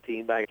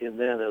 2019. Back in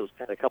then, it was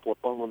had a couple of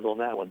fun ones on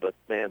that one, but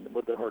man, it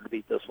wasn't hard to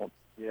beat this one.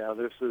 Yeah,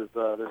 this has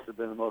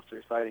been the most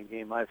exciting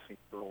game I've seen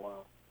for a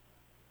while.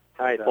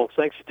 All right, folks,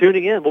 thanks for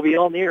tuning in. We'll be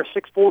on the air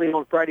 6:40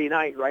 on Friday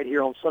night right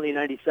here on Sunny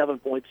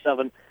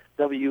 97.7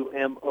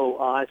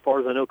 WMOI. As far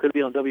as I know, could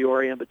be on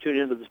WRAM, but tune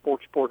into the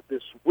Sports Report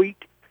this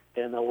week,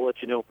 and we'll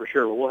let you know for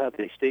sure. We'll have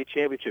the state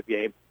championship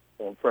game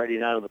on Friday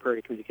night on the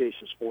Prairie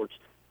Communications Sports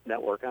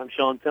Network. I'm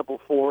Sean Temple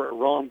for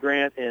Ron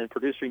Grant, and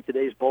producing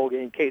today's ball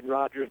game, Caden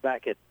Rogers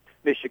back at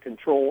Mission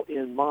Control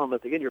in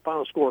Monmouth. Again, your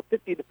final score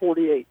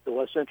 50-48, the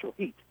West Central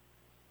Heat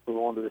move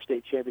on to the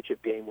state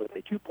championship game with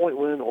a 2-point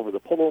win over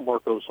the Polo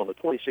Marcos on a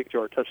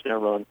 26-yard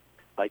touchdown run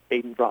by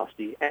Caden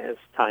Drosty as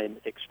time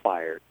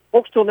expired.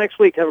 Folks, till next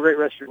week, have a great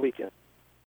rest of your weekend.